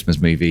cheesy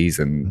Christmas movies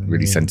and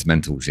really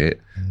sentimental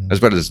shit,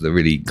 as well as the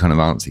really kind of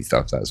artsy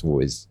stuff. That's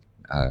always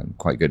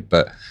quite good.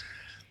 But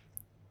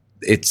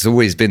it's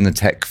always been the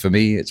tech for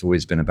me. It's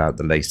always been about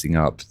the lacing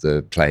up,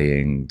 the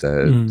playing,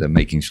 the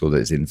making sure that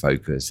it's in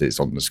focus, it's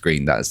on the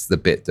screen. That's the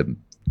bit that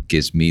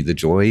gives me the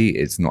joy.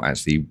 It's not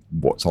actually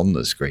what's on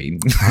the screen.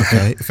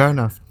 Okay, fair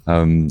enough.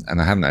 And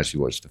I haven't actually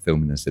watched a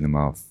film in a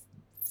cinema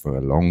for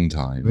a long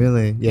time.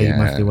 Really? Yeah, you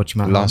mostly watch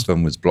them at The last home.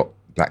 one was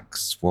Black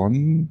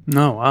Swan.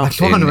 No, wow. Black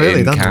Swan,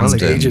 really? That's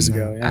Camden, ages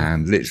ago, yeah.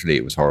 And literally,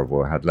 it was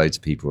horrible. I had loads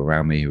of people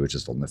around me who were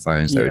just on their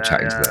phones. They were Yeah,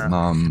 chatting to their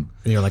mum.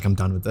 And you're like, I'm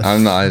done with this.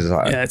 And I was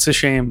like, Yeah, it's a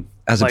shame.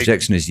 as a Like-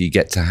 projectionist, you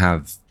get to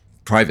have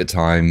private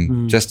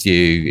time, just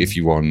you, if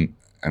you want,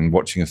 and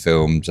watching a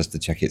film just to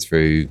check it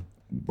through.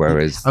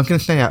 Whereas, I was going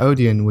to say, at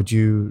Odeon, would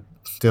you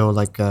still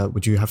like,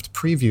 would you have to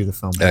preview the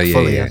film Oh, yeah,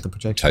 fully yeah. at the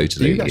projection?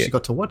 Totally, So you actually yeah.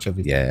 got to watch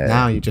everything. Yeah.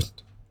 Now you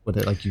just, would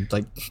it like, you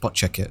like spot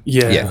check it?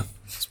 Yeah.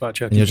 Spot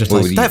check. And you're just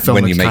well, like, that film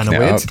when looks you're kind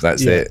making of it weird. up,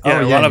 that's Yeah. it. Yeah,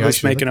 Oh, a lot of you us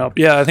actually making look- up.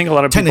 Yeah, I think a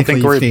lot of people Technically,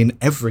 think you've we're seen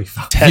every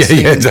film. testing.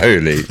 Yeah,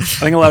 totally. I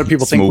think a lot of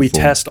people think Small we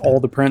form. test all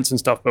the prints and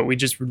stuff, but we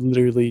just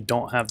literally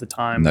don't have the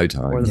time, No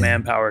time. or the Yeah.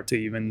 manpower to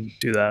even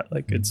do that.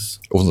 Like it's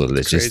All the crazy.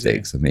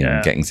 logistics. I mean,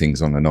 Yeah. getting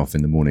things on and off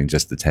in the morning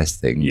just to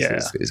test things Yeah.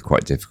 is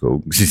quite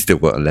difficult. Because you still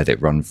got to let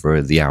it run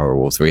for the hour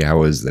or 3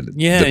 hours that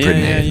Yeah, the yeah, print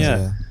yeah, is.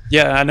 yeah.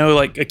 Yeah, I know.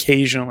 Like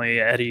occasionally,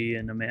 Eddie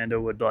and Amanda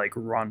would like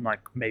run like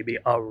maybe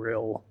a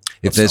reel.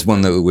 If of there's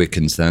something. one that we're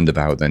concerned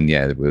about, then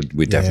yeah,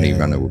 we'd definitely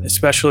run a.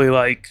 Especially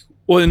like,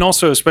 well, and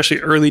also especially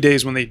early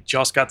days when they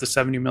just got the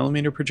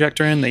 70mm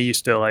projector in, they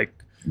used to like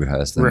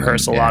Rehearse them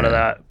rehearse a and- lot of yeah.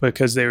 that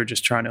because they were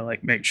just trying to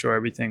like make sure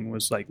everything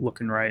was like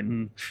looking right,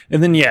 and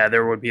then yeah,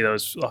 there would be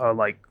those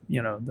like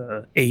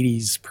the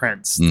 80s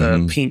prints, the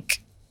Mhm.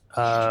 pink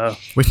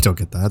We still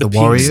get that. The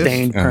pink Warrior.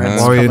 stained Uh-huh.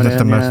 prints. Warrior coming is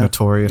the in, most yeah.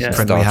 notorious Yeah.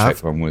 print Star we Trek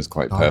have. one was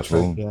quite Star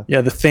purple. Trek, yeah.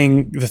 Yeah,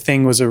 the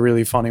thing was a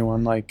really funny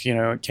one. Like,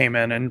 it came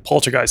in, and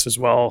Poltergeist as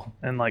well,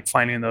 and like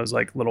finding those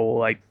like little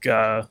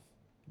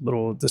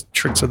little the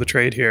tricks of the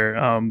trade here.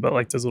 But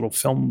like those little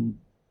film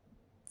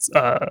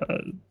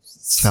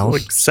Cells?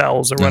 like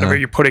cells or whatever Uh-huh.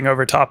 you're putting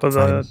over top of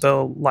Fine. the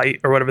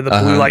light or whatever, the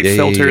Uh-huh. blue light Yeah, yeah,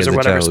 filters yeah, or the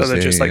whatever. So gels, they're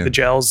yeah, just like yeah. the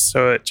gels.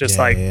 So it just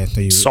So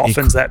you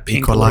softens that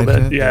pink a little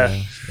equalize bit. it,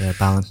 Yeah. yeah,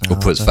 balance it Or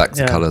out puts a bit. back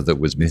the Yeah. color that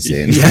was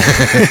missing.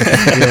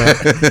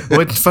 yeah.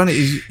 What's funny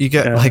is you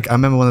get Yeah. like I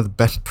remember one of the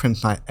best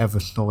prints I ever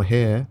saw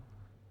here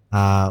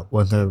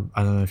was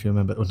I don't know if you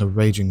remember, it was a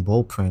Raging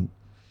Bull print,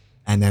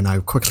 and then I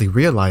quickly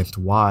realized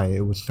why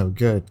it was so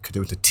good because it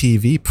was a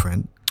TV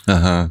print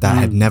Uh-huh. that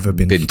had never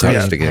been Been framed,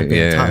 touched again, had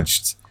been yeah.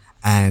 touched,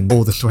 and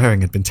all the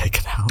swearing had been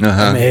taken out.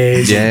 Uh-huh.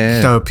 Amazing.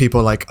 Yeah. So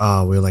people like,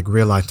 we like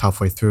realized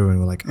halfway through, and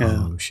we're like, Yeah.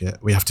 oh shit,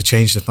 we have to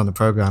change this on the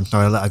program. So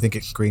I think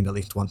it screened at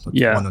least one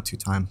Yeah. or two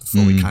times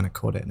before we kind of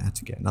caught it and had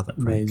to get another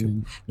print. 'cause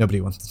Amazing. Nobody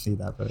wants to see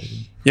that version.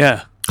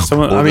 Yeah.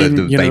 Someone, Or I mean,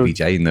 the Baby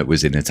Jane that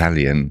was in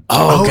Italian.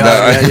 Oh, Oh,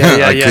 God. No,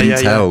 Yeah. I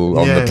couldn't tell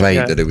on Yeah, the plate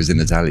yeah. that it was in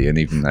Italian,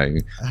 even though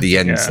the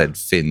end Yeah. said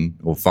Finn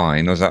or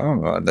fine. I was like,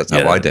 oh, that's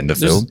Yeah, how I'd end a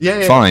film.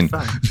 Yeah, Fine.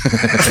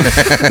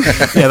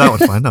 Yeah, that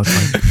was fine. That was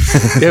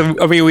fine. Yeah,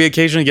 I mean, we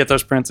occasionally get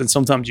those prints, and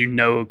sometimes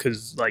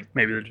because like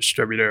maybe the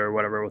distributor or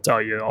whatever will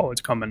tell you, oh,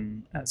 it's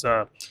coming as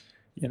a,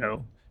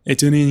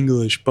 it's in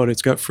English, but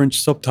it's got French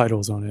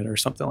subtitles on it or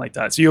something like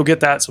that. So you'll get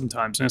that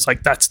sometimes, and it's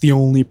like that's the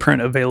only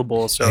print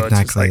available. So it's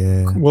just Exactly,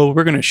 like, yeah. well,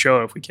 we're gonna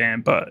show it if we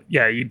can, but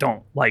yeah, you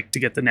don't like to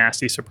get the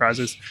nasty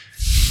surprises.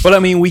 But I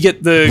mean, we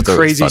get the Although it's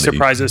crazy funny.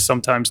 surprises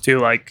sometimes too.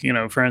 Like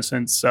for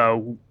instance,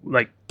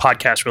 like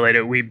podcast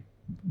related,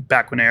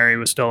 back when Ari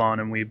was still on,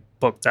 and we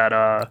booked that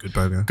Good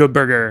burger. Good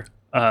Burger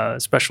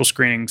special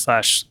screening /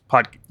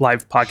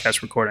 live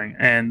podcast recording,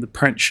 and the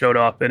print showed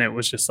up, and it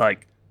was just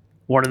like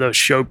one of those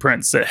show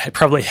prints that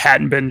probably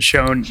hadn't been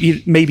shown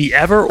maybe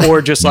ever,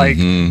 or just like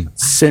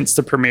since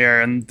the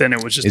premiere, and then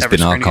it was just It's never been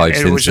screened archived again.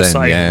 And it was since just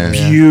then, like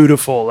yeah.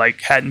 beautiful,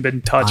 like hadn't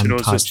been touched, and it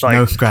was Untouched, just like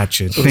no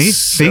scratches. it was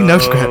See, no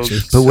so-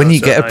 scratches. But when So, you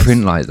so get a nice.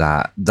 print like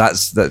that,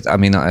 that. I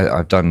mean,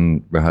 I've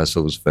done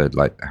rehearsals for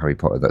like Harry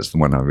Potter. That's the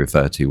one I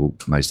refer to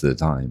most of the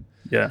time.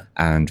 yeah,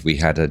 And we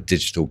had a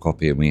digital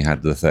copy, and we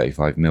had the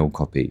 35mm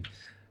copy.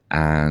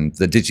 And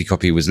the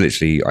digicopy was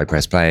literally, I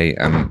pressed play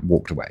and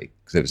walked away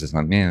because it was just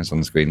like, yeah, it's on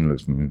the screen, it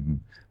looks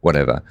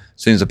whatever.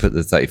 As soon as I put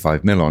the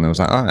 35mm on, I was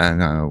like, oh,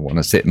 no, I want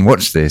to sit and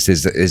watch this.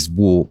 It's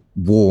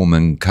warm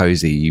and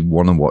cozy. You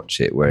want to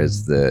watch it,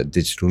 whereas the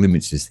digital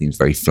image just seems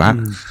very flat.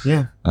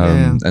 Yeah.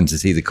 yeah. And to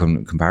see the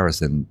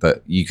comparison,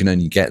 but you can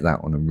only get that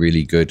on a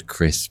really good,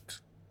 crisp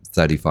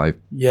 35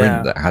 Yeah.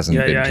 print that hasn't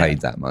Yeah, been yeah,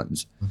 played that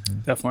much.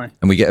 definitely.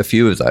 And we get a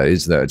few of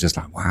those that are just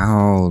like,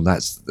 wow,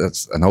 that's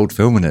an old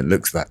film and it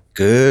looks that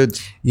good.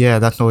 Yeah,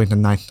 that's always a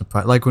nice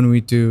surprise. Like when we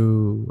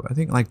do, I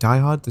think like Die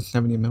Hard, the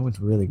 70mm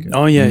was really good.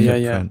 Oh yeah, Good yeah,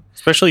 yeah. print.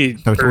 Especially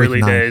So it's always early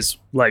nice. days,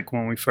 like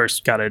when we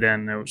first got it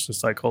in, it was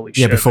just like, holy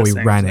Yeah, shit. before this we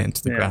thing ran is- it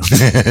into the yeah. ground.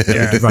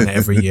 Yeah. We run it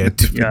every year,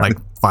 Yeah. like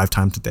 5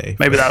 times a day.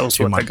 Maybe for that was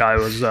 2 what the months. guy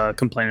was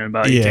complaining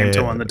about. He Yeah, came to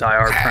yeah. one the Die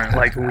Hard print.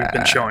 Like we've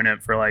been showing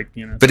it for like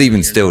But 10 even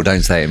years. still,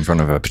 don't say it in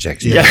front of a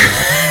projection. Yeah.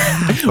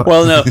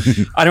 Well, no,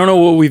 I don't know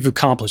what we've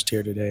accomplished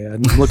here today.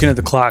 I'm looking at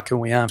the clock, and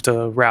we have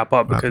to wrap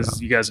up because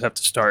up. you guys have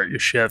to start your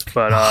shift.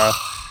 But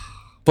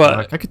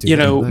I could do you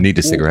that, know, yeah. Need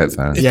a cigarette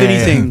first. if Yeah, yeah.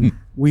 anything,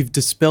 we've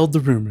dispelled the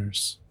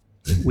rumors.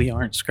 We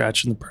aren't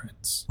scratching the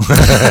prints.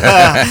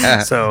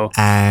 So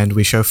And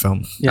we show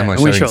film. yeah, Am I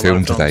and we showing show a lot film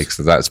of films. today?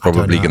 So that's don't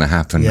probably know. going to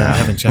happen Yeah, I now.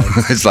 haven't checked.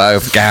 It's like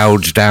I've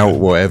gouged out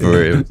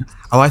whatever.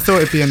 Oh, I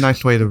thought it'd be a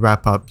nice way to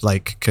wrap up,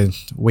 like,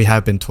 because we've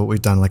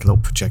done like a little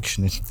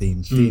projectionist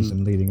theme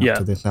season leading up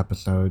to this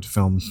episode,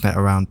 films set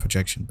around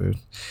projection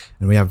booth,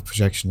 and we have a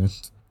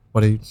projectionist.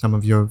 What are some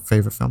of your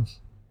favorite films?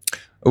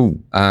 Oh,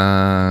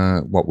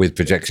 what with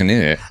projection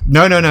in it?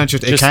 No,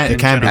 just it can be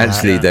general. that.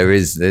 Actually,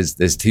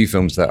 there's two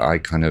films that I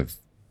kind of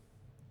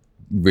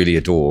really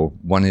adore.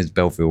 One is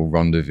Belleville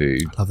Rendezvous,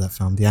 I love that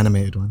film, the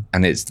animated one.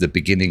 and it's the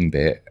beginning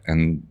bit.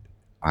 And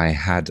I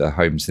had a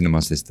home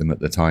cinema system at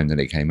the time that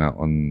it came out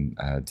on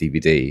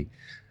DVD,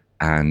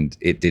 and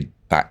it did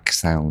back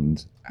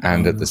sound.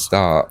 And at the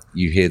start,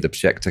 you hear the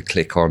projector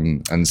click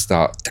on and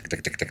start. Tick,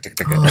 tick, tick, tick, tick,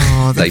 tick.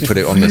 Oh, They that's put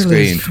it on the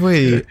really screen,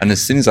 sweet. and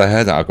as soon as I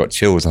heard that, I got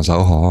chills. I was like,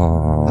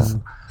 oh.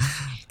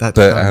 That's But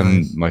so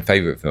nice. my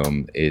favorite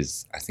film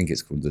is, I think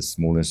it's called The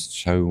Smallest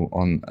Show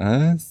on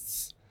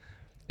Earth.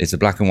 It's a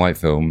black and white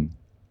film.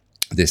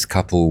 This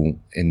couple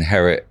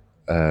inherit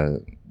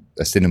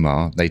a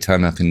cinema. They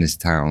turn up in this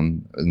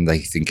town and they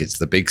think it's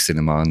the big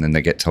cinema, and then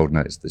they get told no,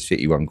 it's the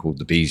shitty one called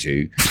the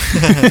Bijou.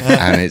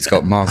 And it's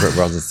got Margaret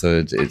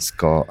Rutherford. It's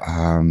got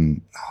I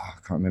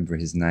can't remember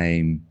his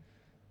name.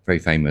 Very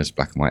famous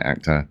black and white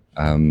actor,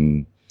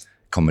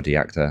 comedy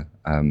actor,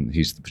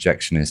 who's the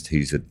projectionist,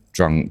 who's a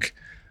drunk.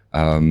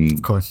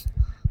 Of course.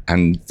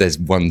 And there's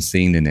one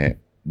scene in it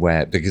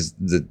where, because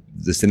the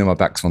cinema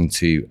backs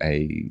onto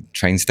a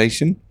train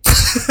station,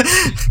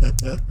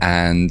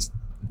 and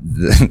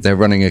they're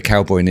running a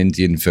cowboy and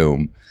Indian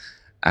film,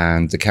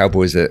 and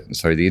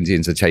the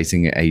Indians are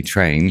chasing a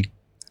train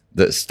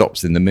that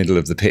stops in the middle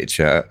of the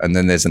picture, and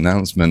then there's an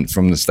announcement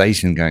from the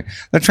station going,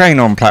 the train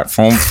on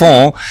platform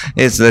 4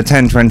 is the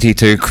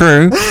 1022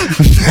 crew.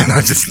 And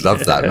I just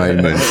love that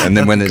moment. And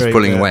then when it's Great,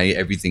 pulling yeah. away,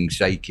 everything's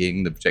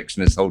shaking, the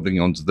projectionist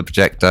holding onto the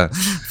projector.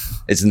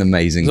 It's an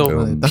amazing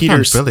film. That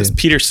Peter, sounds brilliant.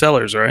 Peter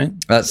Sellers, right?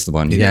 That's the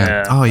one,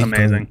 yeah. Oh, he's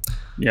amazing.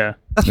 Yeah,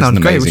 That It's sounds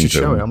an great. We amazing should show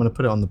film. it. I'm going to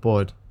put it on the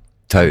board.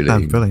 Totally.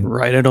 Sounds brilliant.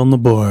 write it on the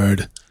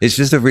board. It's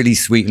just a really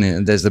sweet,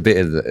 and there's a bit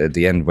at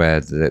the end where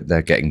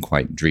they're getting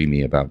quite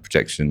dreamy about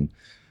projection.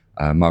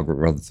 Margaret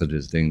Rutherford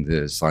is doing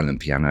the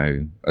silent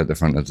piano at the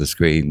front of the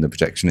screen. The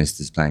projectionist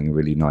is playing a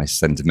really nice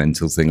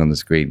sentimental thing on the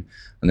screen,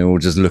 and they're all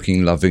just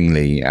looking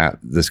lovingly at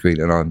the screen.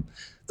 And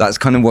that's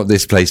kind of what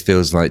this place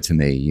feels like to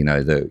me.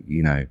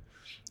 That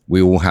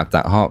we all have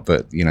that heart,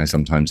 but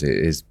sometimes it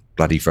is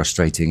bloody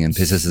frustrating and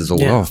pisses us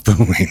all off. But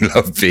we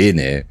love being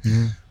here.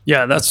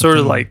 Yeah, that's sort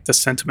of like the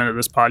sentiment of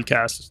this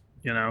podcast,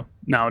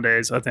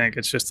 nowadays. I think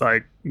it's just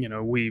like,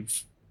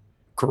 we've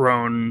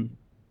grown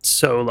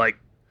so like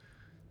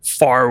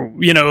far,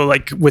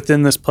 like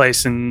within this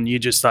place, and you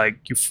just like,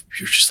 you're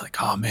just like,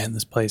 oh man,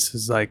 this place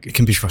is like, It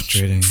can be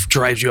frustrating.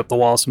 drives you up the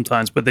wall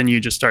sometimes. But then you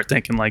just start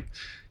thinking like,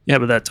 yeah,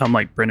 but that time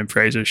like Brendan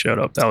Fraser showed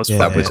up, that was Yeah,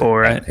 fucking that cool,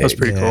 right? That was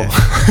pretty Yeah.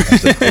 cool.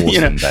 That's an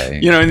awesome day.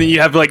 And then you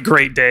have like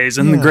great days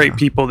and the Yeah. great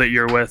people that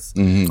you're with.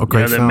 Mhm. Oh,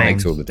 great that film.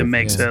 Makes all the that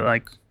makes difference. it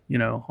like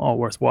all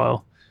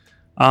worthwhile.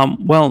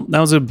 Well, that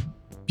was a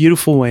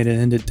beautiful way to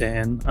end it,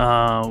 Dan.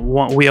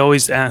 We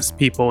always ask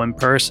people in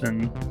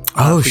person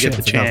Oh, if we shit,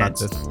 get the I forgot about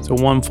chance. this. So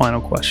one final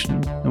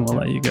question, and we'll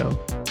let you go.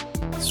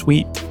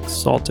 Sweet,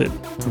 salted,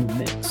 or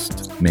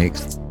mixed?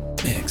 Mixed.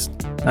 Mixed.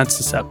 That's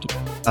deceptive.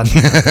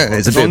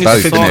 It's a bit long of as both,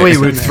 it's isn't not- We it?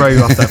 would throw you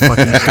off that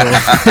fucking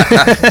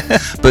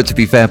school. But to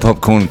be fair,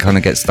 popcorn kind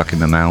of gets stuck in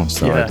my mouth,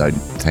 so Yeah. I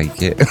don't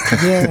take it.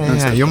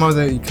 Yeah. Your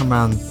mother, you come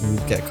round and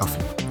you get a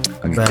coffee.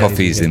 And Very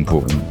coffee is easy to get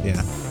important. popcorn.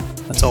 Yeah.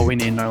 That's all we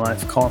need in our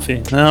life, coffee.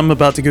 And I'm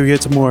about to go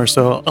get some more,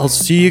 so I'll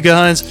see you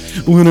guys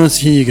when I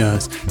see you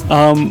guys.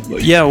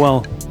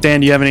 Well,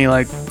 Dan, do you have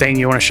any thing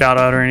you want to shout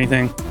out or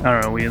anything? I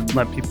don't know. We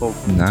let people.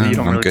 No, you don't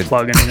I'm really good.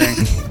 plug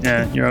anything.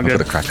 Yeah, you're all I've good.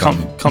 gotta crack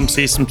come, on. come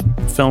see some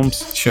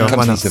films. Sure, Come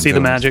why see not? some See the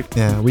films. magic.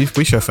 Yeah, we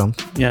show films,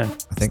 Yeah.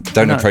 I think.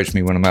 Don't Why not? approach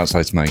me when I'm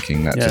outside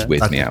smoking. That Yeah. just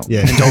weirds me out.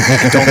 Yeah. And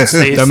don't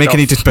say Don't make stuff.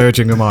 any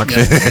disparaging remarks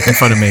in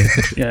front of me.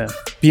 Yeah.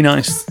 Be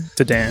nice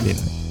to Dan.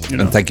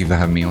 And thank you for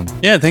having me on.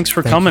 Yeah, thanks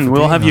for Thank you coming. for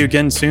We'll being have you on.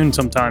 again soon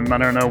sometime. I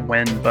don't know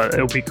when, but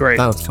it'll be great.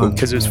 That was fun,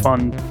 Because it was yeah.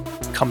 fun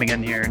coming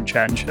in here and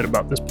chatting shit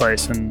about this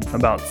place and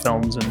about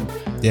films and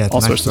Yeah, it's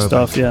all nice sorts of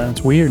throwback. stuff. Yeah,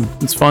 it's weird.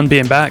 It's fun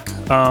being back.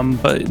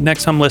 But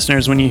next time,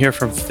 listeners, when you hear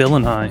from Phil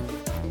and I,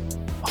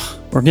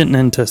 we're getting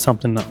into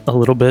something a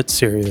little bit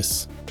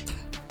serious.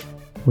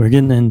 We're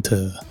getting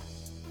into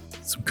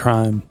some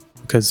crime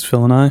because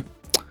Phil and I,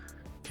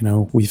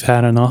 we've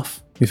had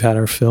enough. We've had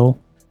our fill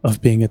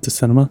of being at the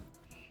cinema.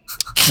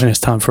 And it's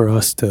time for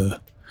us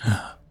to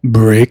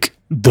break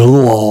the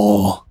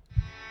law.